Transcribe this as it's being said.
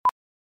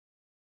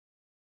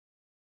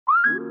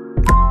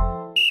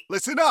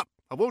Listen up.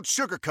 I won't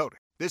sugarcoat it.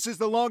 This is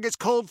the longest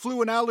cold,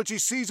 flu, and allergy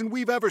season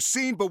we've ever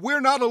seen, but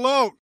we're not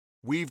alone.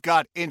 We've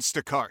got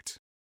Instacart.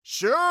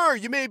 Sure,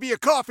 you may be a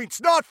coughing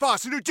snot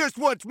faucet who just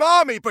wants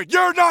mommy, but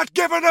you're not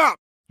giving up!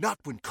 Not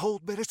when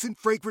cold medicine,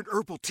 fragrant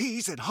herbal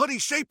teas, and honey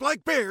shaped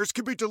like bears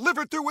can be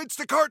delivered through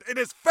Instacart in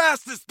as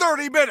fast as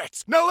 30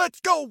 minutes! Now let's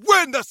go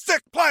win the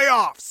sick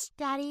playoffs!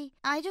 Daddy,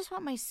 I just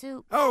want my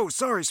soup. Oh,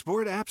 sorry,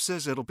 Sport. App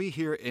says it'll be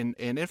here in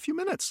a few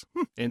minutes.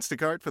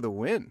 Instacart for the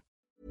win.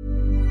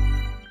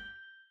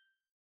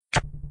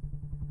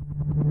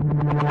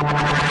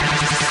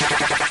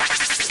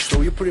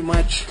 So you pretty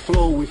much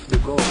flow with the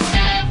goal. We're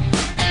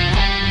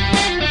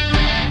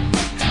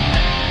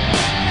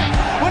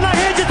not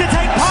here to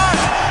take part.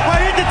 We're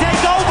here to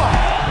take over.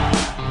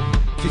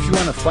 If you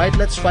want to fight,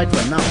 let's fight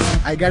right now.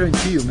 I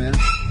guarantee you, man.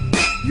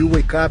 You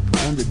wake up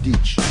on the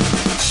ditch.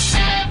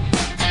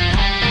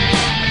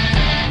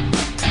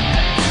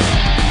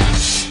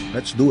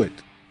 Let's do it.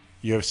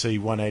 UFC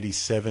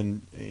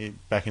 187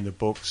 back in the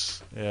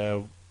books.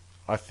 I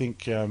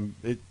think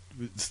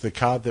it's the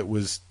card that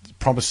was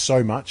promised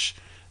so much,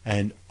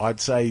 and I'd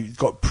say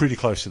got pretty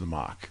close to the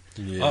mark.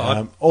 Yeah.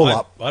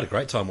 Up. I had a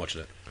great time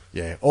watching it.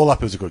 Yeah, all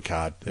up, it was a good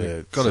card.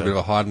 Got a bit of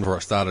a hiding before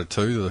it started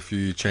too. There were a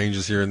few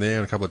changes here and there,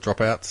 and a couple of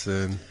dropouts.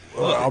 And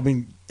I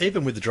mean,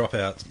 even with the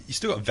dropouts, you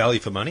still got value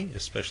for money,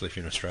 especially if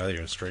you're in Australia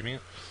and streaming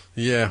it.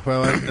 yeah,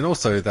 well, and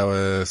also they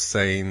were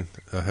saying,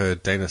 I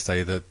heard Dana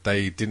say that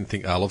they didn't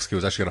think Arlovski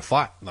was actually going to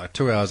fight. Like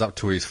 2 hours up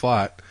to his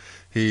fight,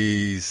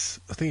 I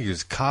think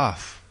his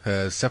calf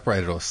has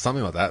separated or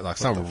something like that, like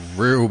some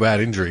real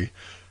bad injury.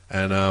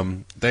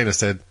 And Dana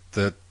said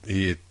that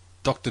he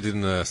doctor did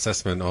an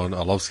assessment on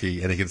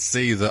Arlovski, and he could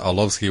see that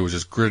Arlovski was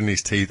just gritting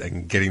his teeth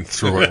and getting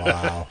through it.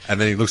 Wow. And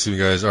then he looks at him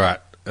and goes, all right,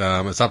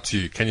 it's up to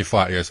you. Can you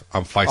fight? He goes,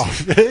 I'm fighting.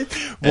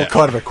 What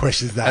kind of a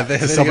question is that? And then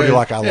Somebody he goes,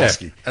 like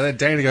Arlovski. yeah. And then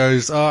Dana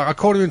goes, I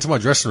called him into my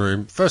dressing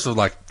room. First I was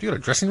like, you got a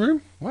dressing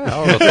room? Wow. I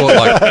would have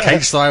thought like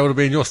cage style would have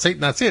been your seat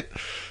and that's it.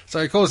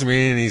 So he calls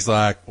me in and he's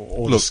like,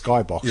 Or look, the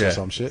skybox or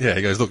some shit. Yeah,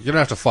 he goes, look, you don't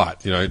have to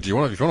fight. You know, if you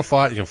want to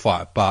fight, you can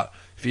fight. But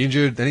if you're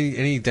injured,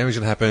 any damage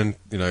can happen,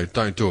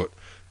 don't do it.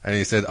 And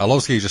he said,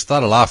 Arlovski just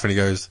started laughing. He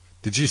goes,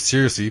 did you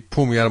seriously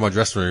pull me out of my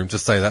dressing room to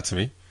say that to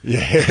me? Yeah.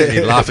 And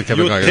he laughed and kept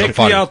You going. take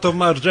me out of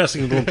my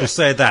dressing room to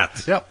say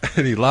that. Yep.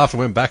 And he laughed and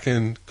went back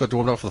and got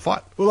warmed up for the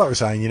fight. Well, like we're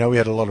saying, we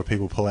had a lot of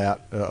people pull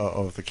out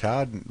of the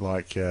card,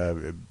 like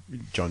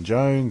John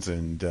Jones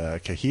and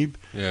Kahib.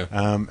 Yeah.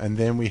 And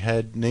then we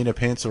had Nina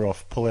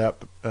Pansaroff pull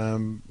out,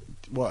 an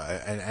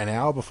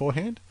hour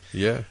beforehand?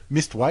 Yeah.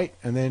 Missed weight,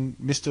 and then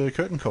missed a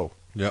curtain call.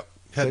 Yep.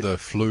 Had the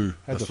flu.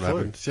 That's what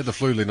happened. She had the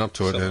flu leading up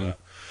to it, and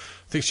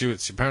I think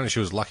apparently she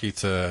was lucky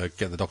to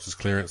get the doctor's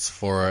clearance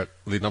for it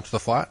leading up to the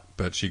fight,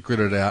 but she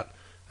gritted it out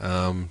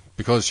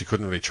because she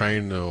couldn't really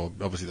train, or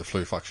obviously the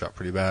flu fucked her up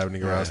pretty bad when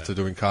you got to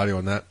doing cardio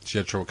on that. She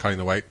had trouble cutting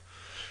the weight.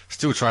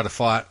 Still tried to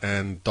fight,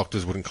 and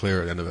doctors wouldn't clear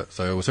at the end of it.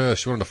 So it was her.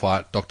 She wanted to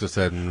fight. Doctor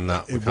said,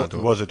 "No, we can't do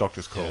it." It was a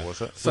doctor's call, was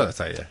it? So that's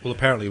yeah. Well,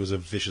 apparently it was a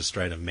vicious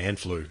strain of man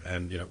flu,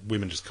 and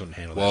women just couldn't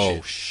handle that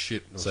Whoa,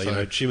 shit. shit.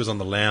 So she was on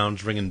the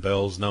lounge ringing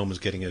bells. No one was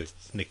getting a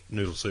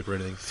noodle soup or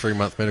anything.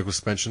 3-month medical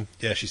suspension.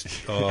 Yeah,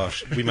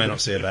 we may not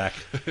see her back.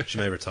 She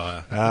may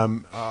retire.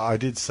 I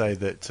did say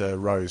that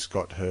Rose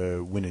got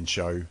her win and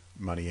show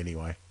money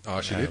anyway. Oh,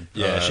 she did?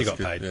 Yeah, she got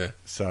good. paid. Yeah.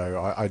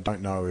 So I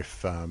don't know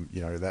if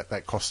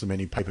that cost them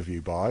any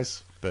pay-per-view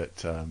buys.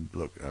 But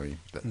look, I mean,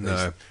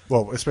 no.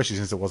 Well, especially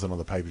since it wasn't on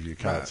the pay-per-view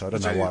card, so I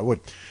don't know why it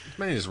would.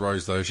 Mainly as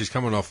Rose though, she's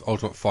coming off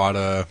Ultimate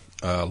Fighter,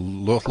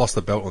 lost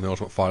the belt on the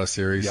Ultimate Fighter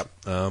series. Yep.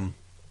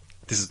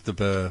 This is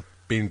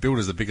being billed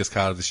as the biggest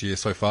card of this year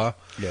so far.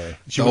 Yeah.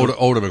 The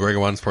older McGregor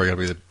one's probably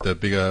going to be the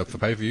bigger for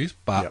pay-per-views,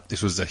 but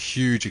this was a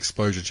huge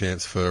exposure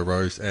chance for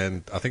Rose,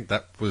 and I think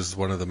that was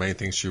one of the main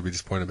things she would be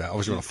disappointed about.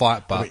 Obviously, you want to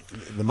fight, but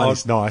the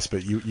money's nice,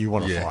 but you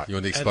want to fight. You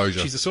want the exposure.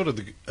 And she's the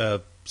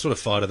sort of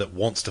fighter that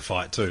wants to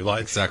fight too.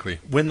 Like exactly.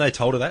 When they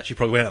told her that, she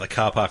probably went out of the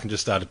car park and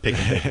just started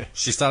picking people.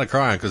 She started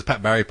crying because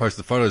Pat Barry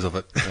posted photos of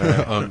it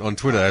on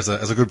Twitter, as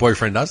a good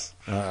boyfriend does.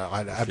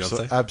 I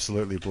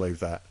absolutely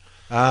believe that.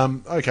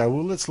 Okay,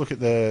 well, let's look at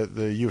the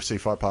UFC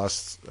Fight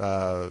Pass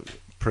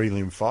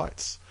prelim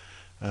fights.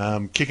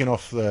 Kicking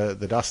off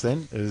the dust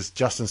then is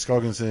Justin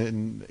Scoggins,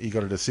 and he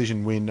got a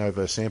decision win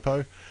over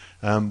Sampo.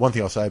 One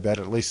thing I'll say about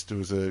it, at least it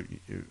was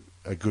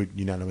a good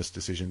unanimous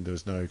decision. There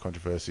was no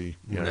controversy.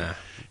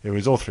 It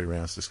was all 3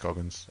 rounds to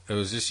Scoggins. It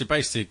was just your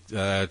basic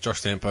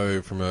Josh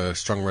Sampo from a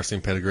strong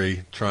wrestling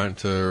pedigree trying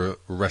to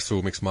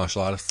wrestle mixed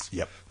martial artists.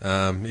 Yep.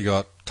 He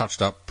got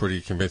touched up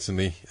pretty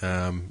convincingly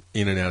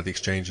in and out of the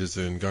exchanges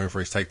and going for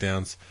his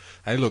takedowns.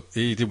 Hey, look,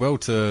 he did well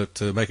to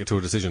make it to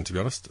a decision, to be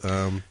honest.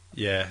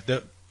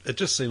 It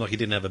just seemed like he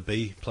didn't have a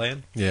B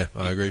plan. Yeah,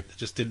 I agree. It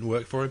just didn't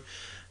work for him.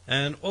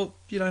 And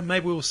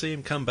maybe we'll see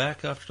him come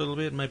back after a little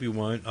bit. Maybe we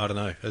won't. I don't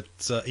know.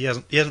 It's he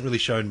hasn't really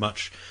shown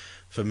much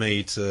for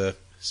me to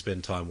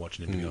spend time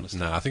watching him. To be honest,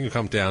 no. I think it'll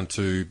come down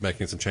to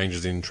making some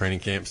changes in training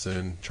camps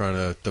and trying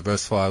to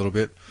diversify a little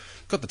bit.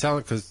 Got the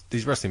talent because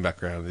his wrestling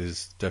background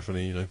is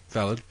definitely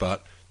valid,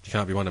 but you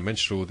can't be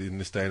one-dimensional in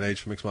this day and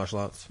age for mixed martial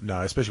arts.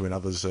 No, especially when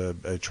others are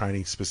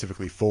training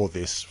specifically for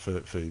this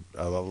for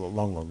a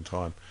long, long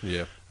time.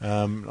 Yeah.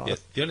 The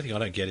only thing I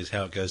don't get is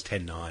how it goes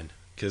 10-9.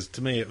 Because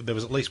to me, there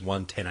was at least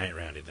one 10-8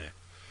 round in there.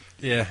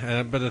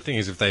 Yeah, but the thing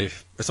is,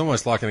 it's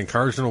almost like an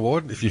encouragement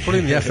award. If you put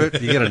in the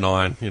effort, you get a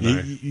 9. You know,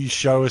 you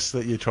show us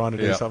that you're trying to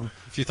do something.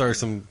 If you throw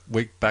some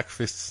weak back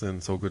fists, then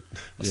it's all good.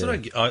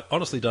 I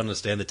honestly don't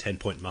understand the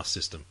 10-point must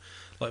system.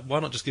 Like, why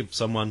not just give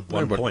someone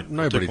 1 point?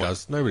 Nobody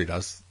does. Nobody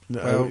does.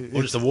 No,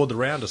 or just award the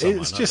round or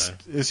something.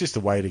 It's just a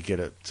way to get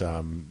it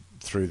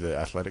through the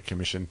athletic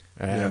commission,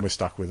 and we're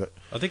stuck with it.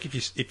 I think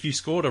if you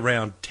scored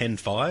around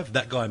 10-5,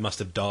 that guy must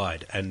have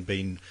died and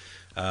been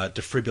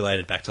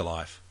defibrillated back to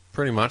life.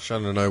 Pretty much. I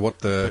don't know what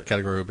the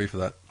category would be for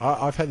that.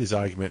 I've had this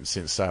argument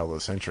since Sale of the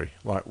Century.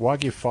 Like, why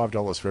give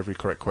 $5 for every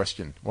correct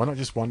question? Why not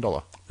just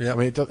 $1? Yeah. I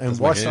mean,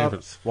 why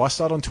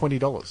start on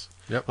 $20?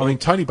 Yep. I mean,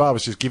 Tony Barr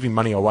was just giving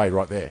money away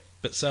right there.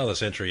 But Sale of the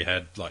Century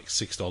had like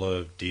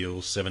 $6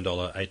 deals, $7,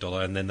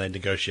 $8, and then they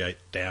negotiate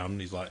down.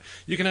 He's like,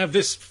 you can have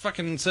this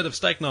fucking set of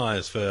steak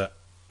knives for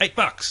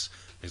 $8.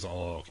 He's like,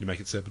 oh, can you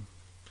make it 7?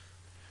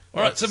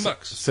 All right,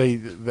 $7. See,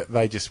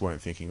 they just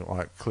weren't thinking,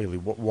 like, clearly,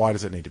 why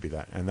does it need to be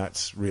that? And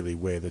that's really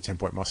where the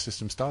 10-point must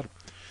system started.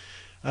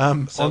 Sale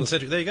of the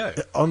Century, there you go.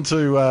 On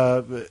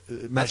to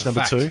match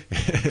number 2.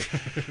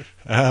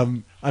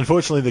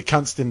 Unfortunately, the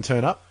Cunts didn't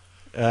turn up.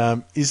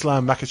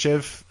 Islam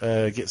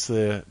Makhachev gets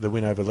the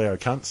win over Leo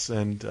Kuntz,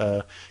 and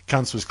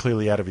Kuntz was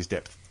clearly out of his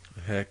depth.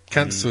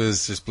 Kuntz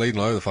was just bleeding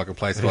all over the fucking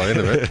place by the end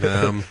of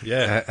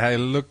it. Hey,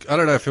 look, I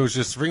don't know if it was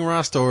just ring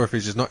rust or if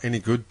he's just not any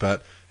good,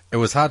 but it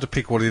was hard to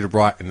pick what he did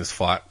right in this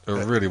fight. It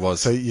really was.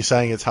 So you're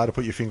saying it's hard to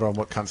put your finger on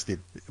what Kuntz did?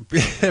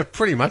 Yeah,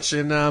 pretty much.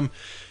 And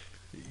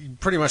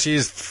pretty much he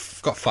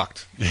got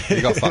fucked.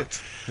 He got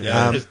fucked.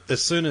 Yeah.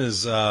 As soon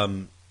as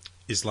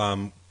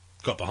Islam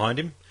got behind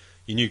him,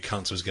 you knew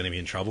Kuntz was going to be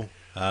in trouble.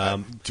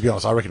 To be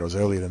honest, I reckon it was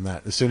earlier than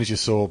that. As soon as you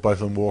saw both of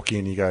them walk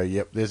in, you go,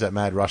 yep, there's that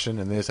mad Russian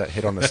and there's that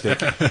head on the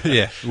stick.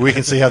 Yeah. We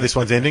can see how this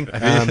one's ending.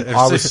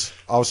 I was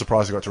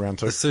surprised I got to round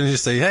 2. As soon as you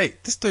see, hey,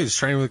 this dude's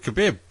training with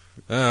Khabib.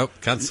 Oh,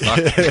 Kuntz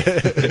fucked.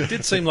 It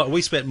did seem like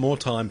we spent more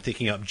time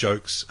thinking up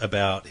jokes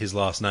about his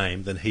last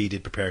name than he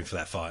did preparing for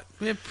that fight.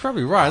 Yeah,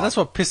 probably right. That's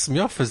what pisses me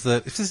off is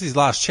that if this is his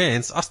last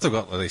chance, I still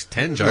got at least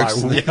 10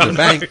 jokes in the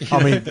bank.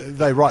 I mean,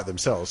 they write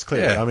themselves,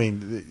 clearly. Yeah. I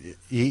mean,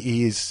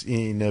 he is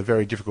in a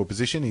very difficult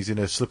position. He's in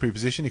a slippery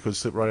position. He could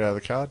slip right out of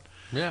the card.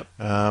 Yeah.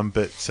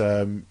 Makhachev,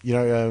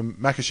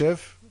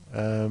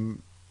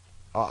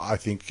 I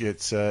think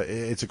it's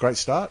a great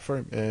start for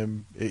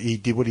him. He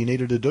did what he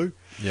needed to do.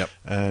 Yep.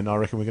 And I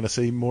reckon we're going to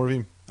see more of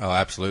him. Oh,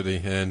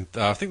 absolutely. And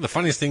I think the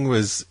funniest thing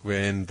was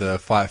when the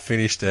fight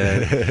finished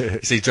and you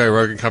see Joe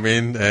Rogan come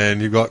in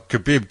and you've got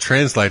Khabib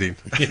translating.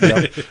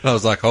 And I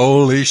was like,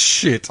 holy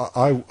shit.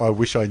 I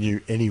wish I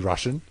knew any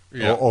Russian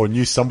Yep. or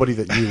knew somebody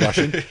that knew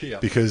Russian Yep.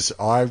 because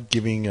I'm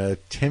giving a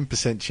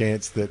 10%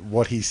 chance that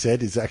what he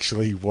said is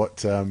actually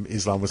what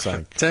Islam was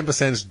saying.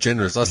 10% is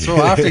generous. I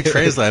saw after he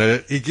translated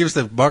it, he gives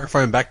the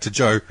microphone back to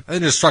Joe and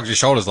then just shrugs his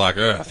shoulders like,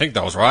 I think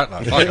that was right.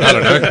 Like, I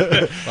don't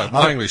know. Like,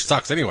 my English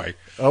sucks anyway.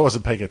 I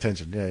wasn't paying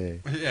attention.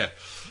 Yeah. Yeah.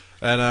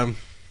 And,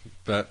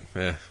 but,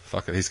 yeah,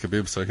 fuck it. He's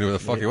Khabib, so he can do what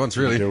the fuck he wants,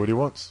 really. He can do what he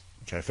wants.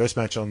 Okay, first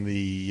match on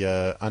the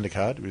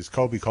undercard was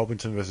Colby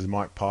Colbington versus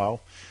Mike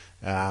Pyle.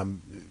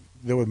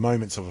 There were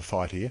moments of a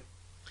fight here.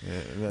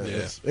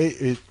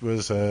 It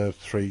was a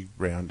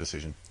 3-round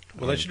decision.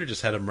 Well, they should have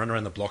just had him run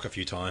around the block a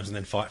few times and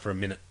then fight for a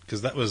minute,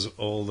 because that was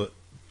all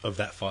of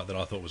that fight that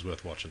I thought was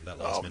worth watching, that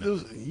last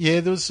minute.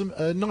 There was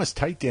a nice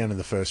takedown in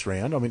the first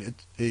round. I mean,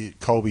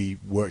 Colby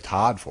worked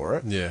hard for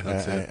it,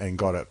 that's it. and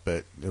got it,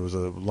 but there was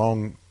a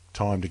long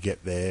time to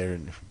get there,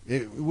 and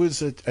it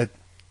was a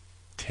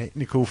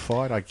technical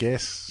fight, I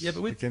guess,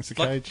 against the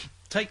cage.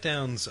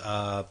 Takedowns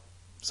are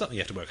something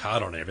you have to work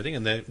hard on and everything,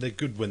 and they're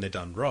good when they're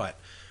done right.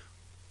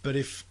 But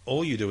if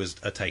all you do is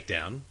a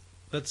takedown,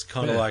 that's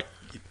kind of like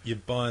you're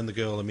buying the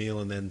girl a meal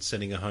and then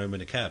sending her home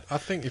in a cab. I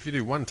think if you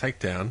do one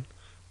takedown,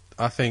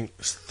 I think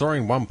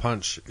throwing one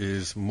punch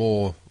is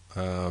more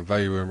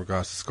value in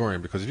regards to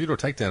scoring, because if you do a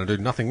takedown and do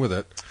nothing with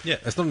it,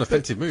 it's not an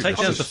offensive move.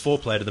 Takedown's the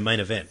foreplay to the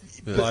main event.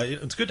 Like,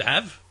 it's good to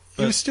have.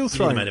 He was still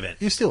throwing. The main event.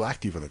 He was still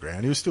active on the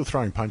ground. He was still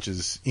throwing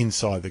punches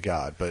inside the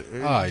guard, but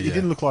it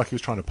didn't look like he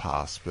was trying to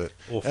pass. But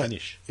or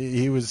finish.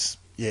 He was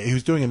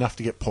doing enough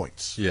to get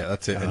points. Yeah,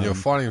 that's it. And you're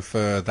fighting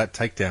for that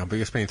takedown, but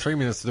you're spending 3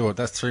 minutes to do it.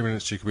 That's 3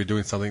 minutes you could be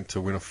doing something to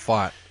win a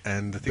fight.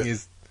 And the thing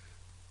is,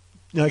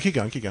 no, keep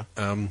going.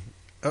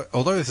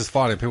 Although this is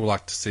fighting, people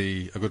like to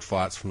see a good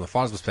fights from the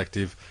fighter's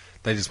perspective.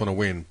 They just want to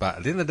win, but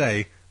at the end of the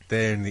day,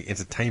 they're in the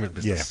entertainment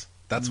business.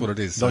 That's what it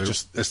is.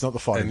 It's not the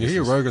fighting. And you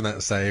hear Rogan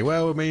that say,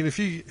 well, I mean, if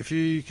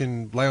you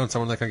can lay on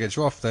someone that can get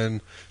you off,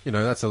 then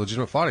that's a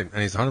legitimate fighting,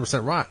 and he's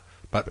 100% right.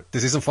 But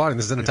this isn't fighting;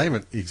 this is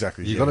entertainment.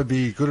 Exactly. You've got to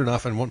be good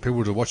enough and want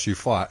people to watch you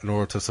fight in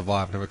order to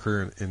survive and have a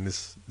career in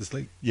this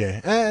league. Yeah,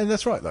 and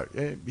that's right though.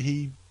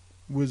 He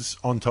was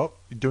on top,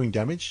 doing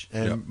damage,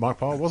 and Mike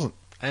Pyle wasn't.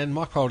 And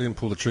Mike Pyle didn't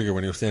pull the trigger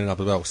when he was standing up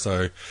as well,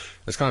 so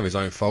it's kind of his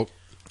own fault.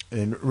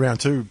 In round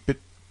 2, bit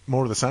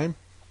more of the same.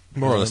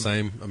 More of the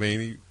same. I mean,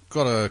 he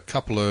got a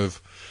couple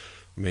of...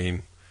 I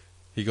mean,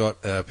 he got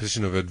a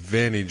position of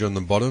advantage on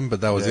the bottom,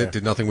 but that was it.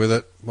 Did nothing with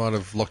it. Might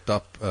have locked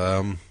up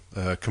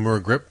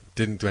Kimura grip.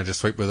 Didn't manage to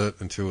sweep with it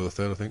until the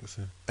third, I think.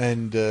 So.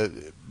 And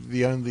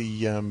the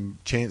only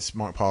chance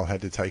Mike Pyle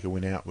had to take a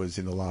win out was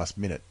in the last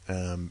minute.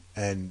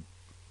 And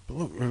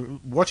look,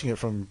 watching it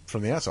from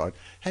the outside,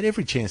 had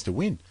every chance to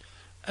win.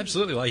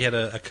 Absolutely. Like he had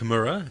a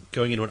Kimura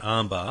going into an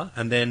armbar,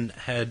 and then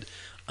had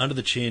under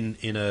the chin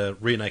in a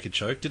rear naked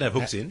choke. Didn't have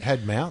hooks in.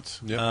 Had mounts.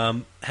 Yep.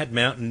 Had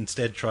mount and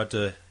instead tried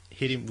to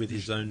hit him with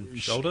his own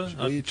shoulder.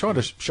 He tried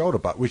a shoulder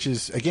butt, which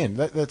is, again,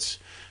 that's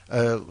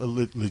a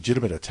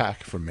legitimate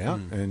attack from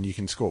Mount, and you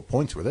can score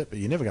points with it, but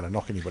you're never going to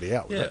knock anybody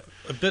out with it.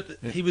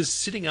 But he was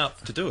sitting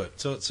up to do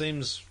it, so it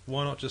seems,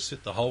 why not just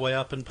sit the whole way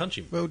up and punch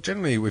him? Well,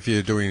 generally, if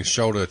you're doing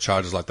shoulder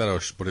charges like that, or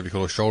whatever you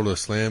call a shoulder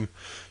slam,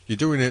 you're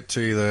doing it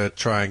to either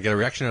try and get a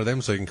reaction out of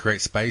them so you can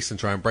create space and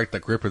try and break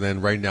that grip and then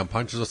rain down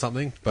punches or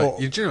something.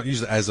 But you generally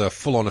use it as a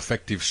full-on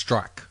effective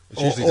strike.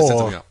 It's usually to set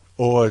something up.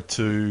 Or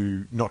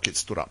to not get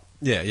stood up.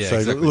 Yeah, So,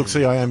 exactly. look,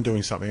 see, I am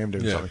doing something.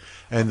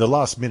 And the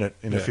last minute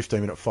in a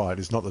 15-minute fight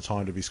is not the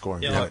time to be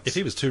scoring Yeah, points. if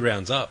he was 2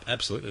 rounds up,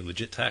 absolutely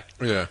legit tack.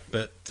 Yeah.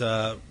 But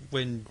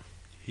when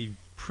he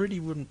pretty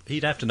wouldn't,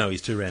 he'd have to know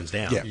he's 2 rounds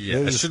down. Yeah,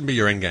 it shouldn't be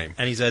your end game.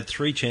 And he's had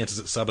 3 chances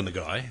at subbing the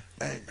guy.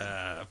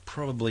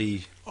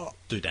 Probably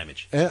do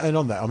damage. And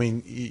on that, I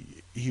mean,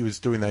 he was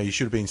doing that. He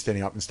should have been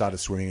standing up and started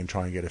swimming and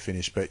trying to get a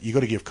finish. But you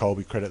got to give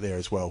Colby credit there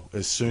as well.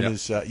 As soon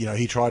as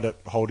he tried to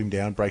hold him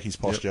down, break his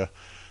posture.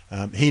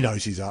 He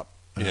knows he's up.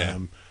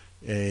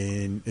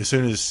 And as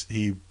soon as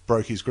he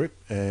broke his grip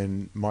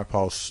and Mike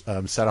Pyle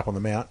sat up on the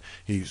mount,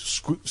 he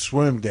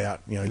swarmed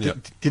out.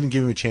 Didn't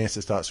give him a chance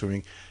to start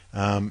swimming,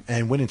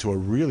 and went into a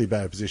really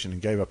bad position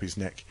and gave up his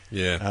neck.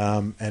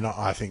 And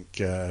I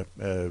think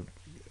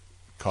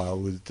Kyle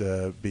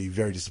would be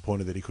very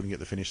disappointed that he couldn't get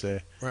the finish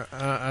there. Right.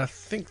 I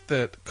think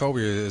that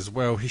Colby as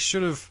well, he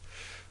should have...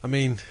 I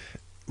mean,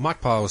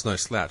 Mike Pyle was no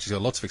slouch. He's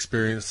got lots of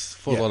experience,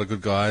 fought a lot of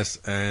good guys,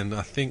 and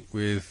I think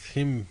with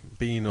him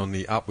being on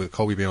the up, with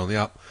Colby being on the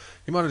up,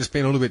 he might have just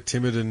been a little bit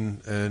timid,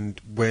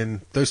 and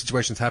when those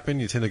situations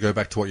happen, you tend to go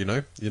back to what you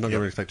know. You're not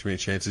going to take too many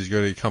chances. You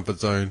go to your comfort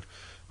zone.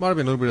 Might have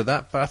been a little bit of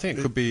that, but I think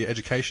it could be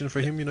education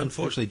for him.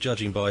 Unfortunately,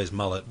 judging by his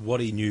mullet,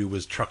 what he knew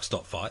was truck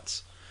stop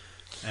fights.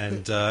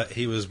 And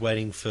he was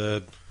waiting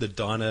for the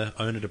diner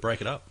owner to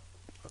break it up.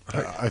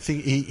 I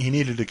think he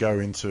needed to go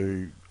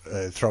into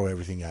throw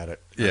everything at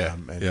it.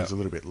 And he was a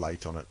little bit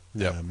late on it.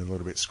 And a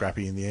little bit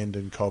scrappy in the end.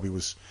 And Colby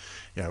was,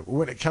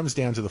 when it comes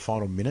down to the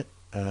final minute,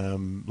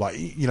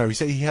 he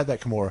said he had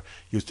that Kimura.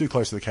 He was too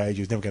close to the cage.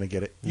 He was never going to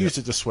get it. Used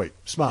it to sweep.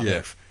 Smart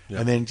move.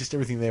 And then just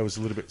everything there was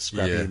a little bit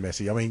scrappy and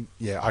messy. I mean,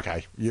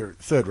 okay, you're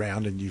third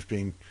round and you've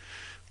been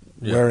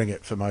wearing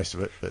it for most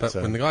of it. But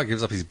when the guy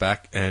gives up his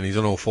back and he's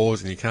on all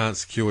fours and you can't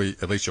secure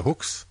at least your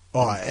hooks,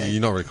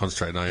 you're not really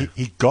concentrating, are you?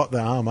 He got the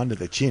arm under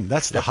the chin.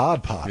 That's the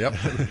hard part.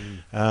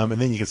 And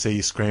then you can see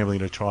he's scrambling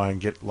to try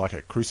and get like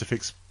a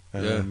crucifix.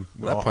 At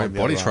that point,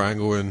 body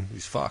triangle and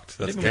he's fucked.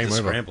 That's even game with the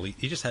over. Scramble,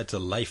 he just had to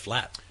lay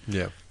flat.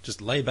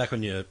 Just lay back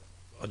on your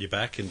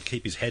back and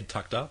keep his head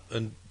tucked up,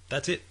 and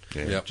that's it.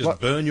 Just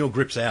burn your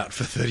grips out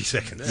for 30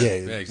 seconds.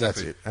 Exactly.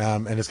 That's it.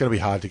 And it's going to be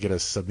hard to get a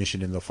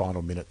submission in the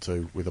final minute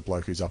too with a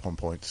bloke who's up on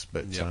points.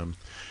 But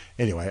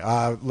anyway,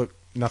 look,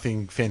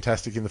 nothing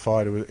fantastic in the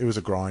fight. It was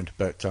a grind,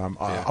 but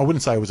I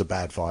wouldn't say it was a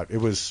bad fight. It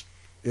was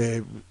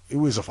a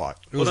fight.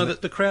 Well, no,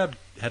 the crowd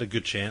had a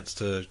good chance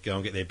to go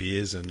and get their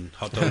beers and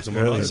hot dogs and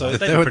whatnot. So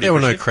there were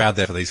no crowd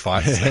there for these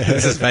fights.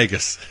 This is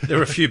Vegas. There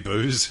were a few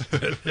boos.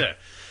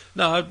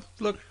 No,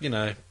 look,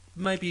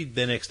 maybe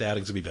their next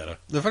outings will be better.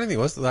 The funny thing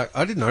was,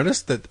 I did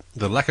notice that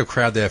the lack of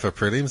crowd there for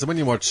prelims, and when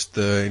you watch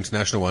the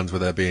international ones,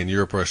 whether it be in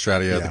Europe or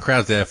Australia, the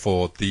crowd's there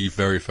for the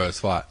very first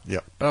fight.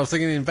 But I was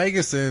thinking in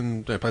Vegas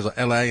and places like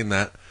LA and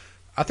that,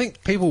 I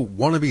think people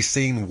want to be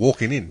seen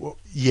walking in. Well,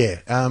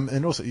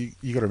 and also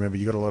you got to remember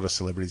you got a lot of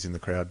celebrities in the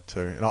crowd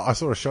too. And I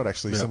saw a shot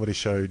actually. Somebody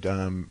showed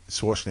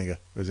Schwarzenegger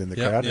was in the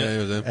crowd, he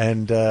was there.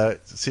 And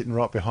sitting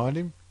right behind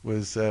him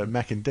was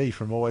Mac and D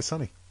from Always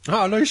Sunny.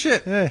 Oh no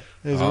shit! Yeah,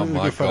 it was a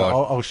really good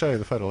photo. I'll show you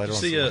the photo later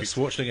on. Did you see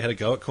Schwarzenegger had a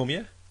go at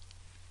Cormier?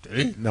 Did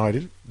he? No, I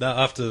didn't. No,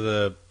 after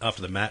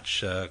the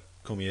match,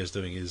 Cormier's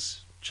doing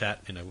his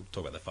chat. We'll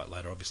talk about that fight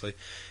later, obviously.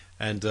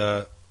 And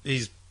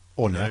he's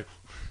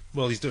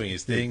he's doing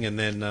his thing, and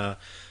then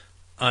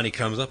Arnie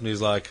comes up and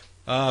he's like,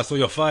 so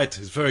your fight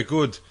is very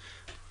good.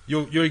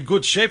 You're in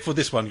good shape for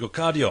this one. Your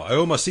cardio. I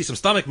almost see some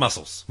stomach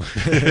muscles. I'm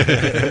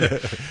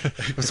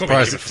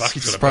surprised he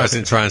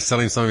didn't try and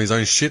sell him some of his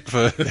own shit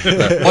for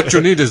what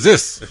you need is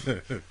this.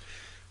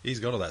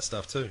 He's got all that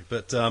stuff too.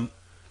 But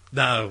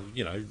no,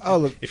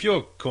 if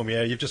you're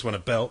Cormier, you've just won a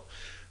belt.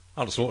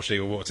 Arnold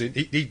Schwarzenegger walks in.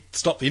 He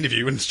stopped the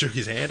interview and shook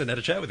his hand and had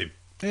a chat with him.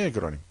 Yeah,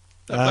 good on him.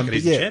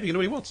 He's the champ. He can do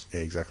what he wants.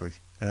 Yeah, exactly.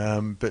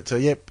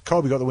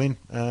 Colby got the win.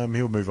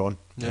 He'll move on.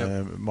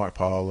 Mike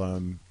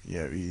Pyle,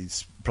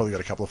 he's probably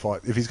got a couple of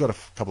fights. If he's got a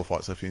couple of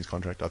fights left in his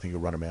contract, I think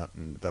he'll run him out,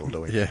 and that'll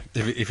do it. Yeah,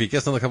 if he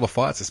gets another couple of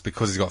fights, it's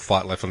because he's got a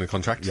fight left on the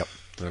contract. Yep.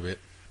 That'll be it.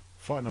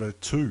 Fight number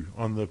 2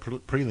 on the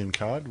prelim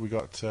card. We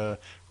got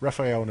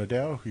Rafael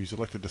Nadal, who's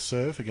elected to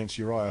serve against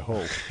Uriah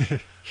Hall.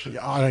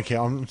 Yeah, I don't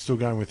care. I'm still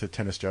going with the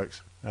tennis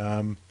jokes.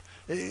 An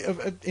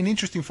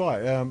interesting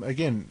fight.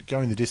 Again,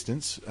 going the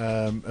distance.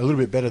 A little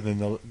bit better than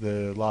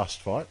the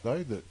last fight,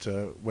 though,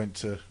 that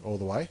went all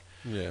the way.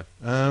 Yeah.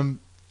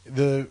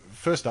 The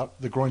first up,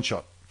 the groin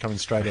shot coming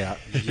straight out.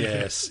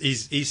 Yes,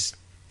 he's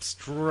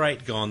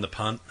straight gone the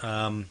punt.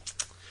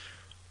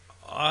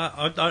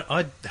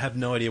 I have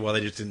no idea why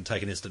they just didn't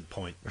take an instant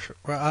point.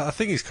 Well, I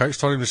think his coach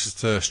told him just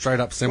to straight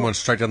up send one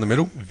straight down the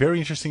middle. Very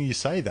interesting you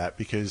say that,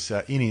 because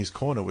in his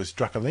corner was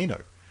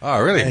Draculino. Oh,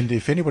 really? And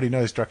if anybody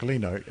knows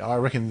Draculino, I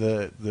reckon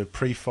the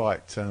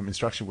pre-fight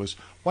instruction was,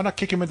 why not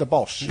kick him in the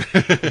bosh?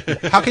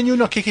 How can you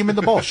not kick him in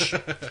the bosh?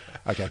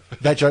 Okay,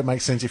 that joke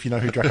makes sense if you know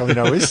who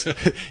Draculino is.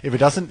 If it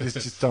doesn't,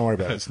 just don't worry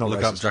about it. It's not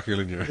Look racist. up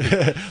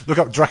Draculino. Look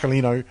up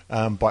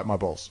Draculino, bite my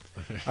balls.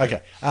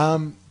 Okay.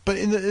 But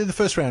in the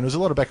first round, there was a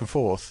lot of back and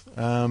forth.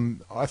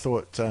 I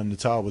thought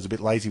Natal was a bit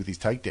lazy with his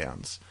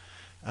takedowns.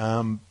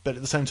 But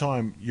at the same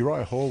time,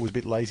 Uriah Hall was a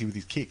bit lazy with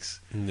his kicks.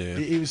 Yeah.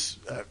 He was,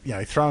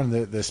 throwing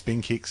the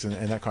spin kicks and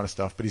that kind of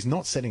stuff, but he's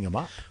not setting them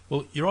up.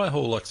 Well, Uriah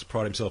Hall likes to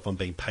pride himself on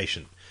being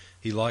patient.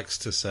 He likes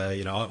to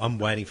say, I'm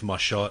waiting for my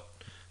shot.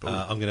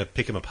 I'm going to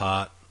pick him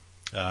apart.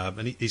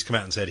 And he's come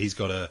out and said he's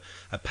got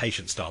a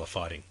patient style of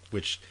fighting,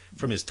 which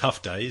from his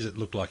tough days, it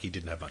looked like he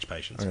didn't have much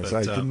patience. It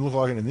didn't look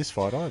like it in this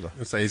fight either.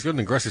 I'd say he's got an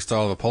aggressive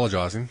style of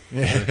apologising.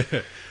 Yeah.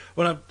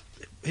 Well,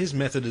 his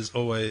method is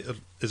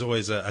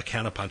always a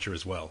counter puncher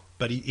as well,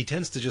 but he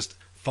tends to just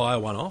fire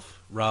one off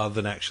rather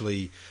than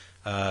actually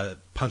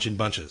punch in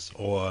bunches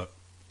or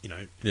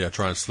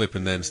try and slip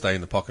and then stay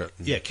in the pocket.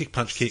 Kick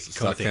punch kick kind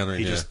Start of thing.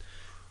 countering,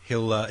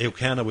 He'll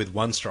counter with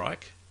one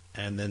strike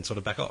and then sort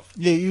of back off.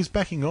 Yeah, he was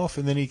backing off,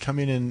 and then he'd come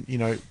in and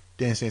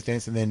dance,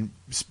 and then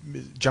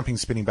jumping,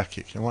 spinning back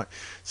kick. I'm like,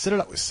 set it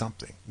up with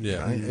something.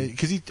 Yeah,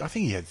 because I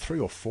think he had 3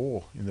 or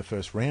 4 in the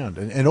first round,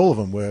 and all of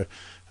them were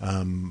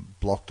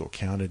blocked or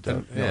countered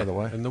either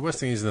way. And the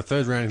worst thing is, in the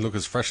third round, he looked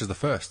as fresh as the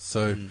first.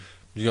 So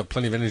you got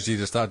plenty of energy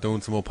to start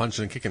doing some more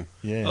punching and kicking.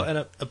 Yeah,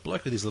 and a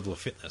bloke with his level of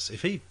fitness,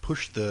 if he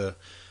pushed the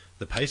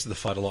pace of the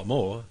fight a lot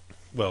more,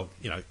 well,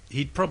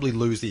 he'd probably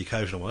lose the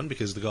occasional one,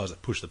 because the guys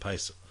that push the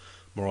pace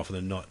more often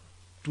than not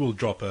will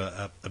drop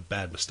a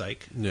bad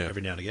mistake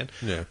every now and again.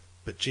 Yeah.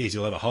 But geez,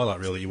 you'll have a highlight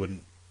reel that you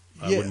wouldn't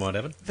mind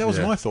having. That was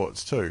my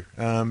thoughts too.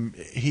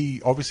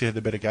 He obviously had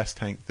the better gas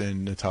tank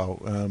than Natal,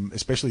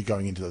 especially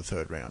going into the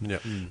third round. Yeah.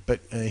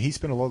 But he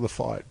spent a lot of the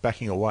fight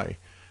backing away.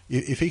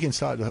 If he can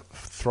start to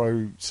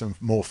throw some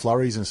more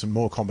flurries and some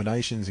more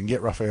combinations and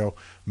get Rafael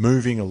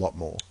moving a lot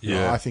more,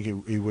 I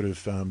think he would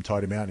have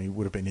tied him out, and he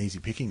would have been easy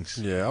pickings.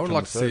 Yeah, I would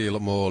like to see a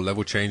lot more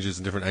level changes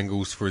and different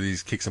angles for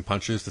these kicks and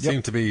punches. They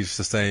seem to be just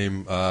the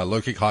same low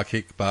kick, high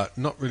kick, but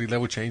not really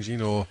level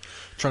changing or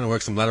trying to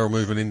work some lateral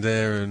movement in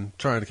there and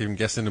trying to keep him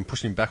guessing and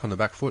pushing him back on the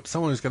back foot.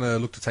 Someone who's going to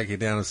look to take you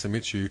down and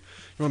submit you, you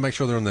want to make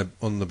sure they're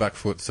on the back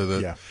foot so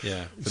that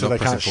so they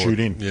can't shoot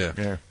in.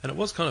 Yeah. And it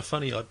was kind of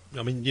funny.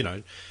 I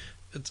mean,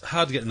 it's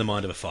hard to get in the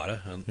mind of a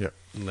fighter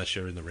unless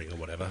you're in the ring or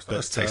whatever.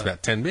 But it takes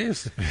about 10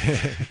 beers.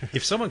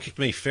 If someone kicked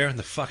me fair in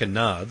the fucking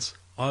nards,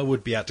 I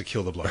would be out to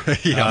kill the bloke.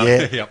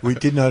 We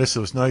did notice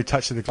there was no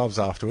touch to the gloves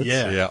afterwards.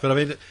 Yeah. But I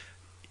mean,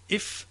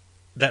 if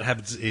that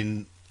happens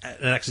in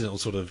an accidental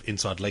sort of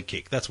inside leg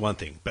kick, that's one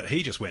thing. But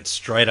he just went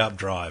straight up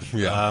drive.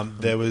 Yeah.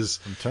 There was...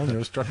 I'm telling you, it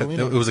was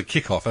Draculino. It was a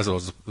kick-off, as it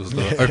was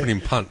the opening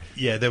punt.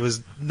 Yeah, there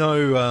was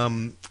no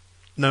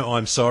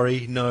I'm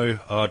sorry, no,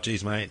 oh,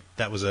 geez, mate,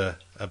 that was a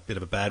bit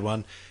of a bad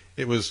one.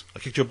 It was, I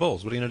kicked your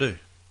balls, what are you going to do?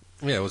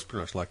 Yeah, it was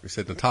pretty much like we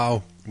said.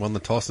 Natal won the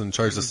toss and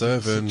chose to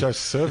serve. And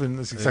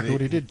that's exactly what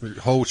he did.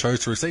 Hall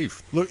chose to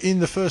receive. Look, in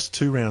the first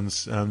 2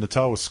 rounds,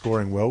 Natal was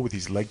scoring well with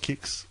his leg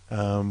kicks,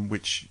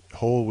 which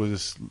Hall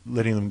was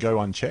letting them go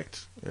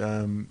unchecked.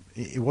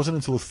 It wasn't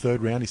until the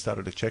third round he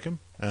started to check him,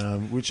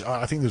 which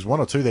I think there's 1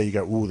 or 2 there you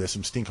go, ooh, there's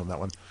some stink on that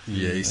one.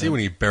 Yeah, you see when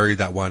he buried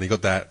that one, he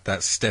got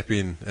that step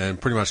in and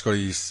pretty much got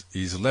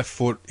his left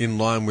foot in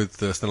line with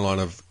the center line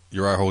of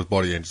Uriah Hall's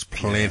body and just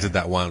planted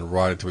that one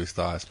right into his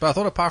thighs. But I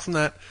thought apart from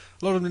that,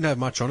 a lot of them didn't have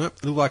much on it.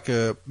 It looked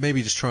like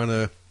maybe just trying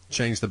to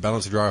change the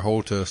balance of Uriah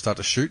Hall to start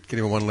to shoot, get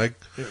him on one leg.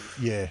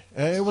 Yeah.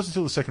 It wasn't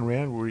until the second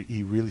round where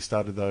he really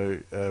started,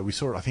 though. We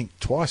saw it, I think,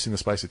 twice in the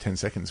space of 10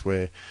 seconds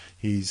where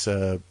he's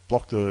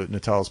blocked the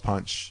Natal's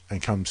punch and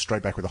come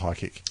straight back with a high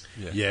kick.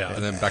 Yeah.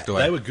 And then backed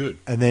away. They were good.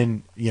 And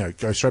then,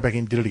 go straight back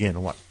in, did it again.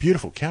 I'm like,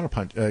 beautiful, counter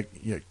punch,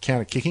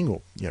 counter kicking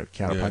or,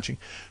 counter punching.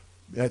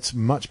 That's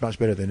much, much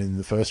better than in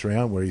the first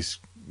round where he's,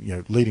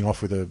 leading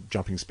off with a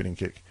jumping, spinning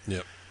kick.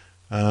 Yep.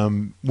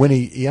 When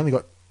he only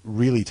got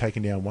really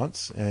taken down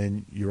once,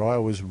 and Uriah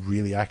was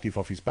really active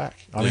off his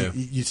back. I mean,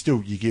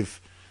 you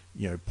give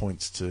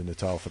points to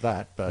Natal for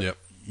that, but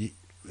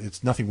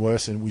it's nothing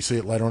worse, and we see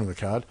it later on in the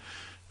card.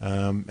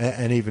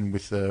 And even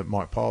with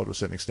Mike Pyle, to a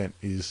certain extent,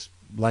 is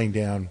laying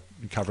down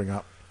and covering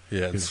up.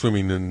 Yeah, and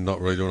swimming and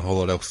not really doing a whole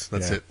lot else.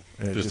 That's it.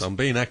 Just I'm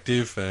being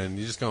active, and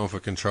you're just going for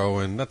control,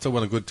 and that's all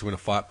well and good to win a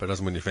fight, but it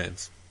doesn't win your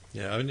fans.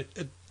 Yeah, I mean,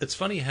 it's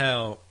funny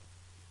how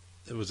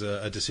it was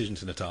a decision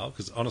to Natal,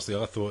 because honestly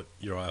I thought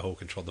Uriah Hall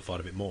controlled the fight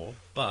a bit more,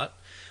 but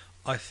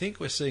I think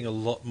we're seeing a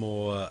lot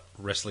more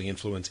wrestling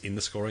influence in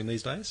the scoring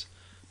these days.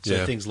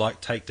 So things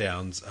like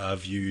takedowns are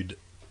viewed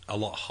a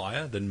lot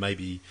higher than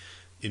maybe,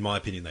 in my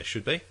opinion, they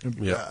should be.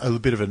 Yeah, a little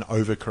bit of an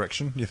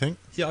overcorrection, you think?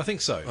 Yeah, I think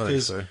so. I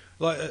think so.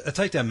 Like, a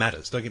takedown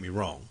matters, don't get me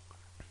wrong,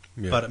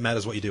 but it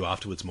matters what you do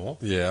afterwards more.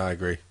 Yeah, I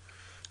agree.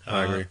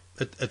 I agree.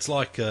 It's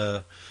like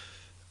a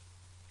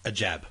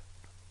jab.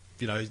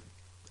 You know,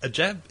 a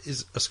jab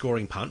is a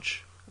scoring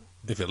punch.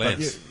 If it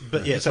lands.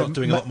 But it's not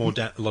doing a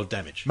lot of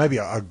damage. Maybe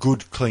a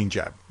good, clean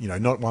jab,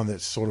 not one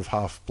that's sort of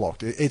half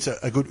blocked. It's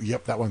a good,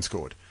 yep, that one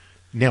scored.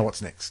 Now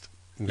what's next?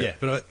 Yeah,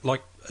 but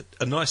like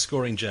a nice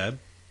scoring jab,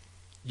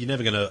 you're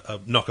never going to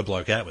knock a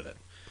bloke out with it.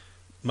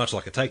 Much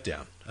like a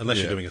takedown. Unless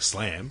you're doing a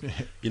slam,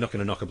 you're not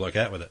going to knock a bloke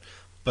out with it.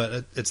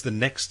 But it's the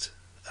next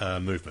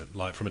movement.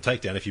 Like from a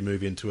takedown, if you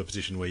move into a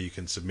position where you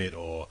can submit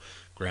or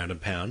ground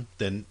and pound,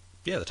 then,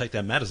 the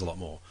takedown matters a lot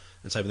more.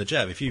 And same with the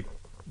jab. If you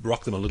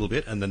rock them a little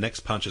bit and the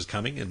next punch is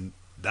coming and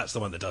that's the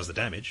one that does the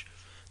damage,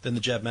 then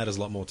the jab matters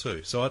a lot more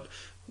too. So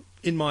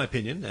in my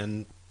opinion,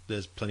 and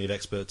there's plenty of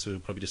experts who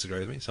probably disagree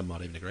with me, some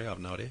might even agree, I have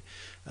no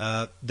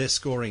idea, they're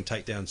scoring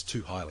takedowns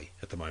too highly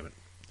at the moment.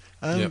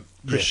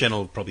 Chris Shen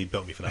will probably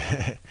belt me for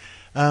that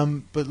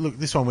one. But look,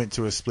 this one went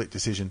to a split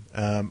decision.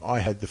 I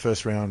had the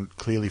first round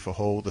clearly for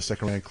Hall, the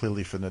second round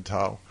clearly for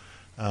Natal.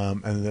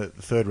 And the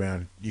third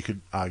round, you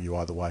could argue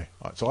either way.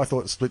 So I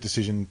thought split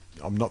decision,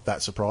 I'm not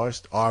that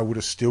surprised. I would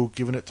have still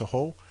given it to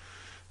Hall.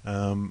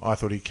 I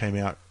thought he came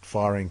out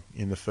firing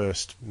in the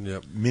first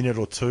minute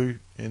or two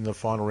in the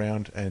final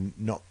round, and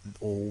not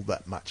all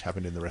that much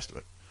happened in the rest of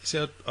it. See,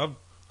 I've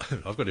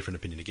got a different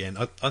opinion again.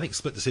 I think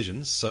split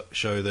decisions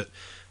show that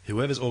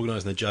whoever's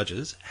organising the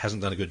judges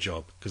hasn't done a good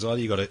job. Because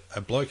either you've got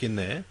a bloke in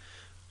there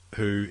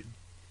who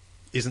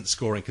isn't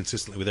scoring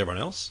consistently with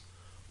everyone else,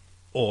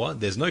 or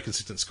there's no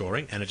consistent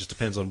scoring, and it just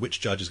depends on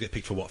which judges get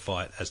picked for what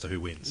fight as to who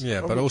wins.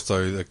 Yeah, but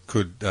also it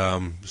could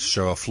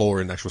show a flaw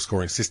in the actual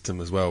scoring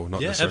system as well,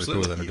 not necessarily the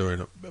people that are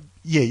doing it.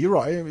 Yeah, you're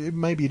right.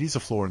 Maybe it is a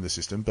flaw in the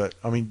system, but,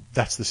 I mean,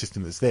 that's the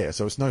system that's there,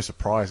 so it's no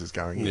surprises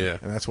going in. Yeah.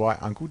 And that's why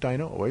Uncle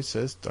Dana always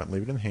says, don't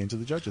leave it in the hands of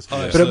the judges.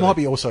 Oh, but it might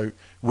be also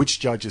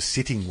which judge is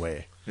sitting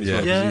where.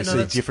 Yeah. You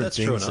see different that's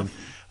true things. enough.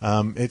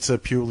 And, it's a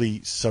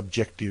purely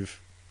subjective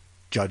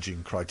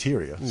judging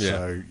criteria,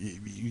 so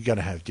you're going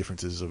to have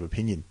differences of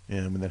opinion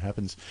when that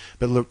happens.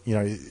 But look,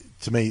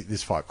 to me,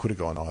 this fight could have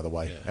gone either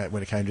way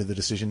when it came to the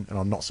decision, and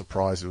I'm not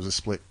surprised it was a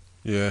split.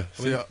 Yeah.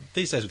 I mean,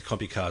 these days with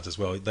compy cards as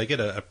well, they get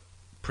a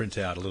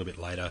printout a little bit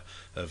later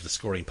of the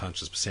scoring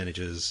punches,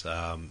 percentages.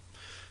 They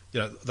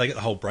get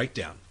the whole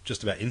breakdown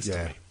just about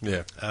instantly.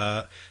 Yeah.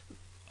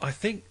 I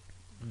think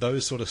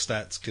those sort of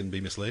stats can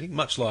be misleading,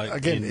 much like...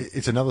 Again,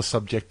 it's another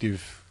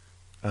subjective,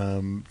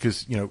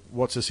 because,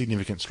 what's a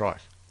significant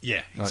strike?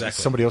 Yeah, exactly.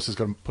 Somebody else has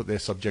got to put their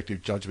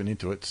subjective judgment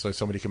into it, so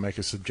somebody can make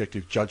a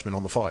subjective judgment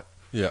on the fight.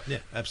 Yeah,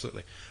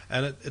 absolutely.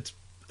 And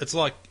it's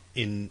like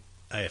in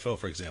AFL,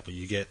 for example,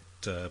 you get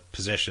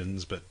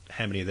possessions, but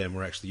how many of them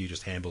were actually you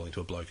just handballing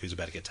to a bloke who's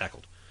about to get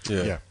tackled?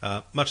 Yeah.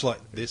 Much like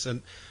this,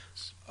 and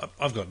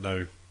I've got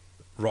no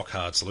rock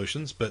hard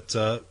solutions, but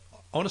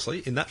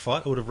honestly, in that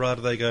fight, I would have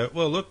rather they go,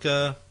 well, look,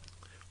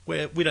 we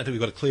don't think we've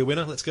got a clear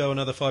winner. Let's go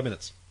another 5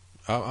 minutes.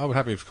 I would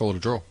happy to call it a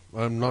draw.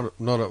 I'm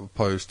not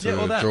opposed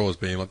to draws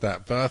being like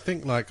that, but I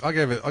think I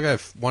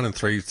gave 1 and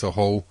 3 to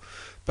Hall,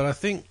 but I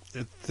think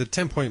the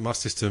 10-point must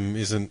system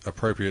isn't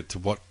appropriate to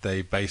what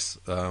they base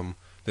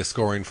their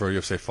scoring for a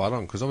UFC fight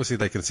on, because obviously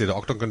they consider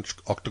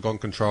octagon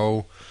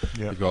control.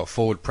 You've got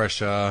forward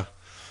pressure.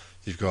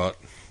 You've got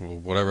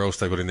whatever else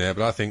they got in there,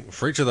 but I think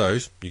for each of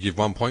those, you give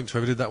 1 point to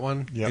whoever did that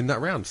one in that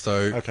round.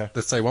 So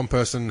let's say one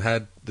person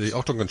had the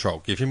octagon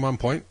control, give him 1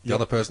 point. The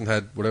other person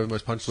had whatever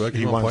most punches were,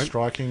 give him 1 point.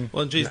 Striking.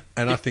 Well,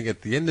 and I think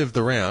at the end of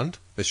the round,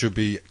 there should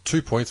be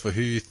 2 points for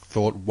who you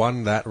thought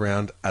won that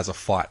round as a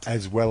fight,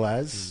 as well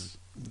as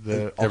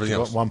the everything octagon,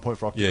 else. 1 point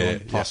for octagon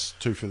plus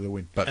 2 for the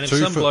win. But and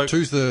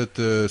two's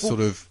the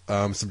sort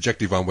of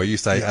subjective one where you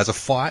say as a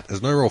fight, as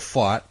an overall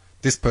fight,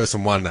 this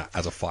person won that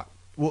as a fight.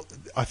 Well,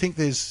 I think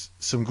there's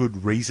some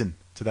good reason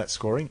to that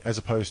scoring, as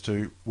opposed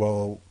to,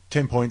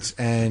 10 points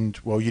and,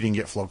 you didn't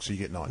get flogged, so you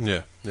get 9.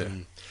 Yeah.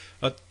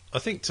 I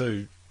think,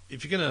 too,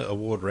 if you're going to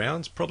award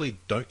rounds, probably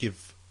don't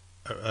give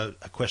a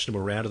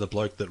questionable round to the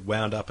bloke that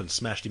wound up and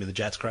smashed him in the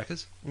Jats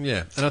crackers.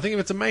 Yeah, and I think if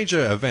it's a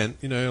major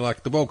event,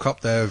 like the World Cup,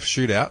 they have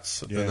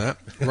shootouts and that.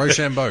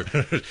 Rochambeau.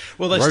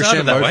 Well, they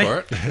started that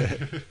way.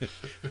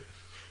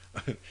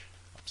 For it.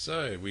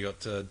 So, we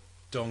got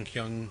Dong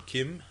Hyun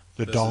Kim.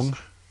 The Dong.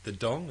 The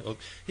Dong. Well,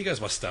 he goes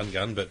by stun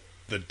gun, but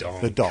the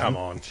Dong. The Dong. Come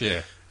on.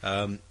 Yeah.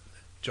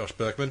 Josh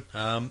Berkman.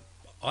 I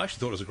actually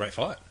thought it was a great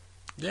fight.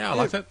 Yeah, I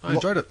liked it. I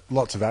enjoyed it.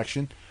 Lots of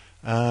action.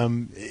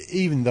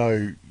 Even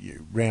though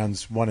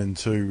rounds 1 and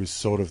 2 was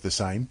sort of the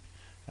same.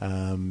 Good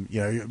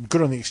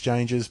on the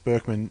exchanges.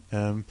 Berkman,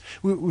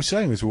 we were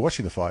saying as we were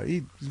watching the fight,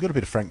 he's got a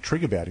bit of Frank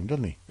Trigg about him,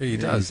 doesn't he? He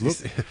does.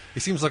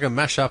 He seems like a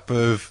mashup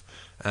of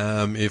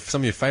if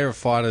some of your favourite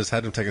fighters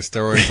had him taking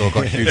steroids or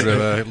got huge,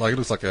 whatever. Like, it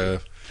looks like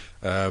a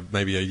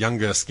maybe a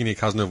younger, skinny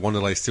cousin of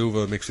Wanderlei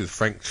Silva mixed with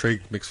Frank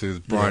Trigg, mixed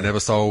with Brian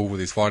Ebersole with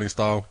his fighting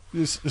style.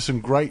 There's some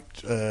great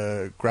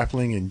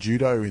grappling and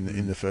judo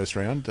in the first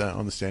round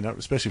on the stand-up,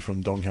 especially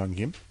from Dong Hyun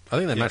Kim. I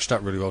think they matched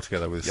up really well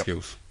together with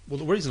skills. Well,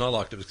 the reason I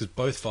liked it was because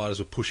both fighters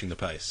were pushing the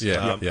pace.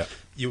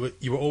 You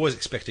were always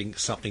expecting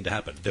something to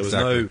happen. There was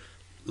no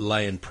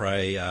lay and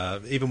pray.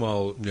 Even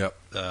while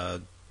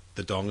the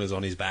Dong is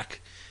on his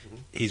back,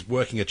 he's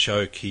working a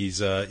choke. He's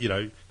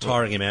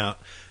tiring him out.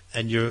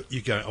 And you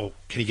go, oh,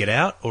 can he get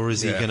out, or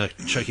is he going to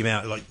choke him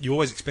out? Like, you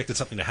always expected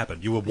something to happen.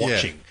 You were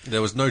watching. Yeah.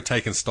 There was no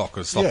taking stock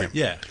of stopping.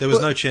 Yeah, there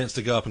was no chance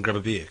to go up and grab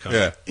a beer. Kind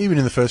of. Even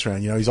in the first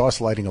round, he's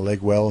isolating a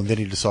leg well, and then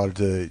he decided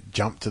to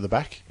jump to the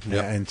back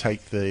and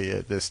take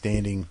the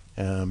standing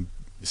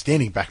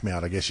back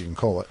mount, I guess you can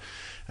call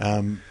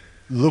it.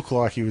 Looked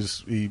like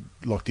he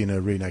locked in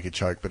a rear naked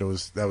choke, but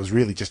that was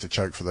really just a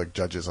choke for the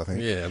judges, I think.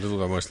 Yeah, a little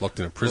almost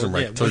locked in a prison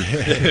rape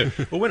too.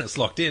 Well, when it's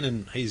locked in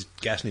and he's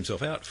gassing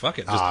himself out, fuck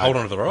it, just hold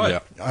on to the ride.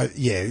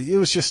 It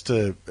was just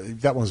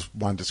that was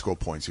one to score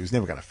points. He was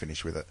never going to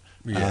finish with it.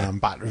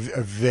 But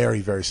a very,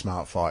 very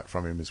smart fight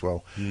from him as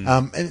well.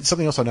 And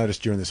something else I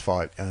noticed during this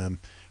fight,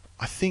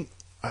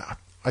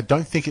 I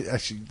don't think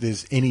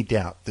there's any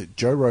doubt that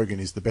Joe Rogan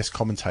is the best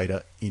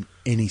commentator in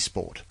any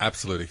sport.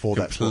 Absolutely. For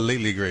that sport.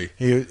 Completely agree.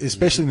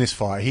 Especially in this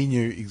fight, he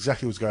knew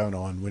exactly what was going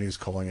on when he was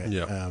calling it.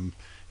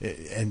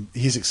 And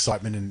his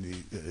excitement and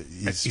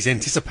his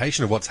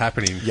anticipation of what's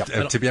happening,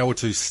 to be able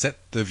to set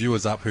the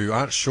viewers up who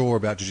aren't sure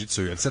about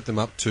jiu-jitsu and set them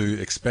up to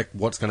expect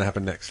what's going to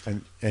happen next.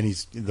 And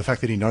the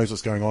fact that he knows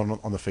what's going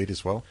on the feet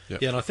as well.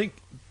 Yeah, and I think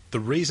the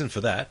reason for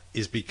that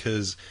is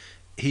because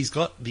he's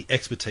got the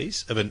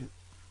expertise of an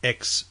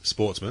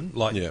ex-sportsman.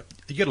 Like, you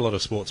get a lot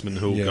of sportsmen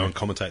who will go and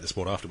commentate the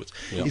sport afterwards.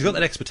 He's got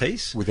that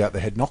expertise. Without the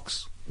head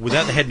knocks.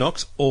 Without the head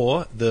knocks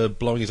or the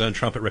blowing his own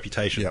trumpet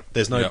reputation.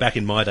 There's no back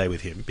in my day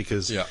with him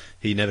because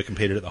he never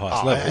competed at the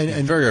highest level.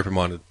 And very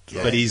open-minded.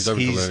 But he's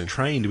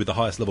trained with the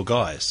highest level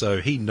guys,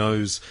 so he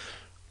knows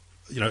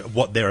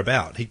what they're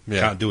about. He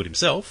can't do it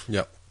himself.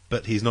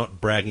 But he's not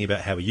bragging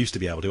about how he used to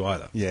be able to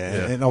either.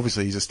 And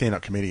obviously he's a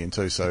stand-up comedian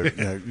too, so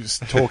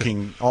just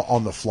talking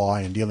on the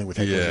fly and dealing with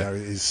heckles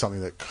is something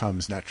that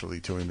comes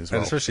naturally to him as well.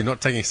 And especially not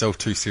taking himself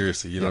too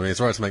seriously. What I mean? It's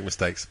right to make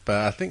mistakes, but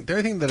I think the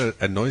only thing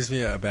that annoys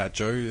me about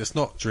Joe, it's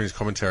not during his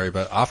commentary,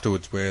 but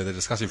afterwards, where they're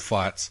discussing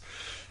fights,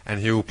 and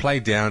he'll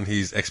play down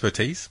his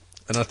expertise.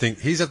 And I think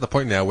he's at the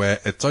point now where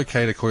it's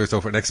okay to call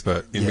yourself an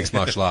expert in mixed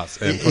martial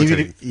arts and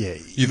commentating.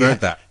 You've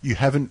earned that. You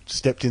haven't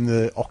stepped in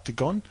the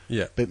octagon,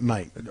 but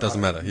mate, it doesn't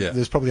matter.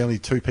 There's probably only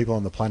two people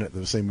on the planet that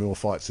have seen more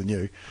fights than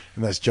you,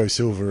 and that's Joe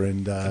Silva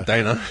and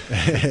Dana.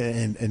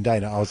 and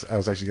Dana. I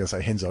was actually going to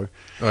say Henzo.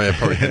 Oh yeah,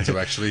 probably Henzo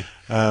actually.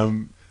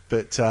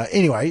 But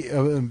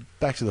anyway,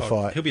 back to the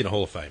fight. He'll be in a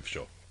Hall of Fame for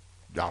sure.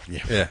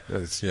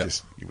 It's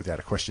just without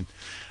a question.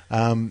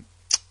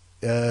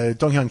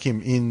 Dong Hyun Kim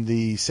in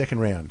the second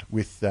round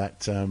with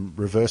that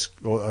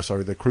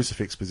the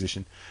crucifix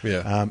position.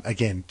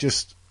 Again,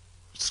 just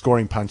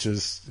scoring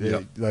punches,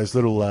 those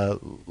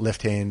little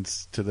left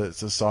hands to the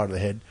side of the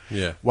head,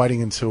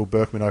 waiting until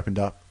Berkman opened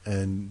up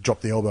and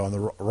dropped the elbow on the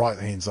right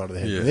hand side of the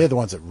head. They're the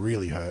ones that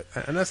really hurt.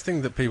 And that's the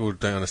thing that people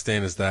don't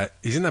understand is that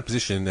he's in that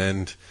position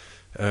and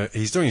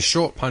he's doing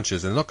short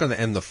punches and they're not going to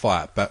end the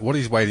fight, but what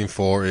he's waiting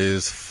for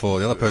is for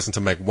the other person to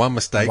make one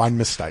mistake.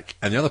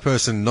 And the other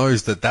person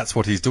knows that that's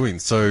what he's doing,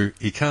 so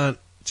he can't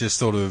just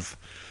sort of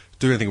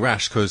do anything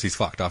rash because he's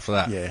fucked after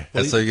that.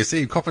 And so you can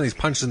see him copping these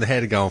punches in the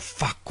head and going,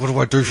 fuck, what do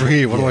I do from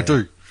here? What do I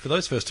do? For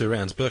those first two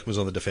rounds, Berkman was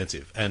on the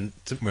defensive, and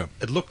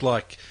it looked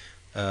like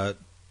the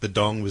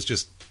Dong was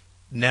just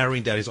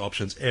narrowing down his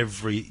options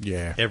every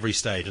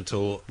stage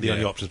until the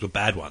only options were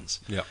bad ones.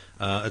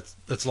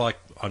 It's like,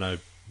 I know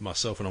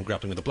myself when I'm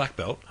grappling with a black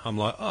belt, I'm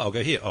like, oh, I'll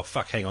go here. Oh,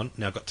 fuck, hang on.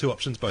 Now I've got two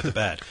options, both are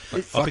bad.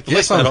 I'll pick the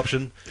less bad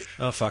option.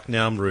 Oh, fuck,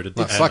 now I'm rooted.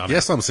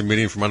 I'm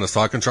submitting from under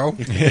side control.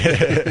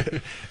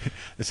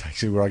 That's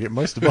actually where I get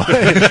most of mine.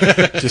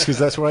 Just because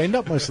that's where I end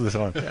up most of the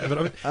time. But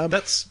I mean,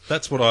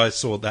 that's what I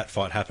saw that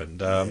fight happened.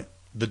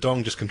 The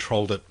Dong just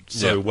controlled it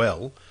so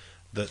well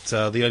that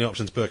the only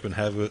options Berkman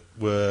had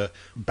were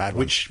bad.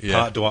 Which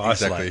part do I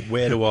isolate?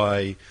 Where do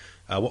I...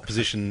 what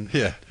position...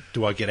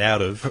 do I get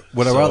out of?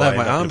 Would I rather have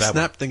my arm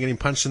snapped than getting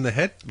punched in the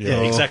head? Yeah,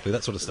 exactly,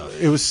 that sort of stuff.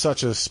 It was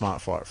such a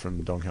smart fight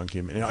from Dong Hyun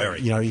Kim.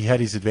 He had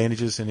his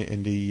advantages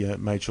and he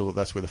made sure that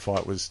that's where the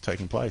fight was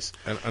taking place.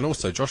 And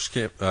also, Josh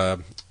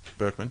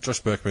Berkman. Josh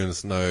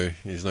Berkman's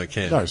he's no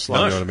can. No, you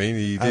know what I mean?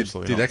 He did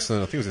not.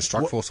 Excellent. I think it was in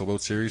Strikeforce or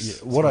World Series.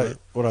 What I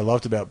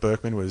loved about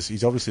Berkman was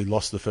he's obviously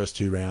lost the first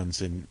two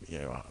rounds, and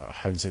I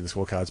haven't seen the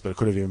scorecards, but it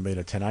could have even been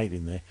a 10-8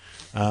 in there.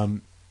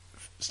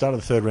 Start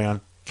of the third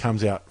round,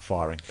 comes out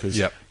firing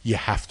because you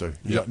have to.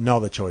 You got no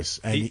other choice.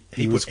 And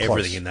he was put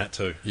everything in that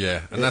too.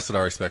 Yeah, and that's what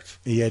I respect.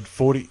 He had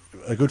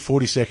a good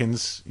 40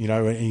 seconds,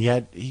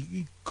 and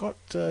he got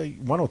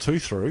one or two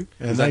through.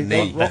 And that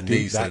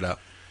knee set it up.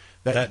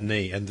 That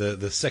knee and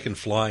the second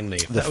flying knee.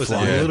 If that was a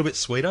little bit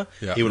sweeter,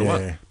 he would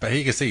have won. But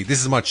he can see,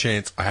 this is my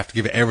chance. I have to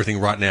give it everything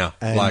right now.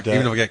 And,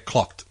 even if I get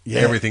clocked.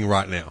 everything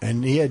right now.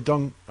 And he had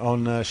Dong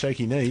on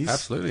shaky knees.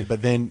 Absolutely.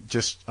 But then,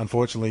 just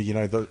unfortunately,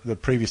 the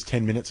previous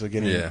 10 minutes of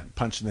getting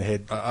punched in the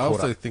head. I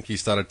also think he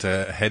started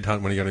to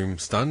headhunt when he got him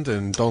stunned,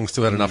 and Dong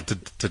still had enough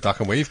to duck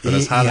and weave. But He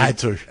it's harder had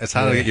to. It's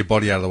harder to get your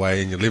body out of the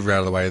way and your liver out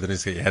of the way than it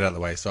is to get your head out of the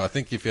way. So I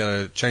think if you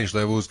had changed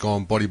levels,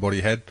 gone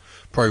body, head,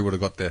 probably would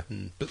have got there.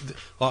 But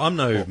I'm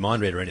no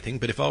mind reader or anything,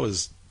 but if I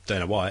was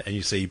Dana White and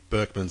you see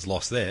Berkman's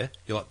loss there,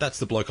 you're like, that's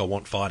the bloke I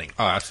want fighting.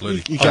 Oh,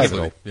 absolutely.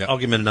 I'll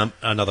give him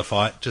another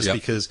fight just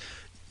because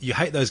you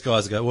hate those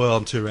guys that go, well,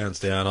 I'm 2 rounds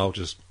down, I'll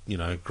just,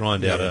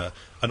 grind out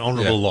an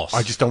honourable loss.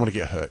 I just don't want to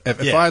get hurt.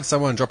 If I had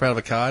someone drop out of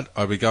a card,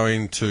 I'd be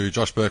going to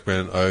Josh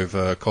Berkman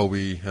over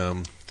Colby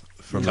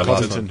from the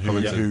last Covington,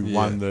 one. who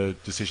won the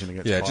decision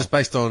against Pyle. Just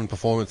based on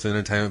performance and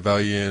entertainment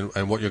value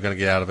and what you're going to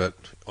get out of it,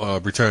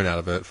 return out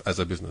of it as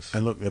a business.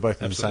 And look, they're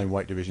both in the same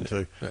weight division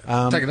too.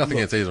 Taking nothing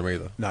against either of them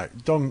either. No,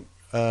 Dong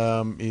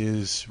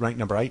is ranked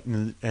number 8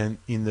 in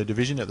the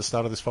division at the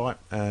start of this fight,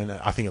 and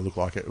I think it looked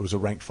like it was a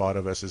ranked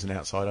fighter versus an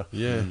outsider.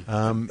 Yeah,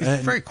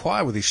 he's very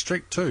quiet with his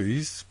streak too.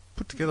 He's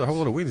put together a whole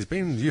lot of wins. He's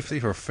been in the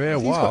UFC for a fair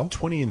while. He's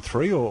got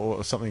 20-3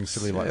 or something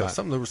silly like that.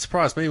 Something that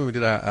surprised me when we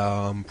did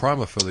our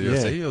primer for the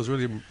UFC. I was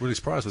really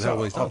surprised with how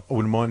well he's done. I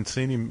wouldn't mind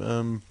seeing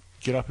him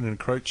get up and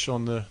encroach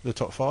on the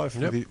top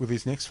 5 with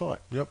his next fight.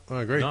 Yep,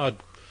 I agree. No,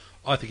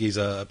 I think he's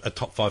a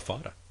top 5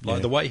 fighter.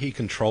 The way he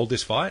controlled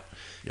this fight,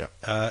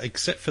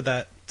 except for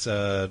that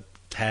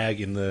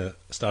tag in the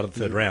start of the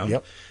third round,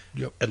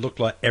 it looked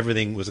like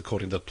everything was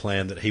according to the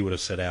plan that he would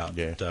have set out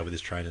with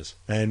his trainers.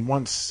 And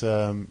once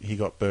he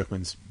got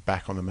Berkman's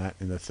back on the mat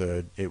in the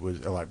third, it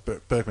was like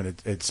Berkman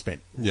had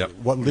spent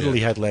what little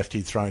he had left,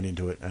 he'd thrown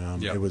into it.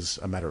 It was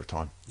a matter of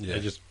time. He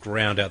just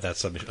ground out that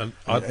submission.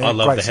 I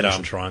love the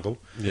head-arm triangle.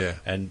 Yeah.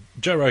 And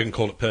Joe Rogan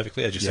called it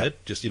perfectly, as you said.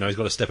 Just, he's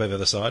got to step over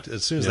the side.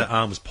 As soon as that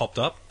arm was popped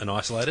up and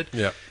isolated,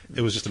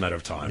 it was just a matter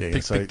of time.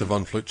 Picked the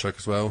Von Flute choke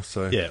as well.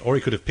 So or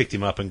he could have picked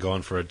him up and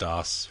gone for a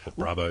Das or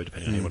Bravo,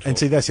 depending on who he wanted. And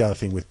see, that's the other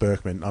thing with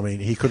Berkman. I mean,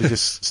 he could have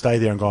just stayed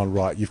there and gone,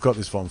 right, you've got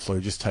this Von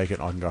Flute, just take it,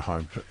 I can go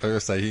home. I was going to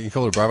say, you can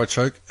call it a Bravo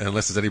choke,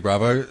 unless it's Eddie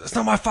Bravo. It's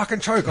not my fucking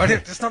choke.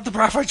 It's not the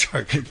Bravo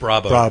choke.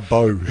 Bravo.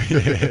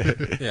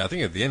 Yeah, I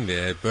think at the end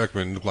there,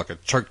 Berkman looked like a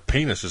choked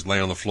penis just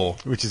laying on the floor.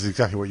 Which is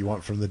exactly what you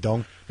want from the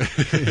Dong.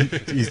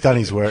 He's done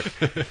his work.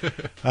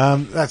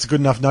 That's a good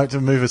enough note to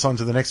move us on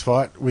to the next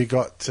fight. We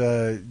got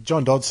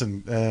John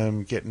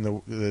Dodson getting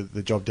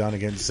the job done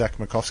against Zach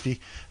Makowski.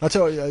 I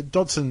tell you,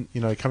 Dodson,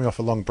 coming off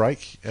a long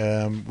break,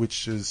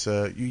 which is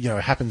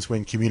happens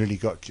when Community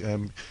got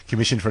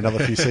commissioned for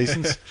another few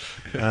seasons.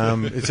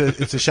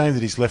 It's a shame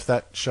that he's left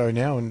that show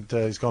now and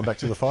he's gone back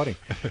to the fighting.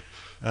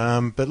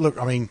 But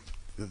look, I mean,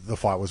 the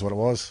fight was what it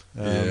was.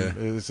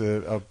 It was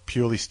a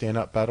purely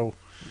stand-up battle.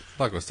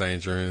 Like I was saying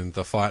during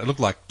the fight, it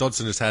looked like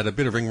Dodson just had a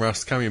bit of ring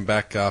rust coming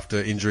back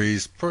after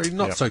injuries. Probably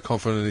not so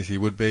confident as he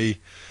would be.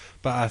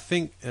 But I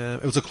think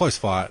it was a close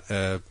fight.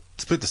 Not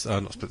split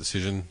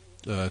decision.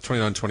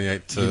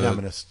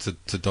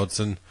 29-28 to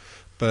Dodson.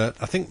 But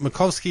I think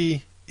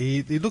Makowski,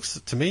 he looks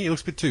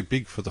a bit too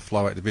big for the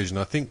flyweight division.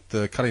 I think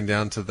the cutting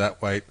down to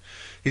that weight,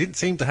 he didn't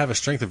seem to have a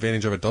strength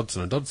advantage over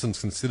Dodson, and Dodson's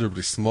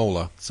considerably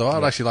smaller. So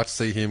I'd actually like to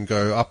see him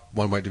go up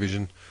one weight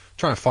division,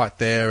 try and fight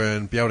there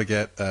and be able to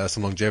get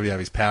some longevity out of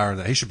his power, and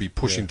that he should be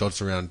pushing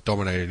Dodson around,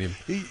 dominating him.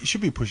 He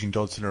should be pushing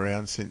Dodson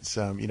around since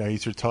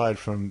he's retired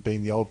from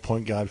being the old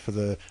point guard for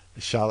the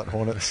Charlotte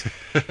Hornets.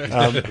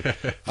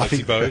 I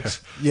think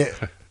Bogues. Yeah.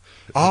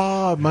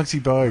 Muggsy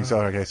Bogues.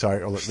 Oh, okay,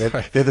 sorry. Oh, look,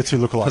 they're the two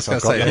lookalikes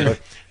I've got. Him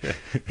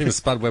and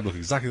Spud Webb look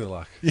exactly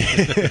alike.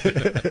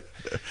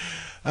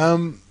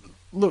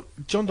 Look,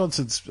 John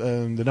Dodson's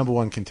the number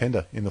 1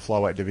 contender in the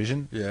flyweight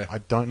division. Yeah. I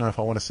don't know if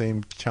I want to see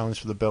him challenge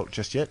for the belt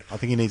just yet. I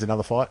think he needs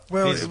another fight.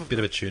 Well, he's a bit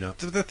of a tune-up.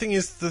 The thing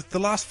is, the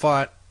last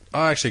fight,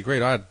 I actually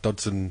agreed. I had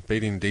Dodson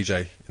beating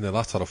DJ in their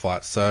last title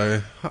fight.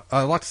 So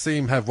I'd like to see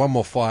him have one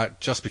more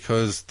fight just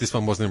because this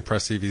one wasn't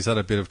impressive. He's had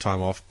a bit of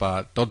time off,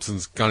 but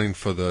Dodson's gunning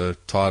for the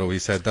title. He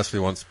said that's what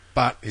he wants.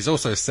 But he's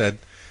also said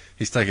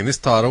he's taking this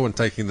title and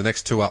taking the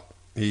next 2 up.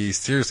 He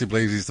seriously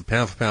believes he's the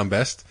pound-for-pound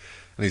best.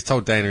 And he's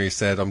told Dana, he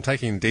said, I'm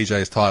taking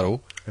DJ's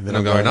title, and then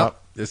I'm going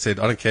up. He said,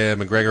 I don't care,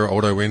 McGregor or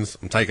Aldo wins,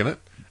 I'm taking it.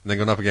 And then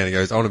going up again, he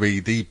goes, I want to be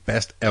the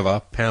best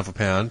ever, pound for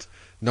pound.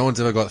 No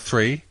one's ever got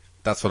 3.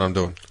 That's what I'm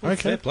doing. Well,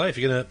 fair play. If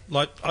you're going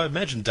to, I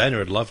imagine Dana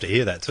would love to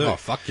hear that too. Oh,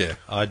 fuck yeah.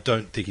 I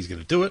don't think he's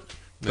going to do it,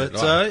 but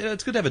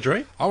it's good to have a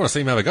dream. I want to see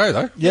him have a go,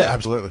 though. Yeah,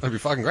 absolutely. That'd be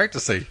fucking great to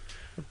see.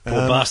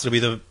 Poor bastard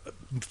will be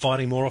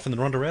fighting more often than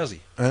Ronda Rousey.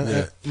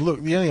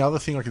 Look, the only other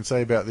thing I can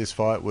say about this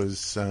fight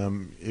was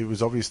it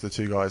was obvious the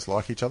two guys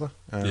like each other.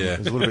 It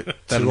was a little bit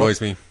that annoys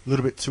me. A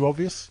little bit too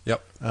obvious.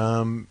 Yep.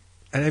 And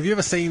have you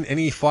ever seen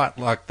any fight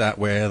like that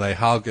where they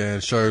hug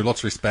and show lots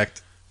of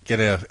respect,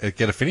 get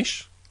a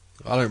finish?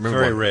 I don't remember.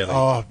 Very rarely.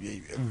 Oh,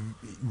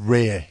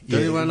 rare.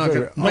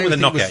 Not with a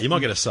knockout. You might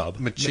get a sub.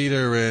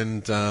 Machida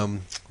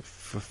and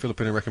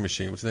Filipino wrecking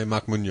machine. What's his name?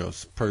 Mark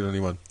Munoz. Probably the only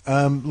one.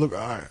 Look,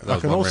 I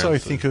was can one also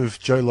round, so- think of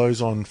Joe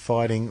Lozon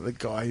fighting the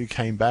guy who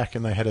came back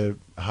and they had a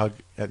hug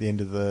at the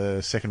end of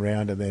the second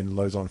round, and then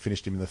Lozon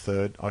finished him in the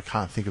third. I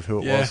can't think of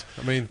who it was.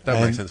 I mean, that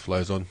And makes sense for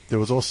Lozon. There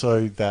was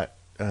also that.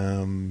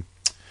 It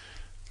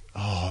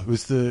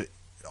was the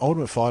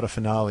Ultimate Fighter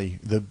finale.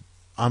 The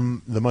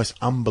most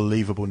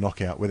unbelievable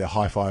knockout where they're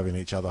high-fiving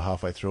each other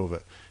halfway through of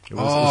it. It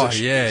was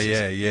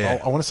yeah.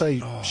 I want to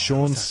say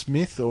Sean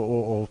Smith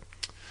or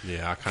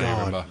Yeah, I can't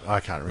God, remember. I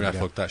can't We'd have remember.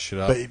 to look that shit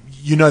up. But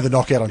you know the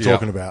knockout I'm Yep.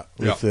 talking about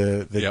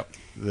with Yep.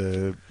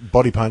 the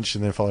body punch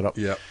and then followed up.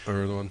 Yeah, I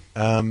remember the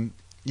one.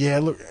 Yeah,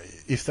 look,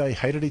 if they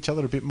hated each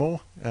other a bit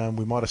more,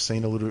 we might have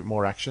seen a little bit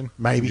more action.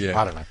 Maybe. Yeah.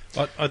 I don't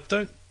know. I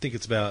don't think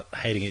it's about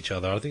hating each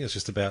other. I think it's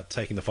just about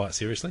taking the fight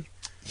seriously.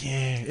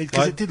 Yeah,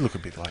 because it did look a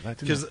bit like that,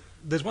 didn't Because it?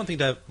 there's one thing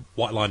to have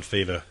white line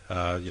fever,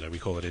 we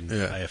call it in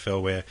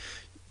AFL, where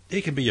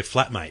he can be your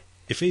flatmate.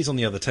 If he's on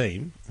the other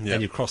team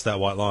and you cross that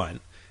white line,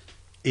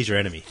 he's your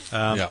enemy.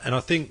 And I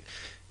think,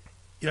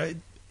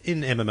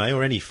 in MMA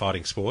or any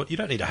fighting sport, you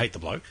don't need to hate the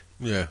bloke.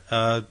 Yeah.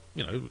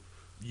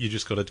 You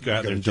just got to go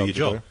out there and do your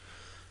job.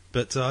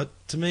 But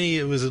to me,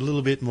 it was a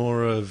little bit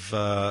more of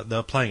they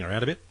were playing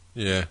around a bit.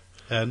 Yeah.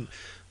 And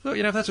look,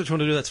 if that's what you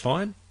want to do, that's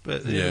fine. But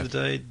at the end of the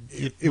day,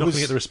 you're not going to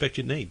get the respect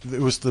you need.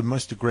 It was the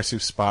most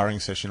aggressive sparring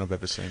session I've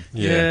ever seen.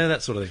 Yeah,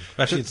 that sort of thing.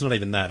 Actually, it's not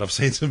even that. I've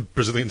seen some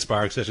Brazilian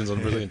sparring sessions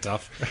on Brazilian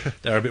Tough.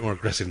 They're a bit more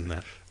aggressive than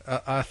that.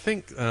 I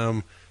think,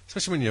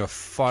 especially when you're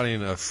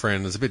fighting a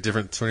friend, it's a bit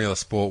different to any other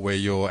sport where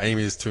your aim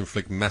is to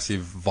inflict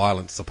massive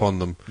violence upon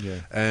them.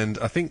 Yeah. And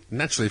I think,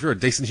 naturally, if you're a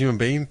decent human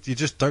being, you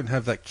just don't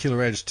have that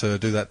killer edge to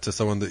do that to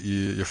someone that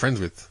you're friends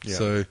with. Yeah.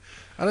 So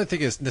I don't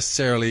think it's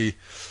necessarily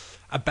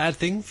a bad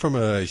thing from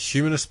a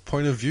humanist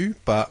point of view,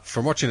 but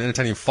from watching an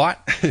entertaining fight,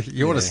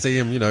 you want to see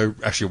them,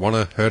 actually want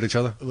to hurt each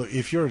other. Look,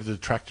 if you're a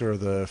detractor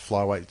of the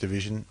flyweight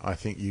division, I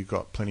think you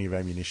got plenty of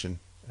ammunition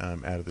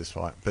out of this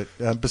fight. But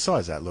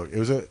besides that, look, it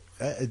was a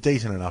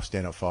decent enough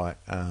stand-up fight.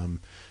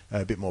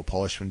 A bit more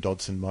polished when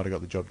Dodson might have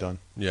got the job done.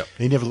 Yep.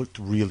 He never looked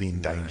really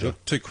in danger.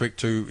 Too quick,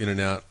 too in and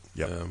out.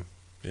 Yep.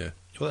 Yeah.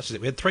 Well, that's just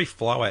it. We had 3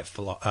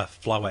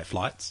 flyweight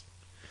flights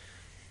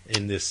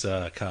in this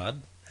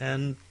card,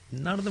 and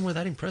none of them were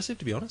that impressive,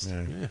 to be honest.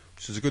 Yeah. Yeah.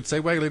 Which is a good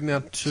segue leading now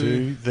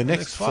To the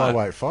next fight.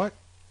 flyweight fight.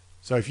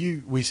 So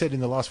we said in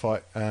the last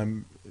fight,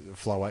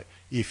 flyweight,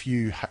 if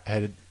you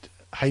had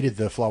hated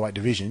the flyweight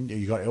division,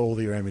 you got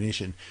all your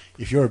ammunition.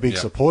 If you're a big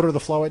supporter of the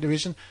flyweight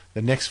division,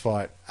 the next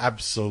fight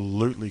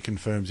absolutely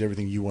confirms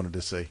everything you wanted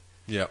to see.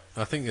 Yeah,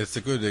 I think it's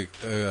a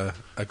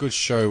good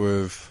show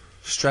of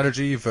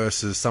strategy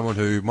versus someone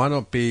who might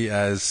not be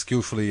as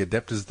skillfully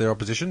adept as their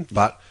opposition,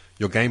 but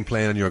your game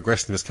plan and your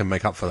aggressiveness can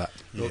make up for that.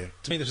 Well,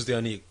 to me, this was the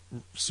only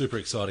super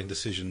exciting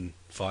decision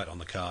fight on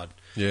the card.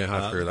 Yeah,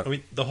 I agree with that. I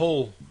mean, the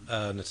whole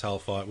Natal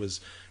fight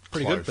was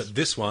pretty Close. good, but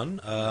this one,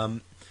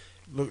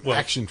 Look, Well,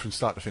 action from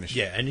start to finish.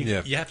 and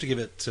you have to give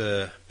it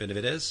to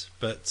Benavidez,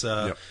 but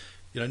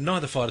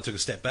neither fighter took a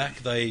step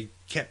back. They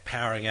kept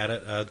powering at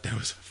it. There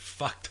was a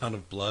fuck ton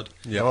of blood.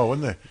 Yeah. Oh,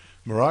 wasn't there?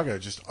 Moraga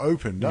just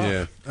opened up.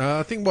 Yeah,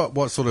 I think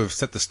what sort of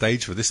set the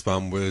stage for this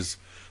one was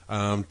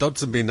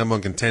Dodson being number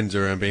one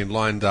contender and being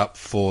lined up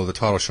for the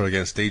title shot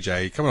against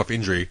DJ, coming off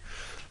injury.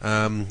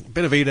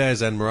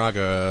 Benavidez and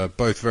Moraga are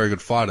both very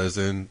good fighters,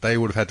 and they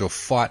would have had to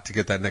fight to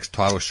get that next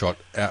title shot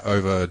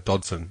over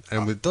Dodson.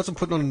 And with Dodson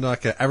putting on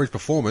like an average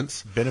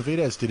performance,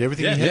 Benavidez did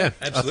everything he had.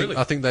 Yeah, absolutely.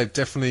 I think they've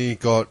definitely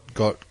got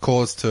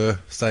cause to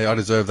say I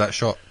deserve that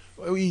shot.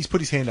 Well, he's put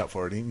his hand up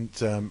for it. And,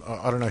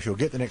 I don't know if he'll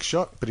get the next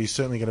shot, but he's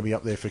certainly going to be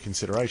up there for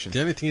consideration.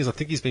 The only thing is, I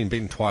think he's been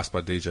beaten twice by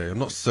DJ. I'm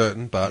not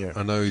certain, but Yeah.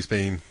 I know he's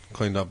been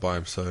cleaned up by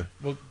him. So,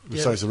 Well,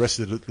 So is the rest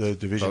of the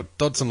division. well,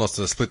 Dodson lost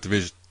a split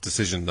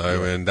decision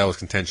though, and that was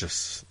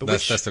contentious. But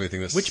That's the only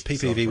thing that's which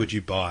PPV would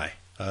you buy?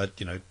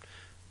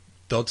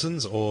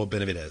 Dodson's or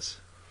Benavidez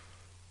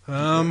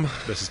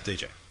versus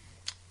DJ?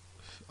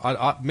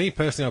 Me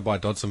personally, I'd buy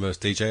Dodson versus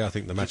DJ. I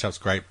think the matchup's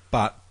great,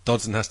 but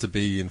Dodson has to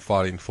be in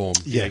fighting form.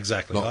 Yeah,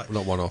 exactly.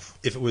 Not one off.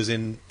 If it was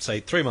in, say,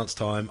 3 months'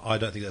 time, I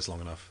don't think that's long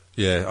enough.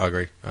 Yeah, I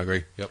agree.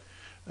 Yep.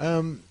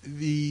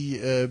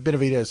 The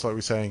Benavidez, like we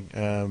were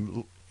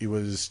saying, he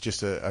was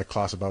just a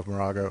class above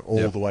Moraga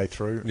all the way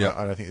through. Yep.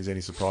 I don't think there's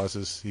any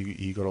surprises.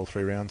 He got all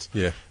 3 rounds.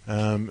 Yeah.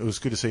 It was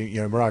good to see.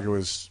 Moraga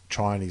was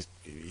trying.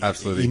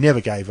 Absolutely. He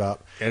never gave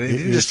up. And he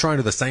didn't just try and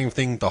do the same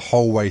thing the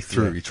whole way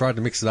through. Yeah. He tried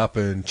to mix it up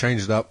and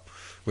change it up,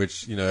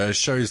 which it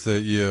shows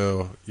that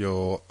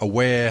you're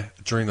aware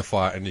during the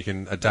fight and you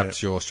can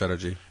adapt your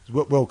strategy.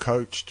 Well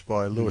coached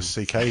by Louis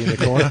C.K. in the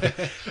corner,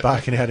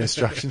 barking out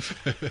instructions.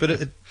 But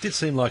it did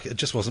seem like it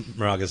just wasn't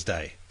Moraga's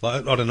day.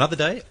 Like on another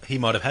day, he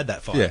might have had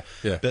that fight.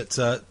 Yeah. But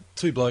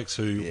 2 blokes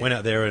who went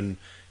out there and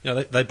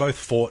they both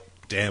fought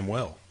damn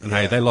well. And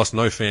hey, they lost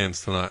no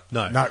fans tonight.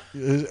 No,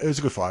 it was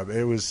a good fight.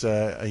 It was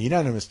a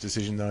unanimous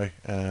decision, though,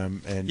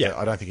 and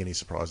I don't think any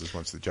surprises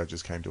once the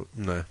judges came to it.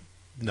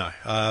 No.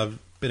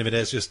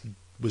 Benavidez just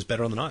was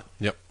better on the night.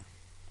 Yep.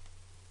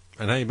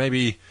 And hey,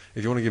 maybe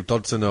if you want to give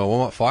Dodson a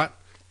warm-up fight,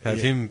 have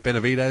him,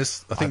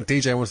 Benavidez. I think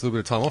DJ wants a little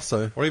bit of time off,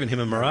 so... Or even him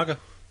and Moraga.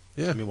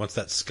 Yeah. I mean, once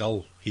that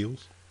skull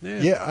heals.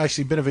 Yeah,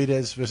 actually,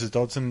 Benavidez versus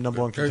Dodson,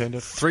 number one contender.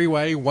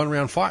 3-way,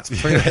 1-round fights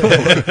between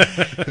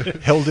them.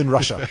 Held in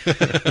Russia.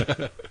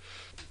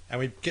 And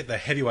we get the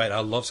heavyweight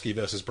Arlovsky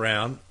versus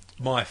Brown.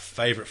 My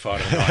favourite fight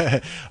of the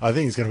night. I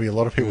think it's going to be a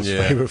lot of people's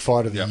favourite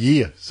fight of the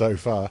year so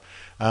far.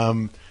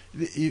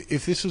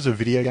 If this was a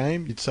video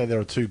game, you'd say there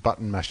are two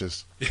button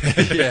mashers.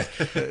 Yeah,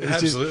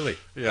 absolutely.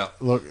 Yeah.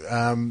 Look,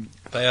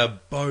 they are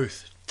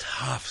both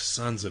tough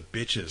sons of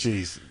bitches.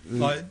 Jeez.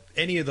 Like,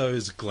 any of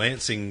those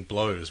glancing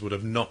blows would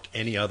have knocked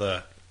any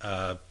other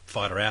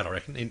fighter out, I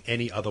reckon, in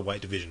any other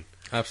weight division.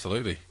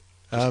 Absolutely.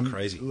 It's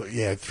crazy.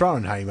 Yeah,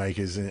 throwing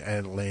haymakers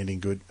and landing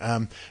good.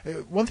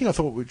 One thing I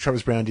thought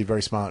Travis Brown did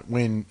very smart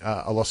when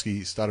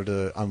Arlovsky started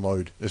to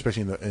unload,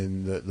 especially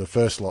in the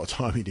first lot of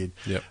time he did.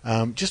 Yep.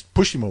 Just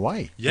pushed him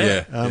away.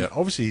 Yeah.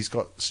 Obviously, he's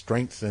got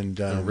strength and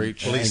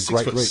reach. Well, he's and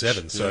great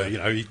 6'7", reach. so you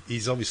know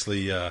he's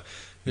obviously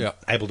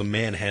able to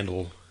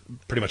manhandle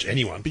pretty much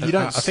anyone. But you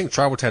don't. I think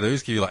tribal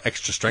tattoos give you like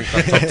extra strength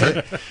up top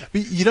too.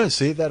 But you don't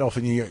see it that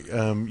often.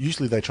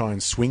 Usually they try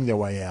and swing their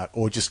way out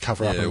or just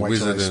cover up and wait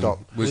till they stop.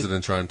 Wizard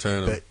and try and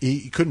turn them. But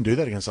he couldn't do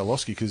that against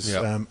Arlovsky because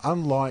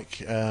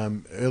unlike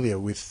earlier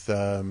with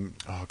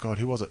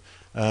who was it?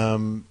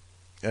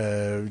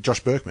 Josh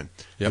Berkman,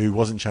 who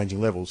wasn't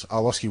changing levels.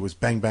 Arlovsky was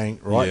bang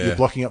bang, right? Yeah. You're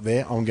blocking up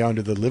there. I'm going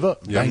to the liver.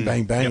 Bang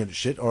bang bang and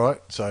shit. All right.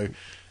 So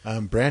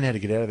Brown had to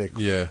get out of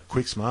there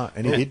quick, smart,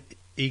 and he did.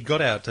 He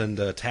got out and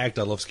tagged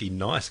Arlovsky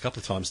nice a couple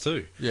of times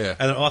too. Yeah.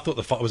 And I thought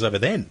the fight was over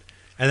then.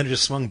 And then it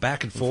just swung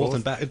back and forth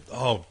and back.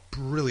 Oh,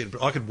 brilliant.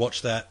 I could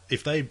watch that.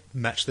 If they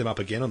matched them up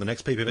again on the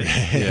next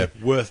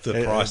PPV, worth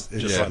the price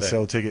just like that.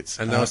 Sell tickets.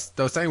 And they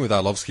were saying with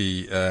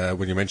Arlovsky,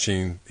 when you're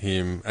mentioning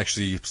him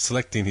actually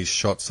selecting his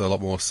shots a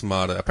lot more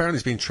smarter. Apparently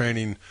he's been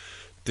training,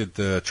 did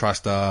the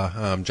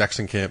TriStar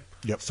Jackson camp.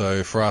 Yep.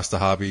 So Faraz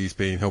Tahabi's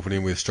been helping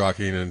him with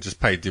striking and just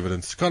paid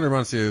dividends. Kind of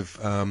reminds me of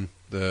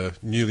the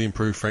newly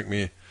improved Frank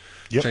Mir.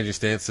 Yep. Changing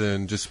stance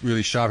and just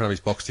really sharpen up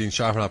his boxing,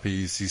 sharpen up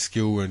his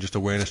skill and just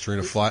awareness during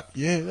a fight.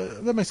 Yeah,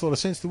 that makes a lot of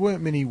sense. There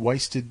weren't many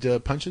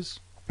wasted punches.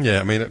 Yeah,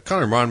 I mean, it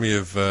kind of reminded me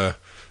of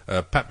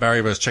Pat Barry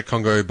versus Czech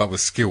Congo, but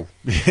with skill.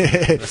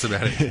 That's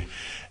about it.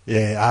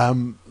 Yeah,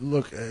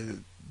 look,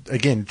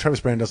 again, Travis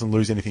Brown doesn't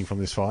lose anything from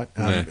this fight.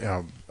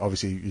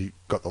 Obviously, you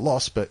got the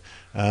loss, but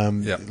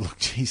look,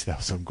 geez, there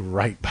were some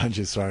great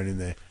punches thrown in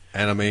there.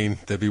 And I mean,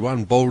 there'd be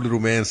one bold little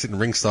man sitting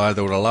ringside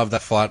that would have loved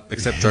that fight,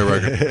 except Joe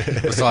Rogan.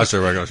 Besides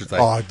Joe Rogan, I should say.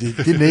 Oh,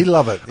 didn't he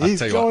love it?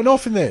 He's going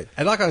off in there.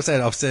 And like I've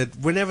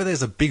said, whenever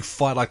there's a big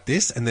fight like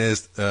this and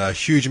there's a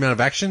huge amount of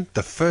action,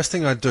 the first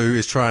thing I do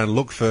is try and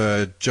look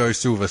for Joe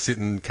Silva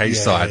sitting cage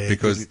side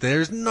because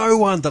there's no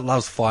one that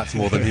loves fights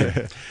more than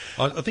him.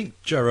 I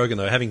think Joe Rogan,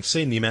 though, having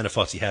seen the amount of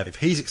fights he have, if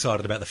he's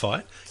excited about the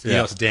fight, you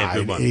know it's a damn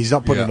good one. He's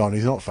not putting it on.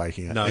 He's not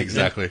faking it. No,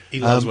 exactly. He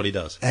loves what he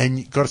does. And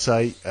you've got to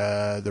say,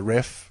 the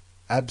ref,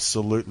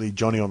 absolutely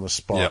Johnny on the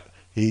spot. Yep.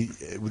 He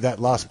with that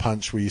last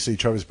punch where you see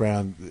Travis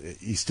Brown,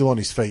 he's still on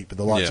his feet, but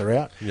the lights are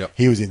out. Yep.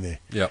 He was in there.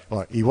 Yep.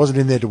 Like, he wasn't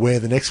in there to wear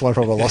the next one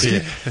from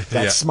Arlovsky.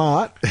 That's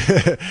smart.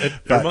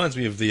 It reminds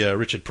me of the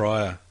Richard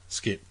Pryor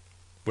skit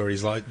where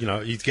he's like, you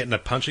know, he's getting a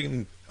punching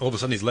and all of a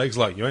sudden his leg's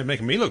like, you ain't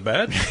making me look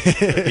bad.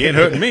 He ain't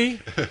hurting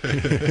me.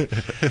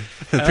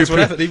 And that's what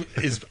happened.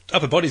 His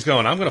upper body's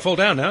going, I'm going to fall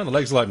down now. And the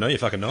leg's like, no, you're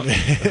fucking not.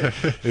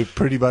 It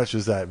pretty much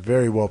was that.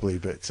 Very wobbly,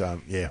 but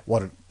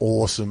what an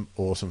awesome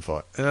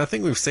fight. And I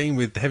think we've seen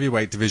with the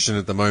heavyweight division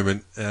at the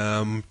moment,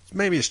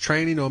 maybe it's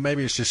training or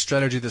maybe it's just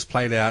strategy that's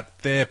played out.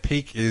 Their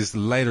peak is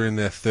later in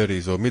their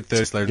 30s or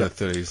mid-30s, later in their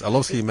 30s.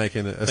 Arlovsky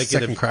making a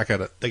second crack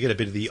at it. They get a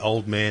bit of the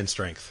old man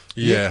strength.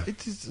 Yeah.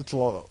 It's a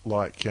lot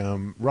like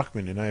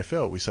ruckman in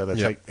AFL. We say they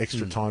take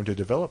extra time to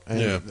develop.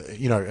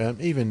 And,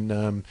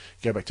 even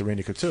go back to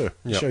Randy Couture.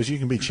 It shows you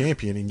can be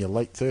champion in your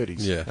late 30s.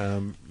 Yeah.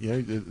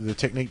 The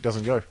technique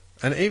doesn't go.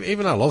 And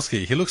even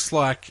Arlovsky, he looks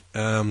like...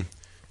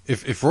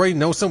 If Roy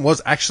Nelson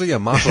was actually a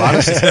martial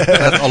artist,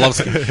 that's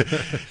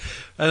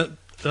Arlovsky.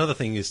 Another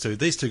thing is, too,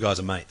 these two guys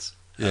are mates.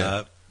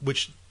 Yeah.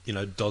 Which,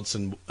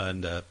 Dodson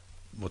and...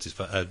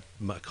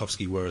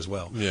 Markovsky were as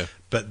well. Yeah.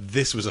 But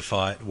this was a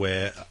fight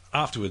where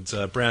afterwards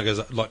Brown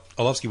goes like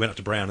Arlovsky went up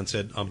to Brown and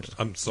said,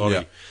 "I'm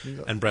sorry,"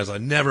 and Brown's like,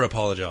 "Never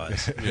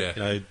apologise."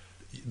 Yeah.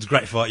 It's a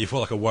great fight. You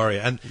fought like a warrior,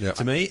 and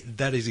to me,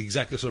 that is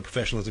exactly the sort of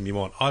professionalism you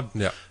want.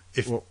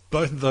 If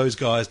both of those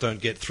guys don't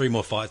get 3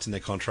 more fights in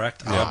their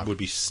contract, I would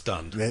be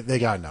stunned. They're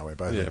going nowhere,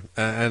 both of them.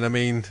 And I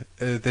mean,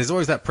 there's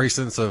always that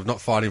precedence of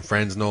not fighting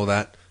friends and all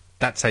that.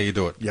 That's how you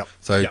do it. Yep.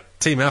 So,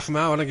 Team Alpha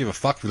Male, I don't give a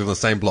fuck if we live on the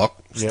same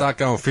block. Start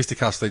going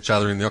fisticuffs with each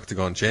other in the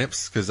Octagon,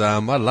 champs. Because I'd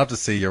love to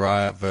see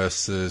Uriah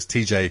versus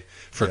TJ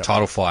for a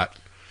title fight.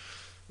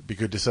 Be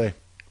good to see.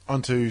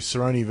 On to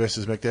Cerrone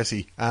versus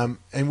McDessie.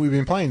 And we've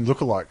been playing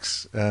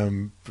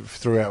lookalikes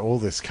throughout all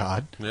this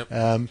card. Yep.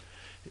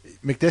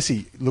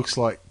 McDessie looks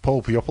like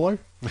Paul Piopolo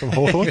from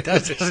Hawthorn. He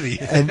does, doesn't he?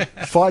 And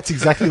fights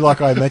exactly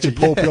like I imagined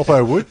Paul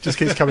Piopolo would, just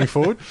keeps coming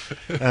forward.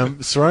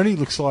 Cerrone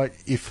looks like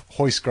if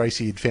Hoist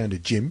Gracie had found a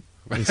gym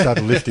He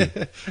started lifting.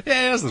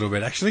 Yeah, it was a little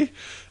bit, actually.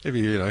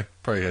 Maybe,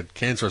 probably had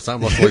cancer or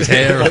something, lost all his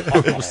hair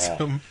or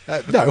something.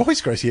 No,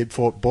 Hoist Gracie had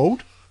fought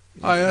bald.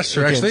 Oh, yeah, that's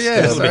true, Against, actually.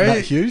 Yeah, sorry.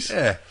 Matt Hughes.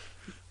 Yeah.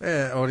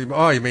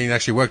 Yeah. You mean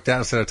actually worked out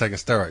instead of taking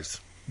steroids?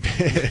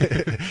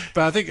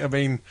 But I think,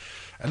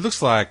 it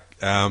looks like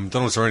Donald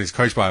Cerrone's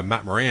coached by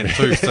Matt Moran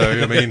too. So,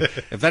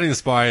 if that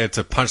inspired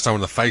to punch someone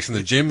in the face in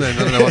the gym, then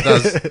I don't know what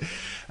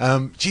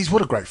does. Geez,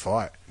 what a great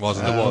fight.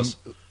 Wasn't it? Was.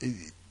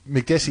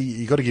 McDessie,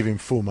 you got to give him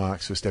full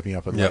marks for stepping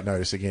up at Yep. late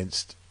notice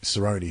against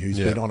Cerrone, who's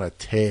Yep. been on a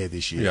tear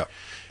this year. Yep.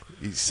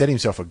 He set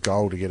himself a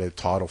goal to get a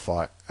title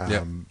fight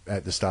Yep.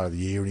 at the start of the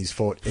year, and he's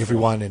fought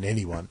everyone and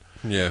anyone.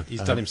 Yeah. He's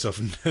done himself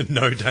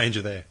no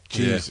danger there.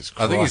 Jesus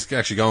Christ. I think he's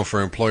actually going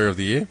for Employer of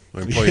the Year.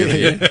 Or Employee of the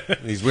Year.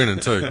 He's winning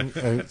too.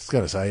 I was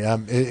going to say,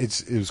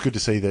 it was good to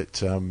see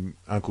that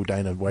Uncle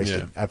Dana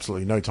wasted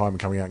absolutely no time in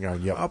coming out and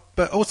going, yep.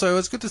 But also,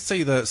 it's good to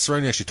see that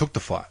Cerrone actually took the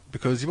fight,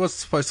 because he was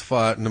supposed to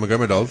fight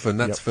Nurmagomedov, and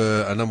that's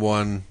for a number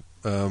one,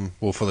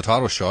 for the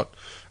title shot.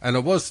 And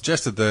it was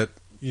suggested that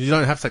you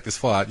don't have to take this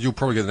fight. You'll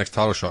probably get the next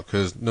title shot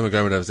because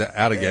Nurmagomedov's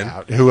out again.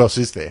 Yeah, who else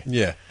is there?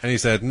 Yeah, and he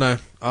said, "No,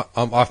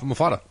 I'm a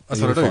fighter. That's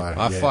what I do. Fighter,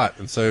 I yeah. fight."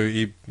 And so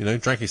he,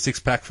 drank his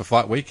 6-pack for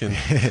fight week, and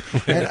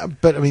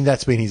But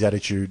that's been his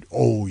attitude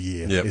all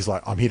year. Yep. He's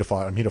like, I'm here to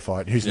fight.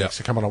 Who's Yep.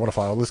 next? Come on, I want to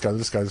fight. Oh, let's go.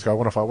 I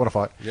want to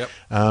fight. Yep.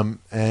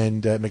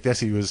 And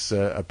McDessie was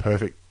a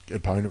perfect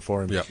opponent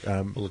for him. Yep.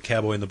 Well, the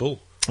cowboy and the bull.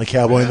 The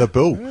cowboy and the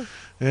bull.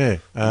 Yeah.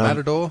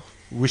 Matador.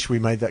 Wish we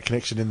made that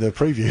connection in the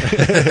preview.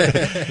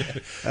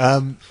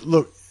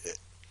 Look,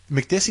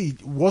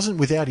 McDessie wasn't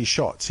without his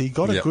shots. He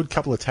got a Yep. good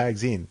couple of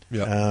tags in.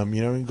 Yep. He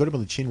got him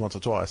on the chin once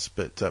or twice,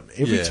 but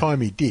every Yeah. time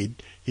he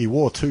did, he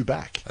wore two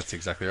back. That's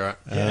exactly right.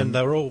 And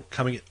they were all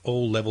coming at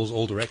all levels,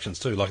 all directions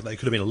too. Like they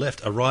could have been a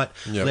left, a right,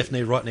 Yep. left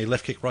knee, right knee,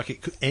 left kick, right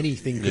kick.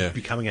 Anything could Yeah.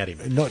 be coming at him.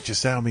 Not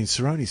just that.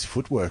 Cerrone's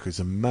footwork is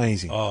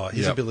amazing. Oh,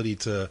 his Yep. ability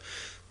to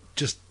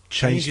just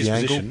Change change his the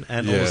angle. position,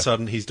 and all of Yeah. a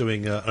sudden he's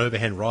doing an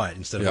overhand right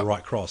instead of Yep. a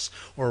right cross,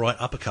 or a right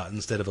uppercut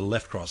instead of a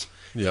left cross.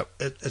 Yep.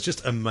 It's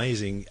just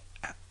amazing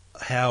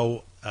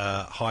how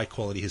high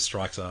quality his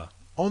strikes are.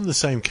 On the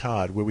same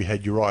card where we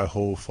had Uriah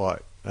Hall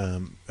fight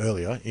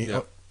earlier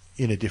Yep.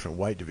 in a different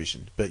weight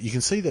division, but you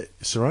can see that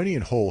Cerrone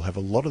and Hall have a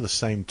lot of the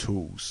same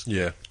tools.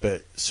 Yeah.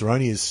 But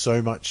Cerrone is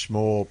so much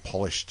more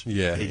polished.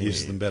 Yeah. He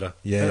uses them better.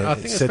 Yeah, And I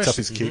think sets up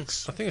especially- his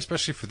kicks. I think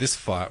especially for this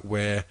fight,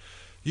 where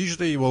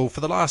usually,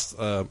 for the last,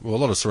 a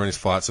lot of Cerrone's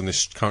fights in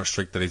this current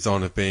streak that he's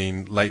on have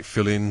been late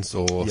fill-ins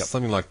or Yep.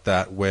 something like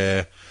that,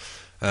 where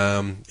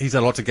he's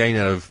had a lot to gain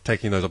out of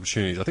taking those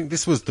opportunities. I think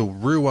this was the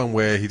real one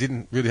where he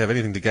didn't really have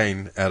anything to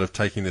gain out of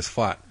taking this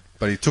fight,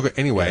 but he took it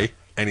anyway,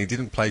 and he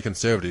didn't play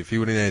conservative. He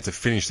went in there to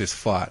finish this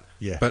fight,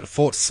 but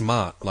fought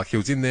smart. Like, he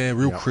was in there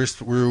real crisp,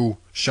 real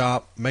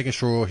sharp, making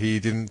sure he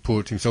didn't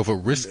put himself at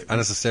risk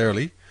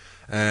unnecessarily.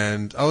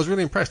 And I was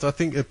really impressed. I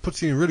think it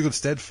puts him in really good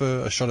stead for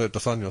a shot at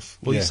Dos Anjos.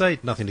 Well, Yeah. you say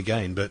nothing to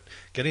gain, but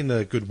getting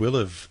the goodwill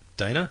of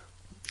Dana,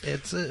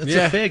 it's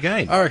Yeah. a fair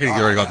gain. I reckon he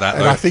already got that,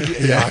 And though. I think,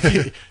 I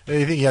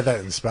think he had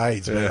that in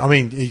spades. But, Yeah. I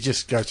mean, he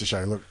just goes to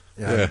show, look,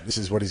 Yeah. this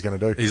is what he's going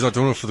to do. He's not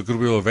doing it for the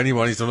goodwill of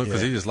anyone. He's doing it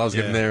because Yeah. he just loves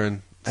getting Yeah. there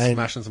and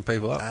smashing some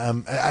people up.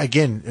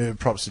 Again,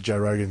 props to Joe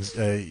Rogan.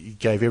 He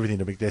gave everything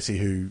to McDessie,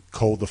 who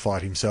called the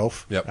fight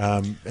himself. Yep.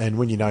 And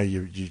when you know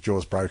your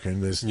jaw's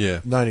broken, there's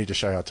no need to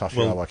show how tough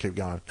you are. Like, keep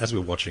going. As we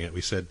were watching it,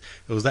 we said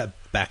it was that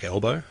back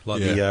elbow,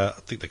 like Yeah.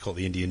 I think they call it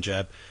the Indian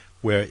jab,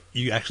 where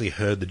you actually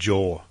heard the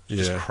jaw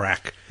just Yeah.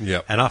 crack.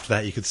 Yep. And after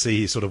that, you could see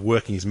he's sort of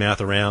working his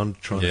mouth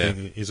around, trying to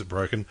think, is it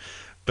broken?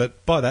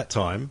 But by that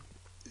time,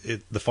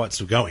 the fight's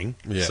still going,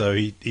 Yeah. so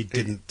he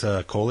didn't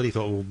call it. He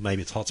thought, well,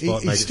 maybe it's hot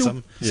spot, He's maybe still, it's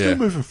something. still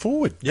moving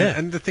forward. Yeah.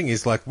 And the thing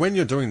is, like, when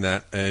you're doing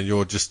that and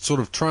you're just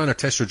sort of trying to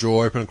test your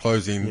jaw open and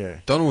closing, Yeah.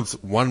 Donald's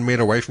 1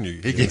 meter away from you.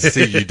 He can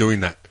see you doing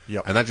that.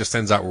 Yep. And that just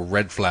sends out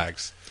red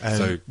flags. And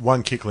So,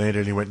 one kick landed,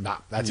 and he went, nah,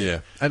 that's yeah.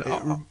 it.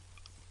 And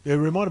It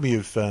reminded me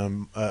of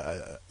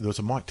there was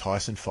a Mike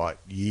Tyson fight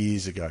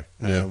years ago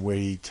where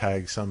he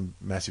tagged some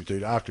massive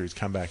dude after his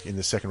comeback in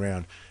the second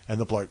round, and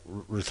the bloke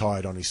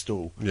retired on his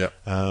stool. Yeah.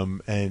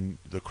 And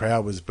the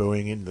crowd was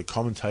booing him, the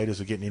commentators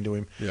were getting into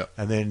him. Yeah.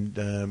 And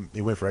then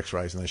he went for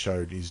X-rays, and they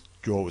showed his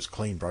jaw was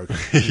clean broken.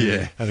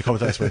 Yeah. And the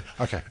commentators went,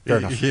 okay, fair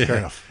enough, Yeah. fair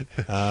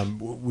enough.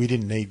 We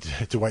didn't need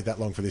to wait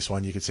that long for this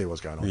one. You could see what's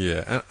going on.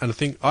 yeah. And I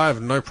think I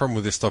have no problem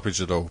with this stoppage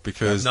at all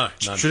because No,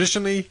 none.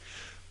 traditionally,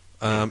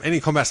 any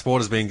combat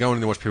sport has been going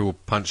in to watch people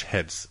punch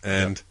heads,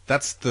 and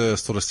that's the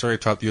sort of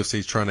stereotype the UFC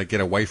is trying to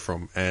get away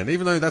from. And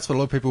even though that's what a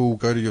lot of people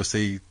go to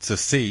UFC to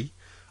see,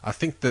 I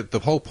think that the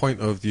whole point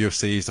of the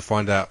UFC is to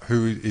find out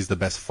who is the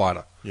best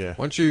fighter. Yeah.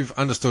 Once you've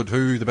understood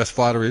who the best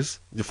fighter is,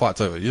 your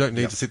fight's over. You don't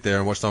need to sit there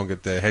and watch someone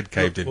get their head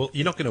caved in. Well,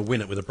 you're not going to win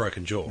it with a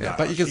broken jaw. Yeah,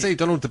 but you can see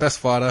Donald's the best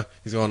fighter.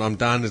 He's going, I'm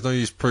done. There's no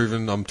use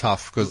proving I'm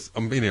tough because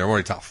I'm in here. I'm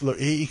already tough. Look,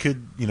 he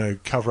could,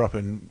 cover up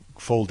and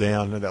fall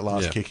down at that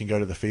last Yeah. kick and go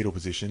to the fetal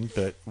position,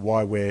 but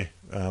why wear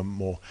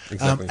more?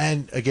 Exactly.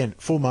 And again,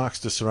 full marks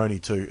to Cerrone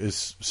too.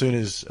 As soon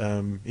as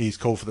he's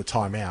called for the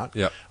timeout,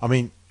 Yep. I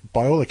mean,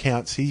 by all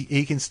accounts,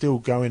 he can still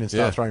go in and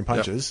start Yeah. throwing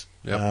punches.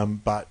 Yep.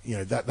 But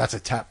that's a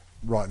tap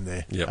right in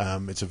there. Yep.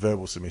 It's a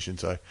verbal submission,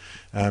 so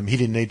he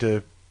didn't need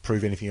to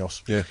prove anything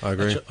else. Yeah, I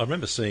agree. Actually, I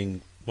remember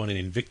seeing one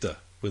in Invicta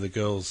where the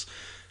girl's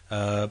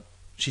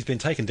she's been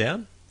taken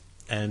down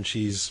and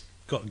she's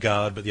got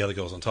guard, but the other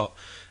girl's on top.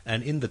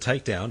 And in the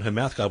takedown, her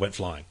mouth guard went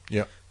flying.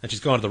 Yep. And she's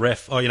gone to the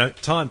ref,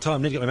 time,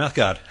 need to get my mouth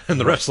guard. And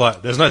the ref's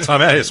like, there's no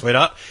time out here,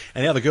 sweetheart.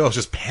 And the other girl's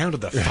just pounded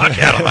the fuck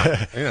out of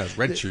her. Yeah, it's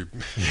red tube.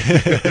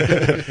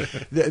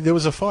 There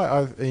was a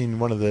fight in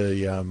one of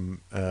the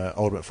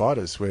Ultimate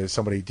Fighters where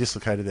somebody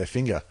dislocated their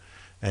finger.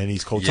 And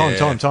he's called time.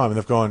 And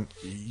they've gone,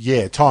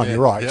 time, you're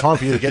right. Time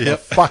for you to get the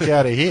fuck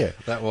out of here.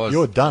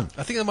 You're done.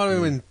 I think that might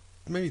have been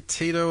maybe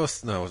Tito no,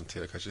 it wasn't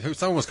Tito coaching.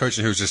 Someone was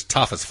coaching who was just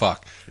tough as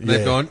fuck. And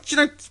they've gone,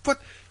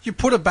 what? You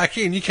put it back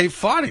in, you keep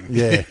fighting.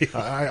 Yeah,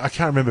 I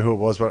can't remember who it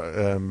was, but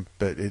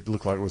it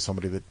looked like it was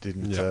somebody that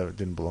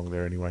didn't belong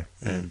there anyway,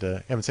 and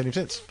haven't seen him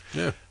since.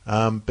 Yeah.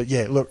 But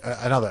yeah, look,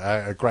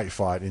 a great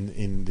fight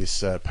in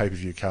this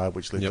pay-per-view card,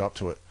 which lived up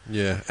to it.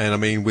 Yeah, and I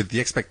mean, with the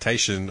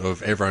expectation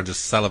of everyone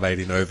just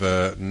salivating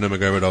over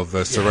Nurmagomedov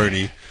versus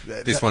Cerrone,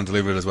 this one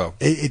delivered as well.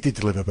 It did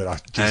deliver,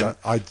 but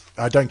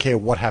I don't care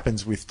what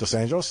happens with Dos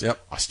Anjos. Yep.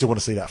 I still want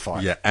to see that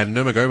fight. Yeah, and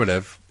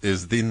Nurmagomedov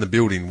is in the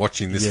building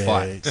watching this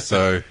fight,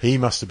 so he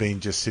must have been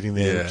just sitting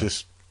there,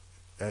 just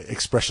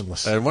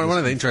expressionless. And one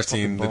of the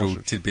interesting little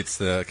tidbits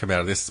that came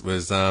out of this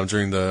was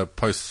during the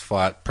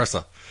post-fight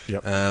presser.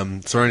 Yep.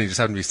 Cerrone just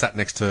happened to be sat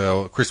next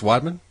to Chris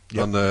Weidman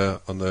on the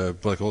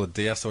what they call it,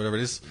 DS or whatever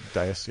it is.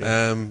 Dais,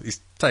 yeah.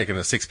 He's taken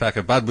a six-pack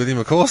of Bud with him,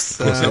 of course.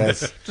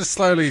 Just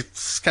slowly,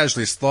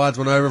 casually slides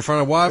one over in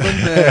front of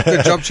Weidman.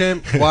 Good job,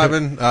 champ.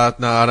 Weidman,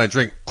 no, I don't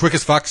drink. Quick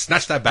as fuck,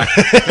 snatch that back.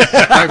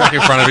 Go back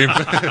in front of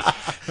him.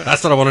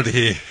 That's what I wanted to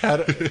hear.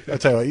 I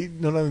tell you what, he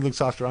not only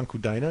looks after Uncle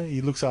Dana, he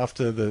looks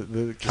after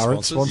the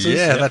current sponsors.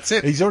 Yeah, that's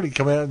it. He's already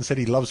come out and said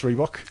he loves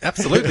Reebok.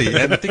 Absolutely.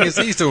 And the thing is,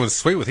 he's doing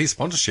sweet with his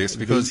sponsorships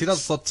because he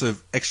does lots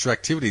of extra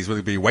activities,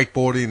 whether it be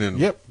wakeboarding and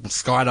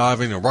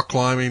skydiving and rock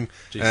climbing.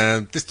 Jeez.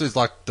 And this dude's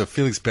like the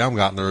Felix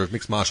Baumgartner of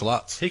mixed martial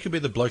arts. He could be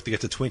the bloke that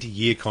gets a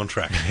 20-year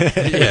contract.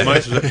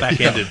 Most of it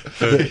back-ended.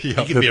 He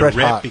could be a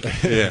rep.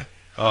 Yeah.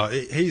 Oh,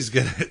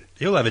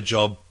 he'll have a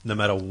job no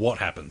matter what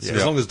happens.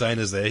 As long as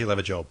Dana's there, he'll have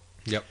a job.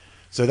 Yep.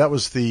 So that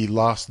was the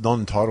last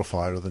non-title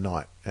fight of the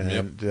night.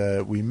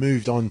 And we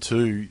moved on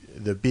to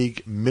the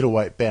big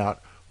middleweight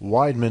bout,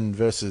 Weidman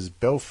versus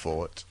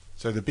Belfort.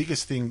 So the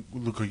biggest thing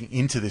looking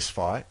into this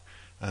fight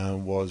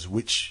was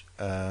which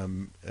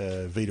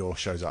Vitor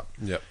shows up.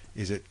 Yep.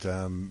 Is it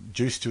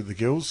juice to the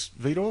gills,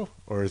 Vitor?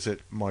 Or is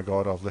it, my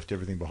God, I've left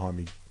everything behind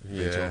me,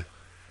 Vitor?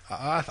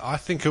 Yeah. I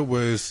think it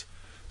was,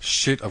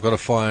 shit, I've got to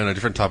find a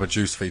different type of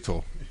juice,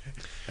 Vitor.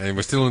 And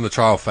we're still in the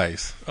trial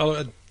phase.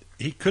 Oh,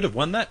 he could have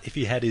won that if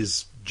he had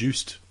his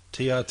juiced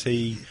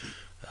TRT,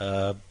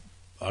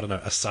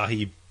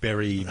 Asahi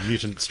Berry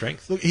mutant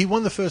strength. Look, he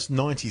won the first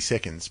 90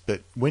 seconds,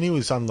 but when he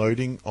was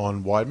unloading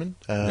on Weidman,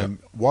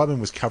 Weidman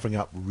was covering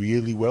up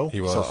really well.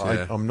 He was,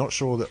 so I'm not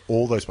sure that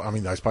all those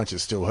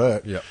punches still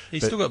hurt. Yeah.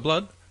 He's still got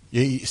blood.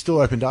 Yeah, he still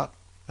opened up.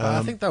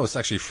 I think that was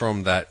actually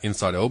from that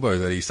inside elbow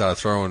that he started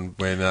throwing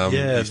when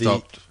he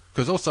stopped.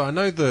 Because also I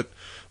know that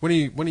when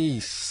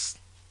he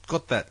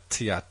got that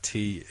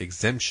TRT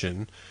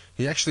exemption,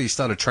 he actually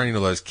started training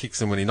all those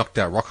kicks, and when he knocked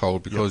out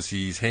Rockhold because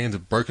his hands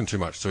had broken too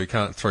much, so he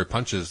can't throw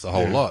punches a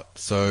whole lot.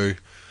 So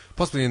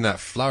possibly in that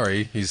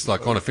flurry, he's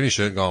like going to finish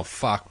it and going,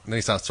 fuck, and then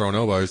he starts throwing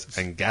elbows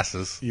and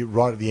gasses.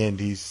 Right at the end,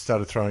 he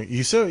started throwing.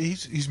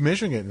 He's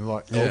measuring it and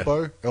like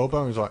elbow,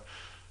 and he's like...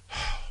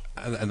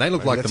 And they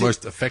look like the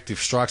most effective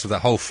strikes of that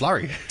whole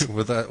flurry.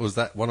 Was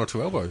that one or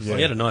two elbows? Well,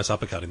 he had a nice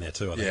uppercut in there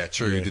too, I think. Yeah,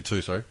 true, he did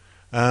too, sorry.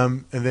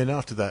 And then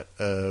after that,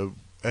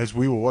 as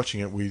we were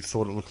watching it, we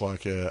thought it looked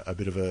like a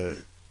bit of a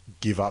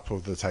give up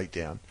of the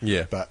takedown.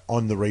 Yeah. But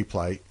on the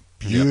replay,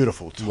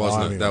 beautiful timing.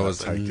 Wasn't it? That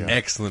was takedown. an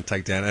excellent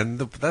takedown. And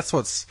that's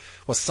what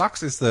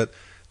sucks is that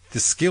the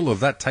skill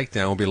of that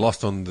takedown will be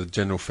lost on the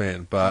general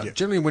fan. But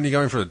generally when you're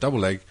going for a double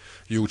leg,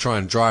 you'll try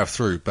and drive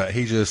through. But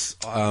he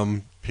just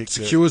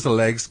secures the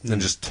legs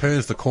and just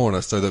turns the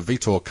corner so that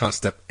Vitor can't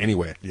step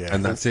anywhere. Yeah.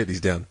 And that's it,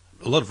 he's down.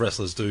 A lot of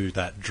wrestlers do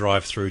that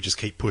drive through, just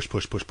keep push.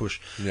 Yep.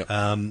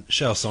 Chael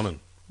Sonnen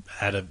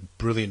had a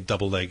brilliant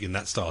double leg in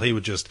that style. He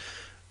would just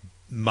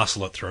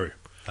muscle it through.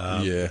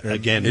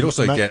 Again, he'd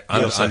also get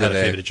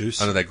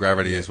under their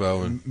gravity as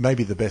well. And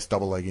maybe the best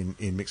double leg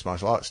in mixed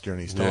martial arts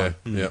during his time.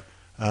 Yeah.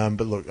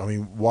 But look, I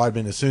mean,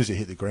 Weidman, as soon as he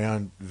hit the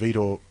ground,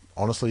 Vitor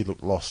honestly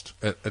looked lost.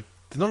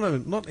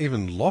 Not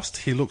even lost,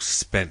 he looks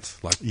spent,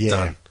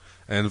 done.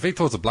 And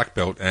Vitor's a black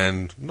belt,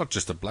 and not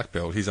just a black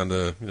belt, he's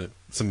under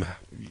some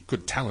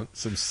good talent.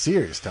 Some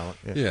serious talent.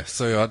 Yeah,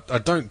 so I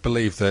don't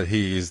believe that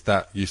he is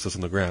that useless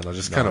on the ground. I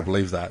just cannot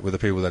believe that with the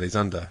people that he's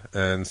under.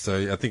 And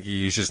so I think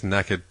he's just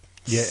knackered.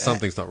 Yeah,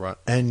 something's not right.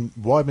 And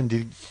Weidman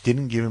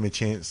didn't give him a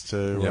chance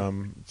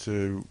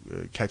to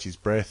catch his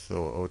breath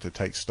or to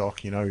take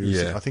stock.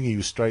 I think he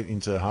was straight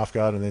into half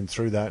guard and then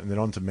through that and then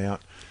on to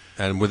mount.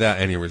 And without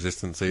any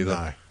resistance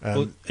either.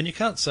 No. And you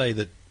can't say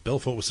that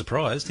Belfort was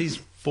surprised. He's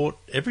fought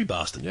every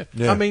bastard.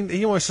 Yeah. I mean,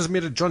 he almost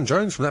submitted John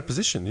Jones from that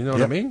position. You know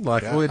what I mean?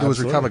 Like, all he did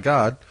was recover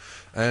guard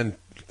and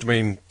I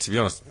mean, to be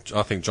honest,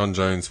 I think John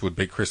Jones would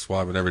beat Chris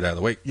Weidman every day of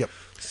the week. Yep.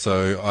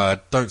 So I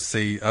don't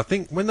see... I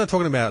think when they're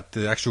talking about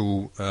the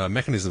actual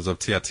mechanisms of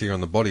TRT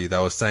on the body, they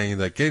were saying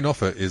that getting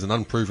off it is an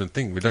unproven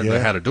thing. We don't know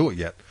how to do it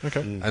yet.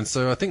 Okay. And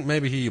so I think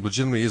maybe he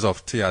legitimately is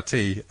off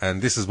TRT,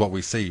 and this is what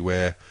we see,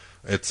 where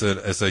it's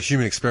a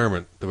human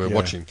experiment that we're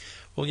watching.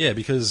 Well, yeah,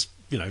 because,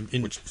 you know...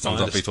 Which sums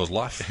up Vitor's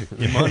life.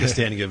 In my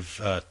understanding of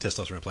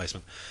testosterone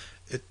replacement,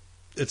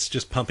 it's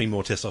just pumping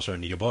more testosterone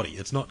into your body.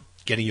 It's not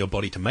getting your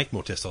body to make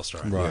more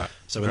testosterone. Right.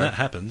 So when that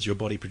happens, your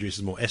body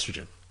produces more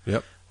estrogen.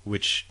 Yep.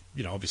 Which,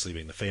 you know, obviously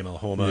being the female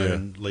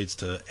hormone, leads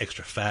to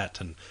extra fat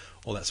and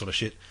all that sort of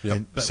shit. Yep.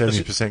 And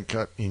 70%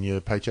 cut in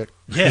your paycheck.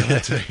 Yeah,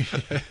 that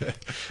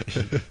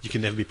too. You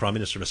can never be Prime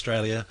Minister of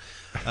Australia,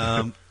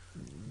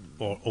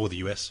 or the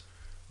US.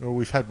 Well,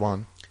 we've had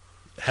one.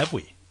 Have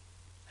we?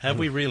 Have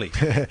we really?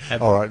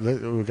 All right,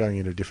 we're going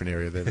in a different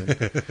area there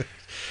then.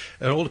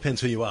 It all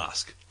depends who you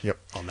ask. Yep.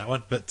 On that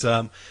one, but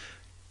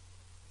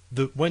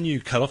when you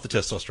cut off the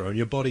testosterone,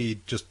 your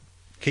body just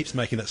keeps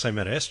making that same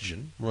amount of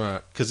estrogen,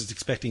 Right. Because it's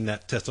expecting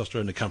that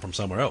testosterone to come from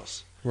somewhere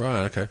else.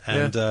 Right, okay.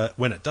 And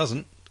when it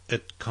doesn't,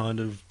 it kind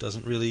of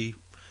doesn't really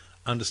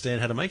understand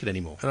how to make it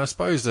anymore. And I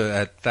suppose that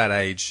at that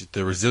age,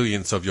 the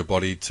resilience of your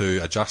body to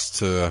adjust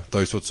to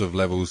those sorts of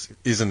levels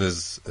isn't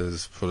as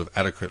sort of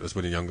adequate as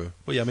when you're younger.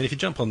 Well, yeah, I mean, if you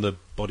jump on the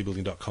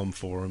bodybuilding.com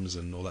forums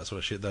and all that sort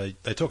of shit,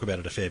 they talk about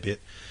it a fair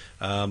bit.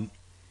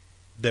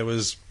 There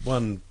was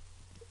one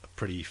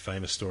pretty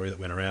famous story that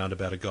went around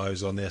about a guy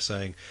who's on there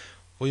saying,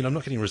 well, you know, I'm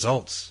not getting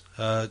results.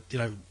 You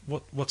know,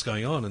 what's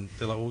going on? And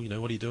they're like, well, you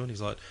know, what are you doing?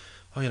 He's like,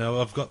 oh, you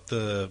know, I've got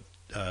the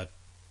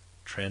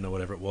Tren or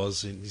whatever it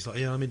was. And he's like,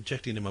 yeah, I'm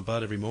injecting it in my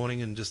blood every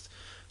morning and just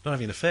not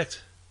having an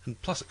effect.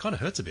 And plus, it kind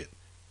of hurts a bit.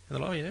 And they're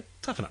like, oh, you know,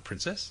 toughen up,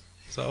 princess.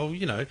 So, oh,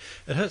 you know,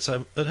 it hurt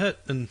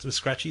and it was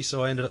scratchy,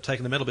 so I ended up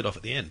taking the metal bit off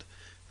at the end.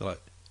 They're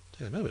like,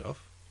 take the metal bit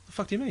off? What the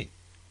fuck do you mean?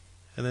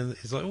 And then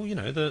he's like, oh, you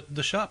know,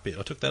 the sharp bit.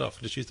 I took that off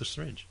and just used the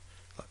syringe.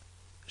 Like,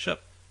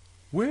 sharp.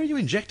 Where are you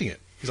injecting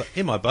it? He's like,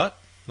 in my butt.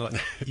 I'm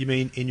like, you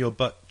mean in your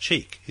butt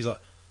cheek? He's like,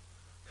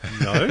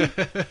 no. I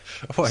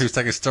thought he was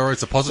taking steroid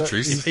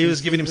suppositories. He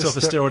was giving himself a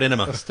steroid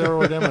enema. A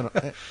steroid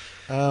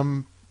enema.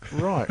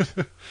 Right.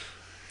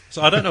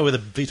 So I don't know whether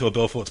Vitor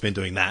Belfort's been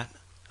doing that.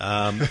 But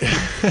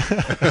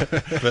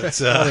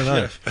I don't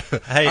know.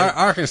 Hey,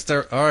 I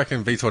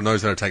reckon Vitor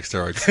knows how to take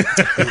steroids.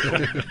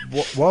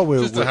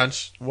 Just a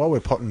hunch. While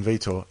we're potting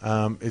Vitor,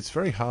 it's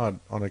very hard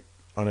on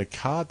a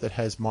card that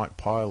has Mike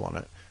Pyle on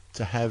it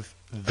to have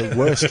the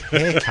worst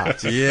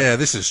haircut. Yeah,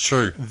 this is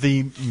true.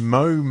 The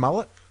Mo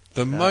mullet.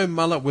 The Mo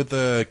mullet with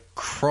the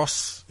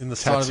cross in the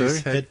side of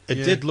his head. it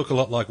did look a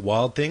lot like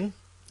Wild Thing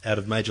out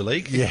of Major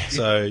League. Yeah.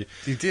 So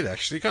He did,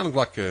 actually. He kind of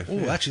looked like a...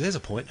 oh, actually, there's a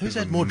point. Who's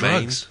had a more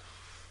mane. drugs?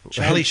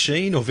 Charlie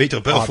Sheen or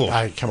Vitor Belfort? Oh,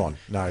 hey, come on.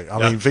 No,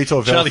 I mean,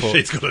 Vitor Charlie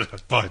Belfort... Sheen's got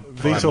it by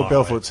Vitor mile,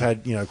 Belfort's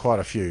had, you know, quite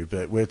a few,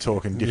 but we're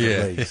talking different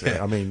Yeah. leagues.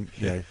 I mean,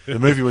 you know, the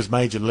movie was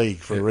Major League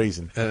for a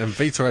reason. And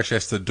Vitor actually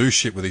has to do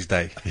shit with his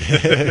day.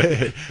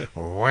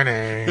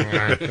 Winning.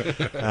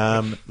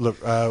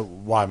 Look,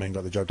 Wyman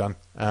got the job done.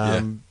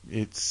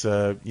 It's,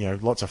 you know,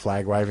 lots of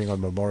flag waving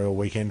on Memorial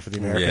Weekend for the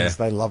Americans.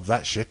 Yeah. They love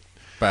that shit.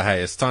 But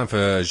hey, it's time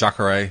for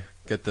Jacare.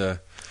 Get the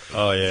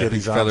Oh, yeah. Get big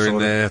his arm fella in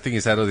sorted. there. I think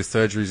he's had all these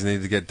surgeries he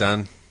needed to get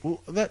done. Well,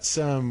 that's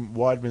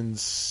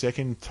Weidman's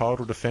second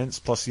title defence,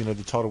 plus, you know,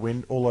 the title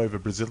win all over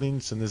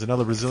Brazilians, and there's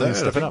another Brazilian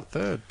stepping up.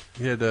 Third.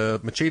 He had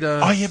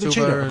Machida. Oh, yeah,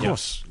 Silva, Machida, of and-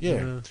 course.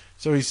 Yeah.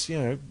 So he's, you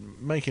know,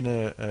 making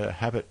a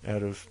habit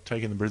out of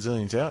taking the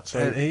Brazilians out. So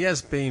And he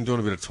has been doing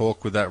a bit of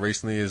talk with that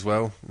recently as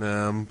well.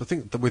 I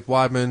think that with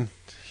Weidman,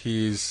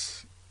 he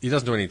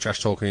doesn't do any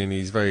trash talking.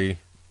 He's very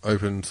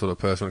open sort of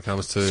person when it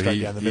comes to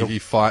Straight down the middle. he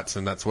fights,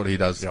 and that's what he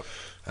does. Yep.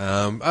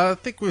 I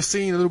think we're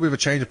seeing a little bit of a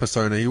change of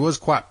persona. He was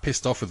quite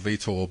pissed off with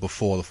Vitor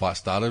before the fight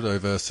started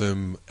over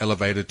some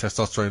elevated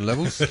testosterone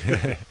levels.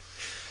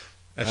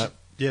 Actually,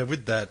 yeah,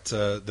 with that,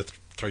 the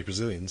three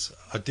Brazilians,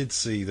 I did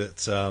see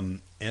that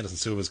Anderson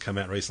Silva's come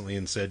out recently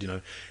and said, you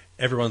know,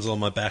 everyone's on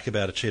my back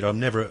about a cheater. I've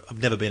never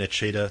been a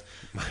cheater,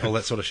 all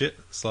that sort of shit.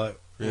 It's like,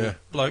 well, Yeah.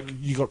 bloke,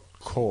 you got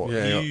caught.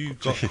 Yeah. you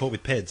got caught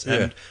with peds, Yeah.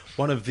 and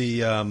one of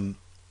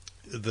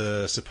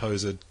the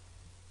supposed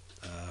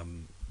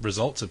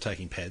results of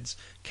taking peds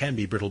can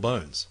be brittle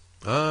bones.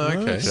 Oh,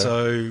 okay.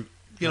 So,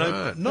 you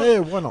know, Right. Yeah,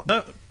 why not?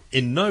 No,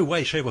 in no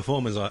way, shape, or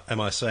form am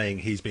I saying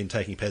he's been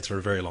taking peds for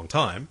a very long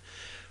time.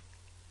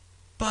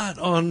 But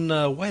on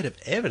weight of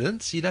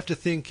evidence, you'd have to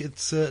think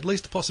it's at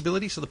least a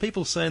possibility. So the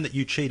people saying that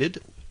you cheated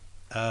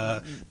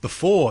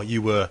before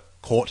you were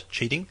caught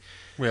cheating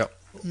Well,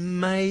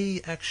 may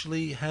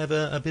actually have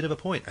a bit of a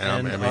point.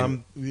 And, I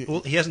mean-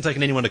 well, he hasn't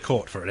taken anyone to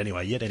court for it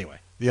anyway.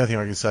 The other thing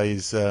I can say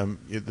is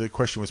the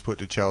question was put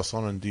to Charles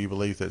Sonnen, do you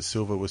believe that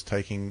Silva was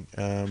taking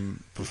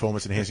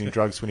performance-enhancing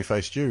drugs when he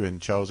faced you?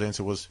 And Charles'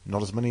 answer was,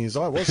 not as many as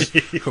I was.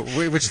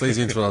 which leads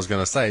into what I was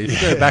going to say.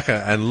 If you go back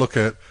and look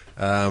at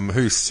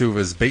who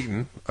Silva's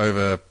beaten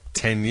over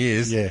 10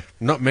 years, Yeah.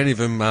 not many of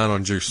them aren't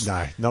on juice.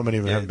 No, not many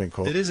of them Yeah, have been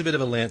caught. It is a bit of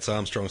a Lance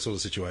Armstrong sort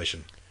of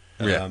situation.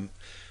 Yeah.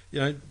 You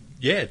know,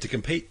 to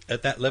compete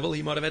at that level,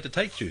 he might have had to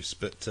take juice,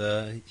 but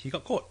he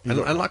got caught. And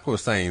like we were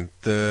saying,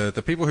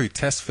 the people who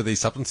test for these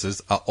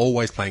substances are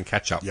always playing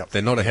catch up.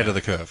 They're not ahead of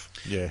the curve.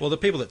 Yeah. Well, the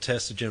people that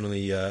test are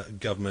generally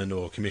government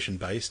or commission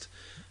based,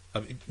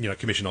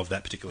 commission of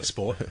that particular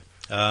sport,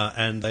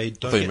 and they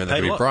don't get paid they a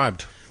could be lot.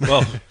 bribed.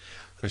 Well,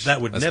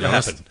 that would Let's never be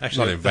honest, happen.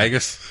 Actually, not in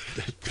Vegas.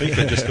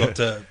 FIFA just got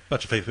a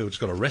bunch of people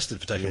just got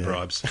arrested for taking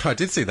bribes. I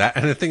did see that,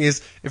 and the thing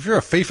is, if you're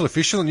a FIFA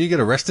official and you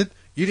get arrested,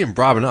 you didn't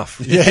bribe enough.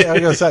 Yeah, I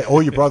was going to say,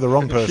 or you bribed the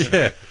wrong person.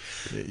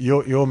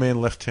 Yeah. Your man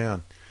left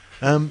town.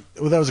 Well,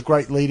 that was a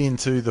great lead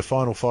into the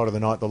final fight of the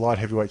night, the light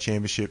heavyweight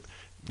championship,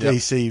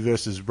 DC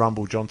versus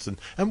Rumble Johnson.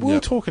 And we were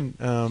talking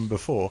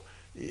before,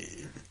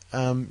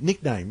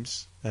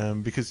 nicknames,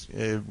 because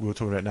we were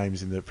talking about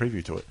names in the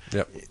preview to it.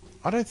 Yep.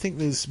 I don't think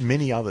there's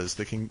many others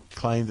that can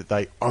claim that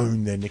they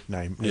own their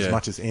nickname as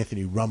much as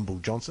Anthony Rumble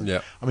Johnson.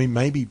 Yeah. I mean,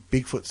 maybe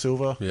Bigfoot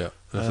Silver. Yeah.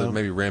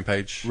 Maybe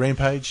Rampage.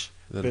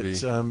 But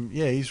he's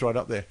right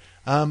up there.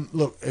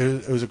 Look,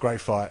 it was a great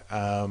fight,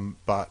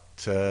 but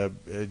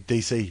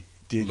DC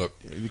did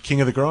the king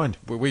of the grind.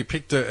 We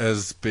picked it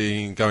as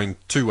going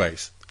two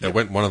ways. It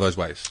went one of those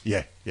ways.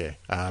 Yeah.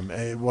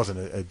 It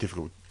wasn't a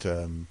difficult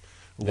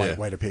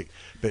way to pick.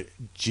 But,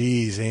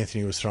 geez,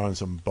 Anthony was throwing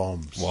some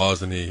bombs.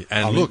 Wasn't he?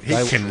 And look,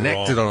 he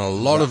connected on a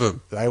lot of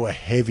them. They were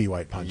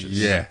heavyweight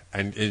punches. Yeah.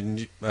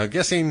 And I'm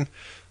guessing,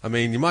 I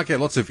mean, you might get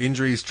lots of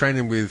injuries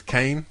training with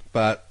Kane,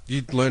 but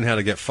you'd learn how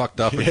to get fucked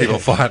up and keep on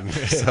fighting.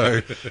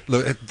 So,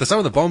 look, some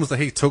of the bombs that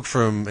he took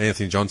from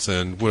Anthony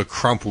Johnson would have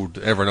crumpled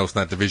everyone else in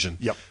that division.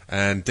 Yep.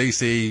 And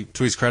DC,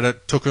 to his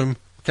credit, took him,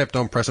 kept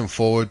on pressing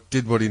forward,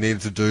 did what he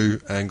needed to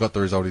do, and got the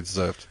result he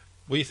deserved.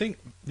 Well, you think,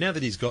 now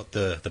that he's got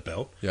the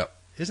belt,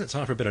 isn't it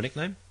time for a better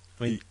nickname?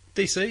 I mean,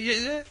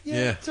 DC,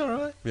 it's all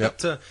right.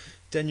 Yep. But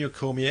Daniel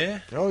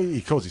Cormier. Oh,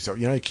 he calls himself,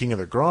 king of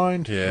the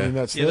grind. Yeah. I mean,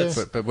 that's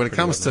there. But when it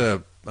comes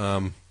to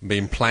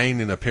being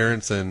plain in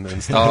appearance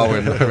and style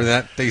and everything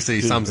that,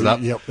 DC sums it up.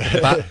 Yep.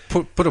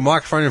 But put a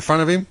microphone in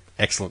front of him,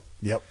 excellent.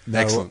 Yep.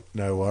 Excellent.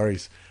 No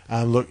worries.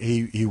 Look,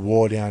 he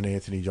wore down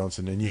Anthony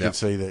Johnson, and you could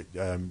see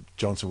that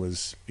Johnson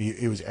was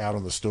he was out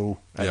on the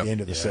stool at the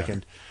end of the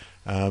second.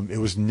 It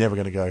was never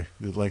going to go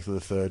the length of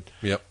the third.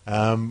 Yep.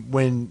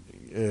 When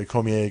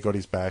Cormier got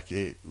his back,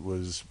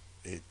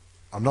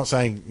 I'm not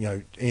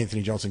saying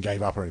Anthony Johnson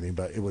gave up or anything,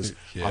 but it was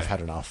I've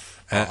had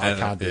enough. I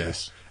can't do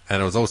this.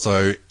 And it was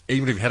also,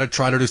 even if he had to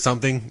try to do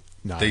something,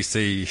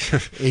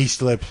 DC he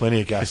still had plenty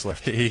of gas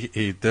left.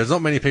 There's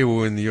not many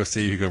people in the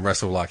UFC who can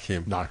wrestle like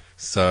him. No.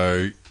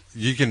 So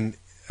you can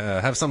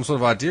have some sort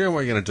of idea on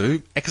what you're going to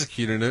do.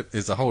 Executing it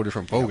is a whole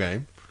different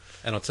ballgame.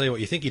 And I'll tell you what,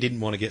 you think he didn't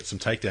want to get some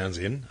takedowns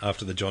in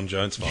after the John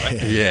Jones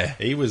fight? Yeah.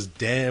 He was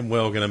damn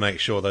well going to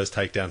make sure those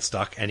takedowns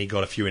stuck, and he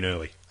got a few in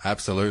early.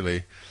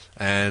 Absolutely.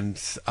 And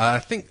I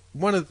think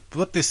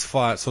what this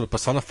fight sort of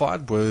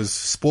personified was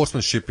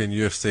sportsmanship in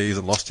UFC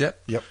isn't lost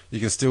yet. Yep.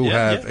 You can still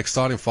have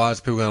exciting fights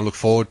people are going to look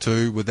forward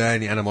to without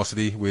any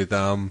animosity, with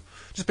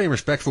just being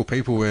respectful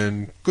people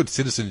and good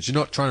citizens. You're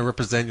not trying to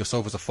represent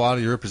yourself as a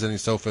fighter, you're representing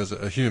yourself as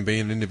a human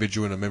being, an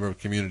individual, and a member of a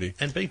community.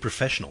 And being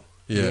professional.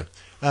 Yeah.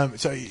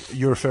 So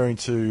you're referring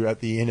to at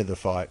the end of the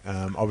fight,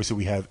 obviously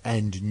we have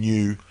and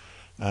new.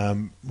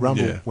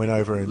 Rumble went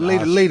over and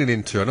leading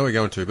into, I know we're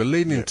going to, but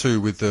leading into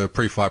with the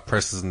pre-fight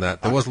presses and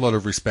that, there was a lot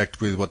of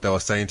respect with what they were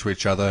saying to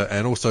each other,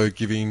 and also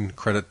giving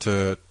credit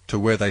to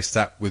where they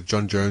sat with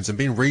John Jones and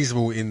being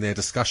reasonable in their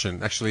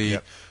discussion. Actually,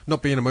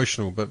 not being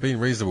emotional, but being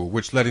reasonable,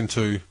 which led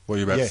into what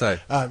you're about to say.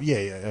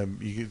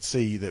 You could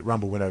see that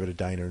Rumble went over to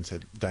Dana and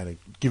said, Dana,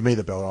 give me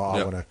the belt.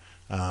 I want to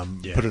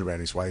put it around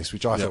his waist,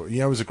 which I thought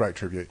was a great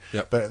tribute.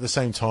 Yep. But at the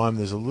same time,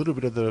 there's a little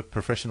bit of the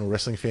professional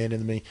wrestling fan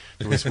in me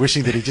that was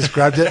wishing that he just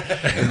grabbed it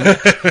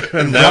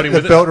and wrapped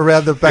the belt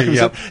around the back of his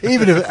head,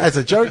 even if as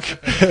a joke.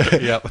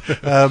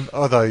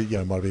 Although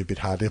it might be a bit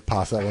hard to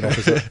pass that one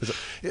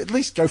off. At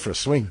least go for a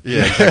swing.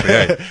 Yeah,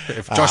 exactly.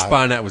 If Josh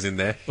Barnett was in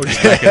there, or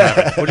just make it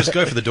happen. Or just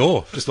go for the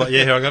door. Just like,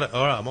 here I got it.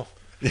 All right, I'm off.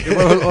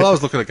 Well, I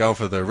was looking at going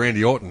for the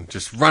Randy Orton,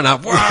 just run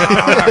up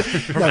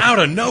from out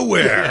of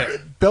nowhere,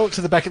 belt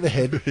to the back of the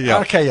head,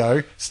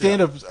 RKO,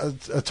 stand up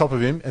atop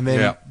of him, and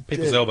then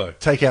people's elbow,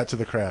 take out to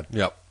the crowd.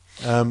 Yep.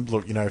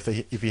 Look,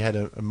 if he had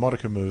a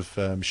modicum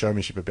of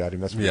showmanship about him,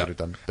 that's what he would have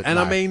done. But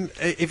I mean,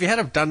 if he had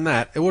have done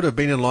that, it would have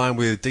been in line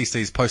with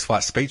DC's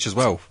post-fight speech as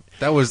well.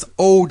 That was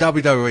all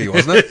WWE,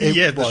 wasn't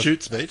it? The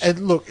shoot speech.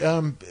 And look,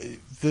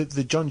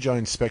 the John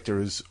Jones spectre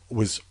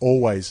was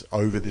always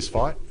over this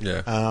fight.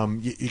 Yeah.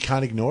 You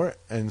can't ignore it,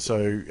 and so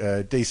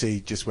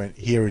DC just went,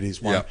 here it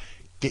is, one. Yep.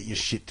 Get your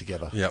shit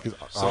together. Yep.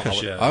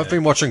 I've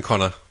been watching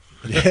Connor.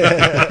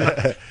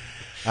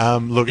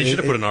 Look, he should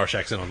have put an Irish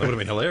accent on. That would have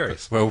been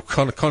hilarious. Well,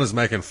 Connor's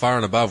making far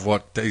and above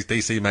what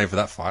DC made for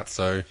that fight,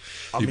 so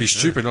you'd be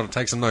stupid not to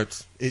take some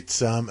notes.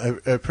 It's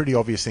a pretty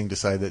obvious thing to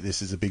say that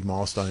this is a big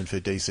milestone for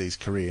DC's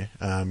career,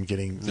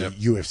 getting the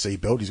UFC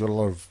belt. He's got a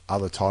lot of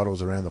other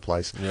titles around the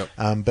place.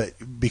 Yep.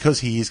 But because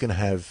he is going to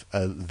have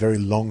a very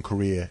long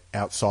career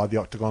outside the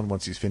octagon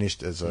once he's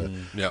finished as a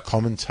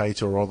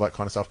commentator or all that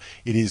kind of stuff,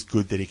 it is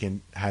good that he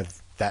can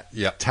have that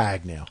Yep.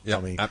 tag now. Yeah,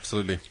 I mean,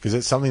 absolutely. because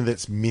it's something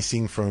that's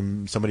missing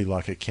from somebody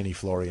like a Kenny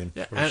Florian.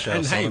 Yeah, Or and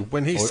Charles hey, Sonnen.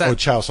 when he Or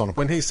Charles Sonnen.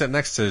 when he's sat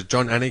next to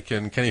John Anik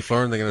and Kenny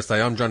Florian, they're going to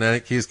say, "I'm John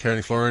Anik. Here's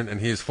Kenny Florian, and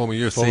here's former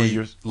UFC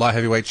Former light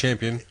heavyweight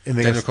champion And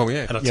they're Daniel gonna-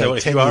 Cormier." And I'll Yeah, tell you what,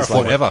 if 10 you are a years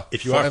former, later.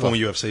 if you are a Forever. former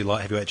UFC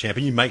light heavyweight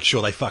champion, you make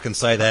sure they fucking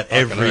say that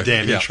every know.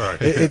 damn Yeah. intro.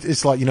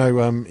 It's like,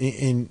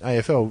 in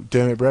AFL,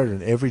 Dermot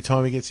Brereton, every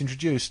time he gets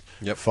introduced,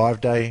 Yep.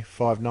 5 day,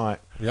 5 night.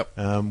 Yep.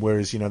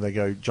 Whereas, they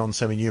go John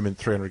Sammy Newman,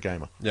 300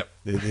 gamer. Yep.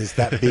 There's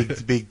that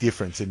big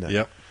difference, isn't there?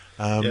 Yep.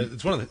 Yeah,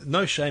 it's one of the,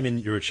 no shame in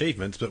your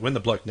achievements, but when the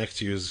bloke next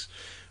to you has,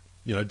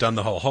 done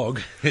the whole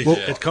hog,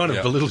 it kind of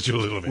Yeah. belittles you a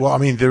little bit. Well, I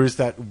mean, there is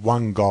that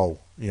one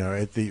goal,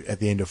 at the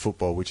end of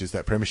football, which is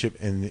that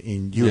premiership, and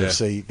in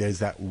UFC, there's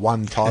that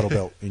one title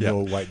belt in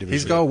your weight division.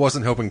 His goal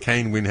wasn't helping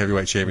Kane win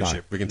heavyweight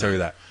championship. We can tell you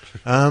that.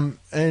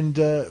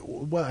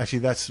 Well, actually,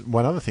 that's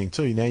one other thing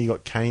too. Now you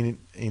got Kane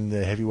in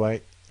the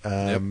heavyweight.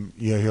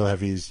 He'll have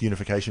his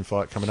unification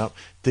fight coming up.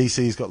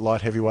 DC's got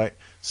light heavyweight.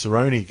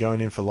 Cerrone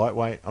going in for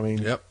lightweight. I mean,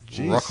 Yep.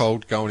 geez.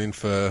 Rockhold going in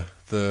for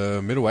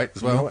the middleweight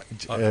as well.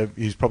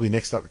 He's probably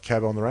next up the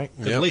cab on the rank.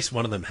 At Yep. least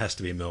one of them has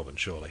to be in Melbourne,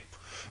 surely.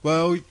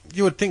 Well,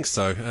 you would think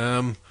so.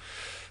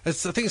 I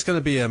think it's going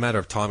to be a matter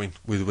of timing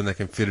with when they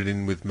can fit it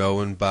in with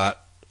Melbourne,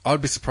 but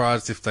I'd be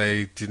surprised if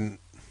they didn't.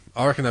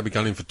 I reckon they'd be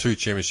gunning for two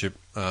championships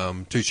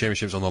on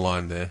the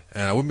line there,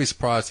 and I wouldn't be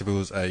surprised if it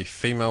was a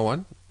female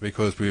one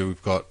because we've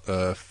got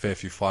a fair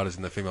few fighters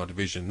in the female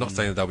division. Not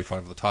saying that they'll be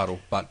fighting for the title,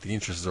 but the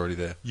interest is already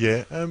there.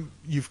 Yeah,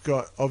 you've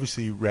got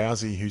obviously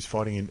Rousey, who's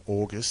fighting in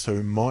August, so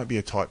it might be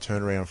a tight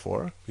turnaround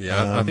for her.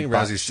 Yeah, I think but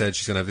Rousey said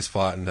she's going to have this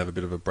fight and have a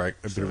bit of a break.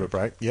 a bit of a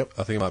break. Yep.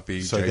 I think it might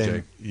be So JJ.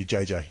 then you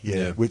JJ,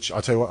 Yeah. Which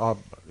I tell you what,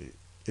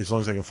 as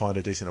long as they can find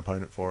a decent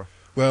opponent for her,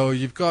 Well,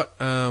 you've got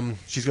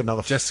she's got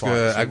another Jessica fight,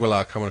 so-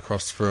 Aguilar coming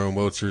across from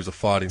World Series of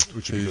Fighting,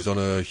 who's on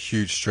a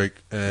huge streak,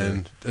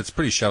 and it's a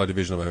pretty shallow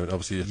division at the moment.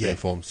 Obviously, it's being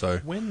formed, so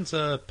When's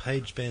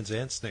Paige Van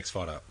Zant's next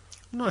fight up?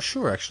 I'm not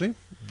sure actually.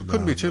 It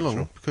couldn't be too not long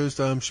sure.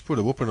 because she put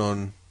a whooping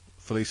on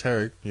Felice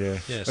Herrig. Yeah.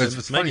 Yeah, so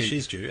It's maybe funny.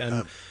 she's due,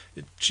 and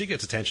she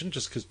gets attention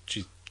just because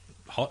she's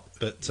hot,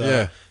 but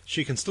Yeah.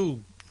 she can still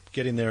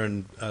get in there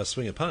and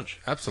swing a punch.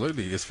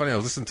 Absolutely. It's funny, I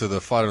was listening to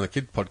the Fight on the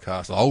Kid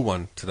podcast, the old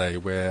one today,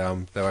 where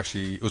they were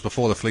actually, it was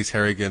before the Felice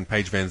Herrig and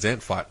Paige Van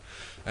Zant fight.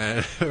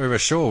 And River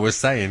Shaw was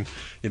saying,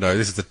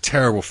 this is a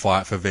terrible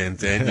fight for Van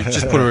Zant. You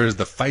just put her as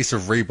the face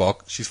of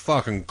Reebok. She's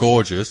fucking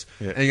gorgeous.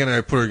 Yeah. And you're going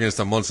to put her against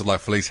a monster like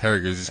Felice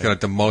Herrig who's just going to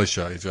demolish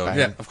her. He's going, Bang.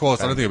 yeah, of course,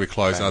 I don't Bang. think it'll be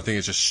close, and I Bang. think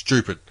it's just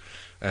stupid.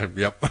 And,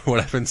 yep,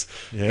 what happens?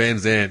 Yeah. Van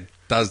Zant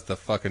does the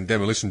fucking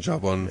demolition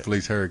job on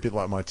Felice a Herrig. bit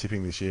like my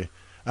tipping this year.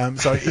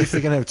 So if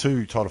they're going to have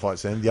two title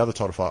fights, then the other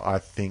title fight I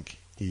think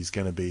is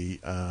going to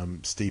be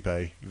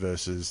Stipe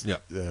versus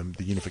Yep. the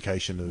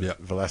unification of Yep.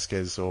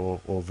 Velasquez or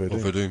Verdun. Or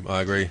Verdun,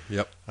 I agree.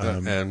 Yep.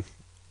 And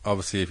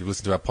obviously, if you've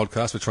listened to our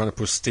podcast, we're trying to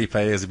push Stipe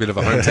as a bit of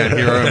a hometown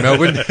hero in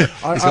Melbourne. He's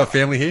got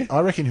family here. I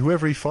reckon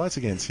whoever he fights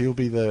against, he'll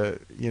be the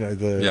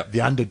Yep.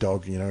 the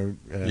underdog,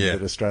 that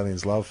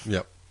Australians love.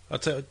 Yep. I'll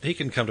tell you, he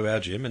can come to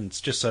our gym, and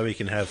it's just so he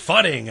can have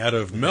fighting out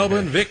of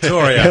Melbourne,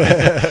 Victoria,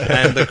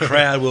 and the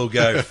crowd will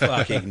go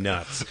fucking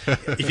nuts.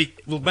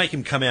 We'll make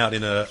him come out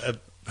in a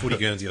footy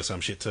Guernsey or some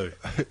shit too.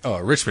 Oh,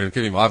 Richmond,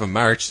 give him Ivan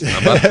Marich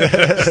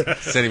number.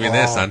 Send him in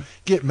there, son.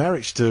 Get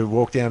Marich to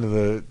walk down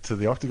to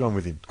the octagon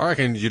with him. I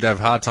reckon you'd have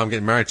a hard time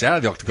getting Marich out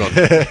of the octagon.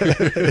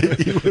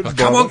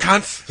 Come on,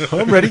 cunt.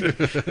 I'm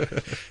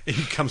ready.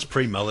 He comes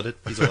pre-mulleted.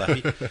 He's all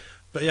happy.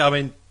 But yeah, I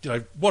mean,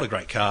 what a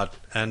great card,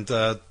 and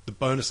the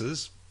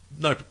bonuses.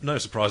 No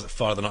surprise that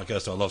Fight of the Night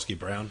goes to Orlovsky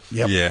Brown.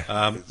 Yep.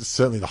 Yeah.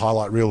 Certainly the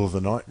highlight reel of the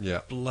night.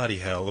 Yeah. Bloody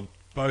hell,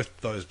 both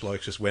those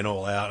blokes just went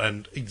all out,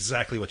 and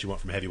exactly what you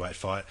want from a heavyweight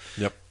fight.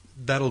 Yep.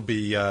 That'll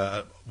be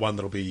one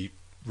that'll be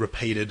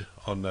repeated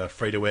on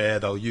free to air.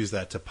 They'll use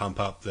that to pump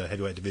up the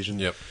heavyweight division.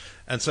 Yep.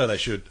 And so they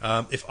should.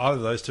 If either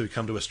of those two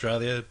come to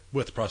Australia,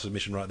 worth the price of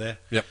admission right there.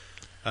 Yep.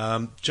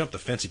 Jump the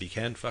fence if you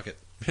can. Fuck it.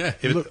 Yeah.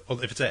 If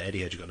it's at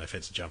Etihad, you've got no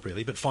fence to jump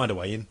really, but find a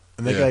way in.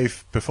 And they Yeah.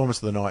 gave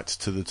performance of the night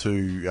to the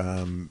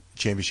two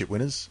championship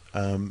winners.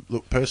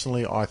 Look,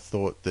 personally, I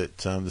thought that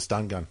the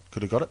stun gun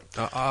could have got it.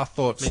 I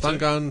thought Me Stun too.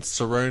 Gun,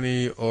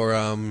 Cerrone, or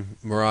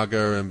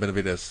Moraga and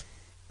Benavides.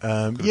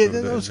 Yeah, Could've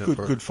that been was a for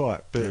it. good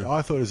fight. But Yeah.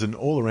 I thought it was an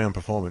all-around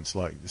performance.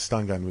 Like, the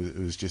stun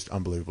gun was just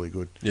unbelievably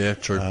good. Yeah,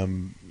 true.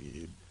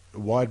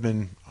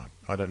 Weidman,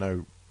 I don't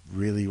know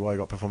really why he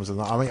got performance of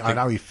the night. I mean, I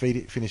know he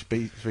finished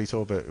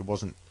Vitor, but it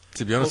wasn't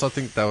To be honest, I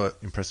think they were...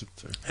 impressive.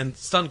 So. And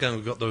Stun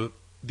Gun got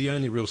the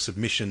only real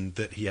submission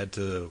that he had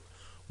to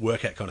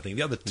work at kind of thing.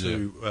 The other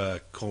two,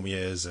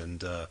 Cormiers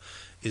and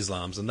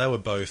Islams, and they were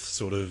both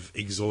sort of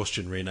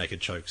exhaustion rear naked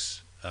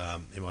chokes,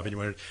 in my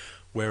opinion.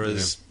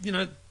 Whereas,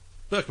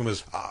 Berkman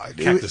was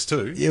cactus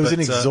too. It was but, an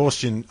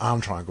exhaustion arm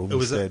triangle It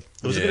was instead.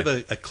 a bit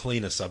of a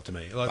cleaner sub to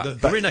me. Like the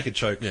but- rear naked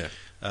choke, Yeah.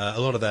 a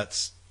lot of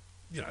that's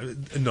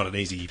not an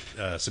easy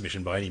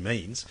submission by any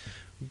means,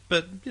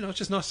 but it's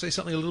just nice to see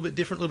something a little bit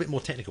different, a little bit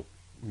more technical.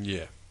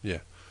 Yeah, yeah.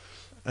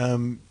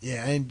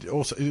 Yeah, and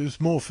also it was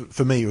more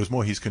for me. It was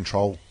more his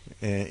control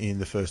in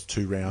the first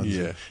 2 rounds,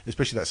 Yeah.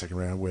 especially that second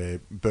round where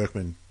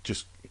Berkman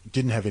just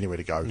didn't have anywhere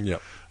to go.